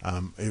 Yep.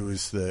 It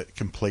was the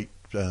complete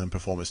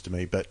performance to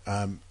me, but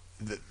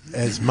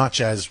as much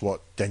as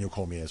what Daniel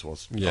Cormier's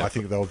was, Yeah. I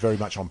think they were very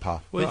much on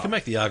par. Well, you can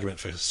make the argument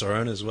for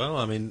Cerrone as well.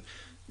 I mean,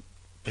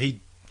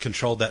 he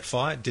controlled that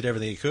fight, did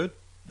everything he could,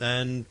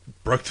 and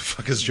broke the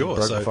fucker's jaw.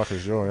 Broke the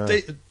fucker's jaw,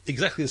 yeah.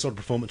 Exactly the sort of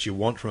performance you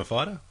want from a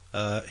fighter.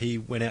 He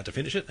went out to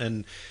finish it,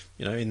 and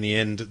in the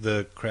end,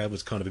 the crowd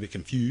was kind of a bit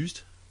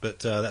confused. But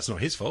that's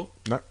not his fault.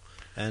 No.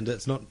 And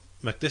it's not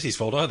McDessie's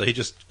fault either. He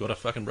just got a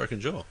fucking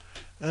broken jaw.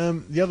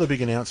 The other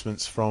big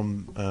announcements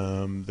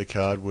from the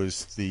card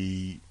was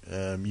the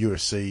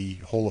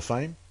UFC Hall of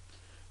Fame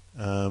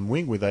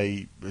wing, where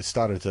they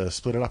started to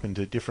split it up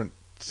into different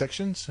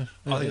sections.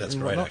 I think that's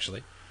and great, whatnot.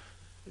 actually.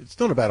 It's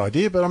not a bad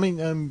idea, but I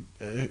mean,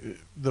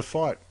 the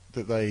fight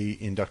that they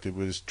inducted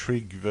was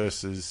Trigg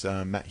versus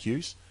Matt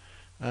Hughes.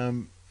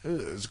 It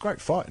was a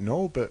great fight and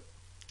all, but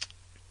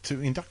to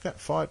induct that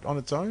fight on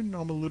its own,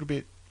 I'm a little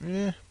bit,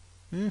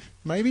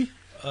 maybe.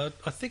 I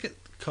think it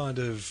kind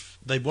of...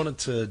 They wanted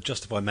to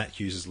justify Matt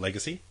Hughes'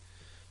 legacy,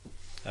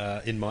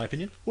 in my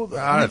opinion. Well,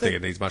 I don't think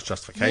it needs much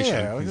justification.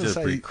 Yeah, I was He's gonna just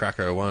a pretty say-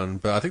 cracker one.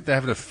 But I think they're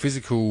having a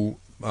physical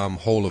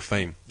Hall of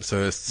Fame.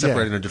 So it's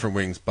separated into different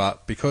wings.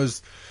 But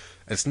because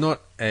it's not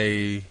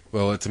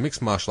it's a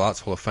mixed martial arts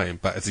Hall of Fame,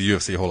 but it's a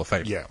UFC Hall of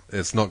Fame. Yeah.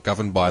 It's not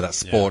governed by that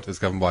sport. It's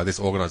governed by this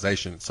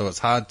organisation. So it's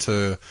hard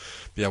to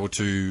be able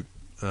to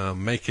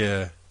make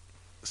a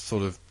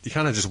sort of... You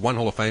can't have just one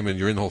Hall of Fame and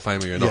you're in the Hall of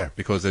Fame or you're not, Yeah.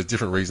 because there's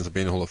different reasons of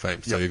being in the Hall of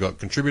Fame. So Yep. you've got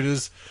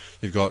contributors,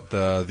 you've got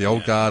the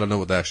old guard, I don't know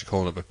what they're actually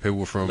calling it, but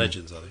people from...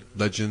 Legends, I think.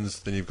 Legends.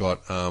 Then you've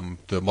got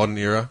the Modern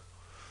Era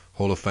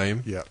Hall of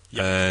Fame. Yeah.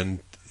 Yep. And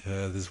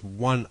there's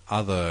one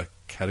other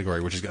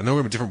category, which is... I know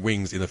we're in different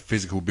wings in a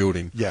physical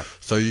building. Yeah.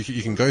 So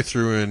you can go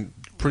through and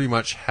pretty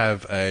much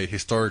have a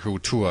historical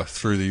tour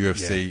through the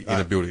UFC in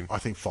a building. I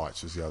think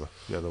fights was the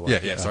other one.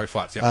 Yeah, sorry,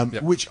 fights. Yeah,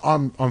 yep. Which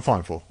I'm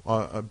fine for.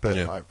 But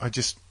Yeah.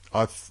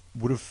 I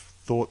would have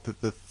thought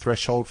that the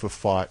threshold for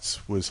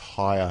fights was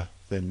higher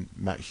than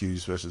Matt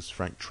Hughes versus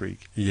Frank Trigg.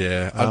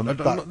 Yeah,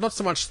 but- not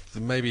so much.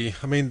 Maybe.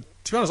 I mean,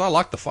 to be honest, I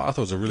liked the fight. I thought it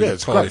was a really Yeah, good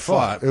it's a quality great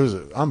fight. It was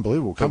an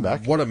unbelievable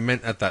comeback. What it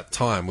meant at that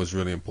time was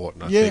really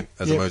important. I Yeah, think,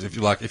 as yeah. opposed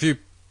if you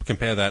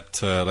compare that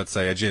to, let's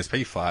say, a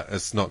GSP fight,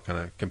 it's not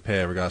going to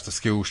compare in regards to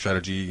skill,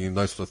 strategy, and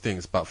those sort of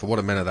things. But for what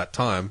it meant at that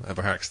time, and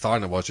for how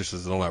exciting it was, just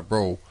as an all-out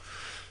brawl,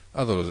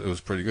 I thought it was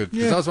pretty good.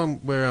 Because Yeah. that was one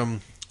where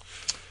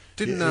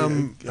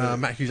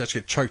Matt Hughes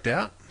actually get choked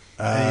out,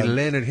 and he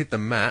landed and hit the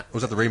mat. Or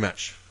was that the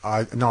rematch?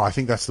 I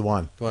think that's the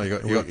one. Well, he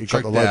got He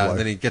choked the low out, blow. and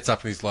then he gets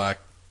up and he's like,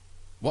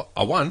 "What?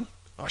 I won?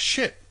 Oh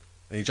shit!"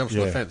 And he jumps on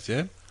the Yeah. fence,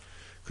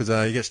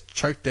 because he gets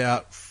choked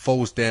out,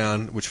 falls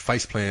down, which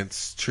face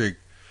plants Trigg,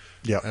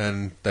 Yep.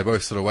 and they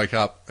both sort of wake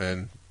up,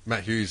 and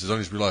Matt Hughes is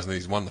only realising that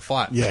he's won the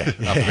fight, Yeah.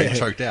 after being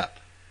choked out.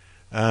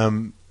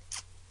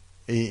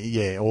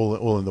 Yeah,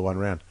 all in the one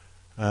round.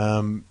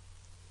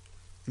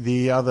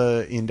 The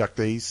other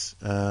inductees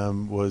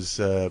was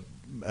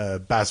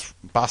Bas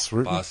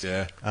Rutten, Bas,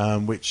 yeah.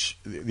 which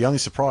the only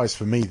surprise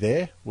for me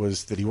there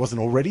was that he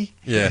wasn't already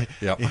Yeah,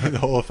 yep. in the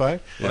Hall of Fame.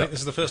 I think this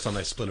is the first time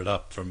they split it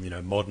up from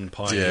modern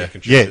pioneer Yeah.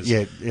 contributors.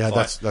 Yeah,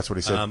 fight. that's what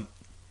he said.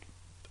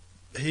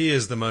 He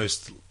is the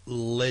most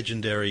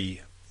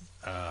legendary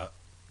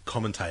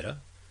commentator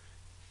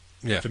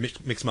Yeah. for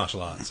mixed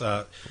martial arts.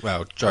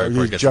 Well, Joe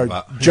probably gets Joe, the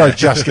butt. Joe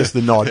just gets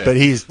the nod, Yeah. but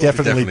he's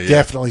definitely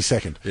Definitely, yeah.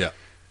 second. Yeah.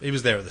 He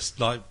was there at this.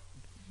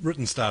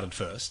 Rutten started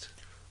first.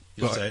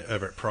 You'll Right. say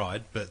over at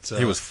Pride, but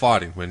He was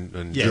fighting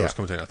when Yeah. Joe was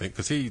commentating, I think,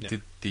 because he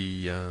did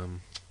the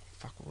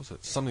what was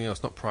it? Something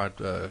else, not Pride.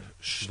 Vale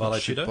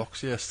Tudo?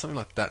 box, yeah, something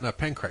like that. No,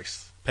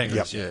 Pancrase.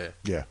 Pancrase,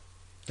 Yeah.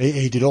 Yeah,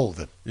 he did all of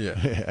them. Yeah.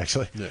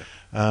 actually.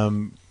 Yeah.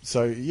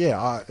 So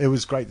yeah, it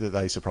was great that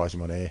they surprised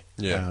him on air.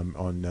 Yeah.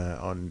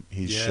 On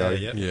his Yeah, show.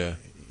 yeah. Yeah.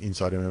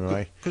 Inside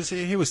MMA. Because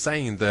he was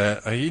saying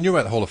that he knew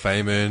about the Hall of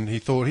Fame and he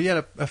thought he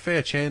had a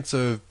fair chance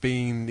of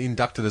being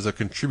inducted as a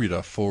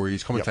contributor for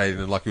his commentating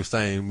and, like you were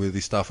saying, with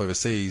his stuff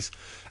overseas.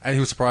 And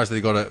he was surprised that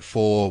he got it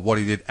for what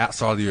he did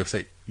outside of the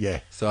UFC. Yeah.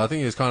 So I think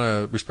he was kind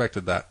of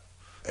respected that.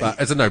 But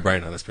it's a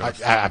no-brainer, let's be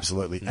honest.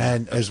 Absolutely.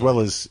 And as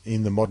well as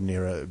in the modern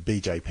era,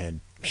 BJ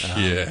Penn.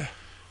 Yeah.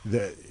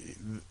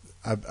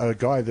 A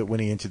guy that when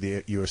he entered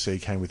the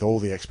UFC came with all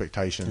the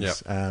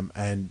expectations, Yep.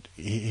 and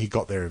he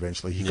got there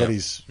eventually. He Yep. got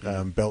his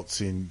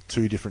belts in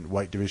 2 different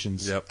weight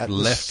divisions at the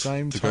Left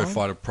same to time. go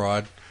fight at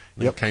Pride.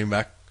 Then Yep. came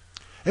back.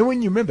 And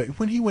when you remember,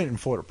 when he went and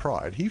fought at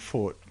Pride, he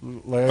fought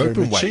Lyoto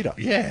Open weight. Machida.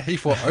 Yeah, he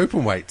fought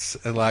open weights.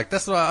 And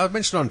that's what I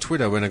mentioned on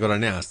Twitter when it got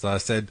announced. I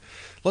said,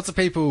 lots of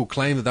people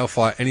claim that they'll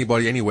fight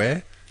anybody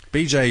anywhere.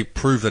 BJ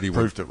proved that he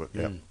would. Proved it,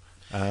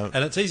 yeah.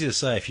 and it's easy to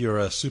say if you're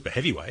a super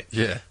heavyweight.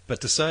 Yeah. But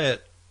to say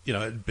it,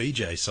 at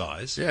BJ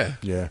size. Yeah.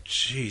 Yeah.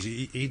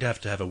 Jeez, he'd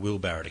have to have a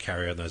wheelbarrow to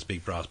carry on those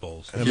big brass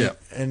balls. I mean, Yeah.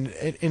 and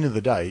at the end of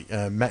the day,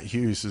 Matt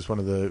Hughes is one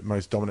of the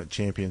most dominant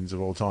champions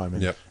of all time,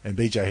 and, Yep. and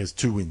BJ has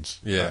 2 wins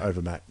Yeah.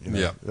 over Matt.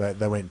 Yeah.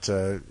 They went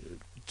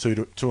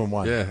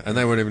 2-1. Yeah, and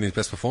they weren't even his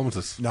best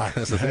performances. No,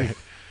 that's the thing.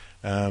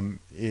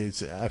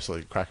 It's an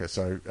absolute cracker.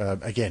 So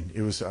again,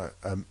 it was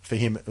for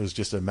him. It was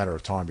just a matter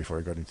of time before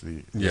he got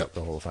into the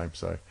Hall of Fame.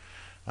 So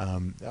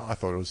I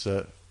thought it was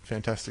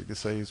fantastic to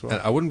see as well.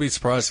 And I wouldn't be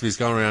surprised if he's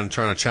going around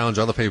trying to challenge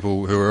other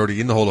people who are already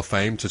in the Hall of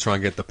Fame to try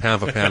and get the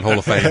pound for pound Hall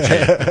of Fame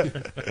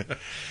chair.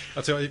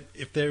 I'll tell you,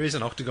 if there is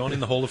an octagon in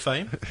the Hall of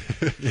Fame,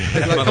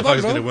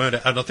 motherfuckers going to earn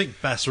it. And I think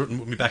Bass Rutten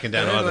would be backing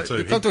down either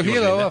too. Come to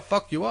here, I'll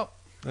fuck you up.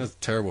 That's a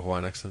terrible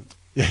Hawaiian accent.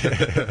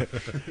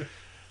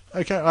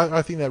 Okay,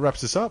 I think that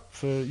wraps us up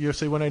for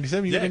UFC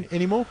 187. You got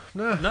any more?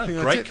 No,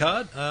 great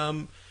card.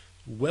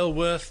 Well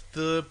worth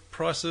the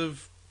price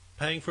of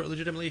paying for it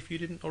legitimately if you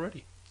didn't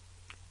already.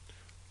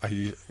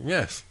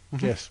 Yes.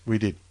 Yes, we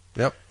did.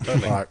 Yep.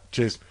 Totally. All right,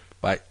 cheers.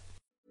 Bye.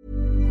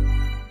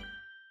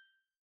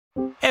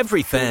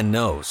 Every fan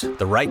knows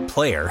the right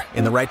player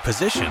in the right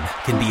position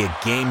can be a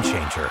game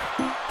changer.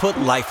 Put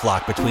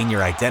LifeLock between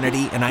your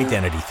identity and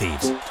identity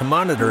thieves to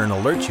monitor and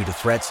alert you to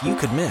threats you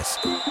could miss.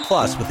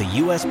 Plus, with a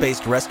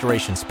U.S.-based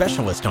restoration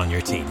specialist on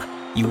your team,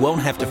 you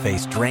won't have to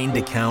face drained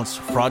accounts,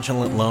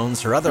 fraudulent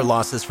loans, or other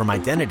losses from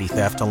identity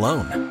theft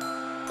alone.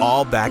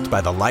 All backed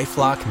by the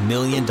LifeLock $1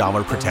 Million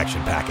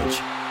Protection Package.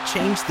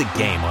 Change the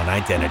game on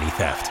identity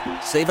theft.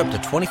 Save up to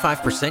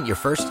 25% your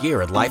first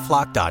year at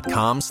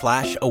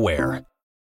LifeLock.com/aware.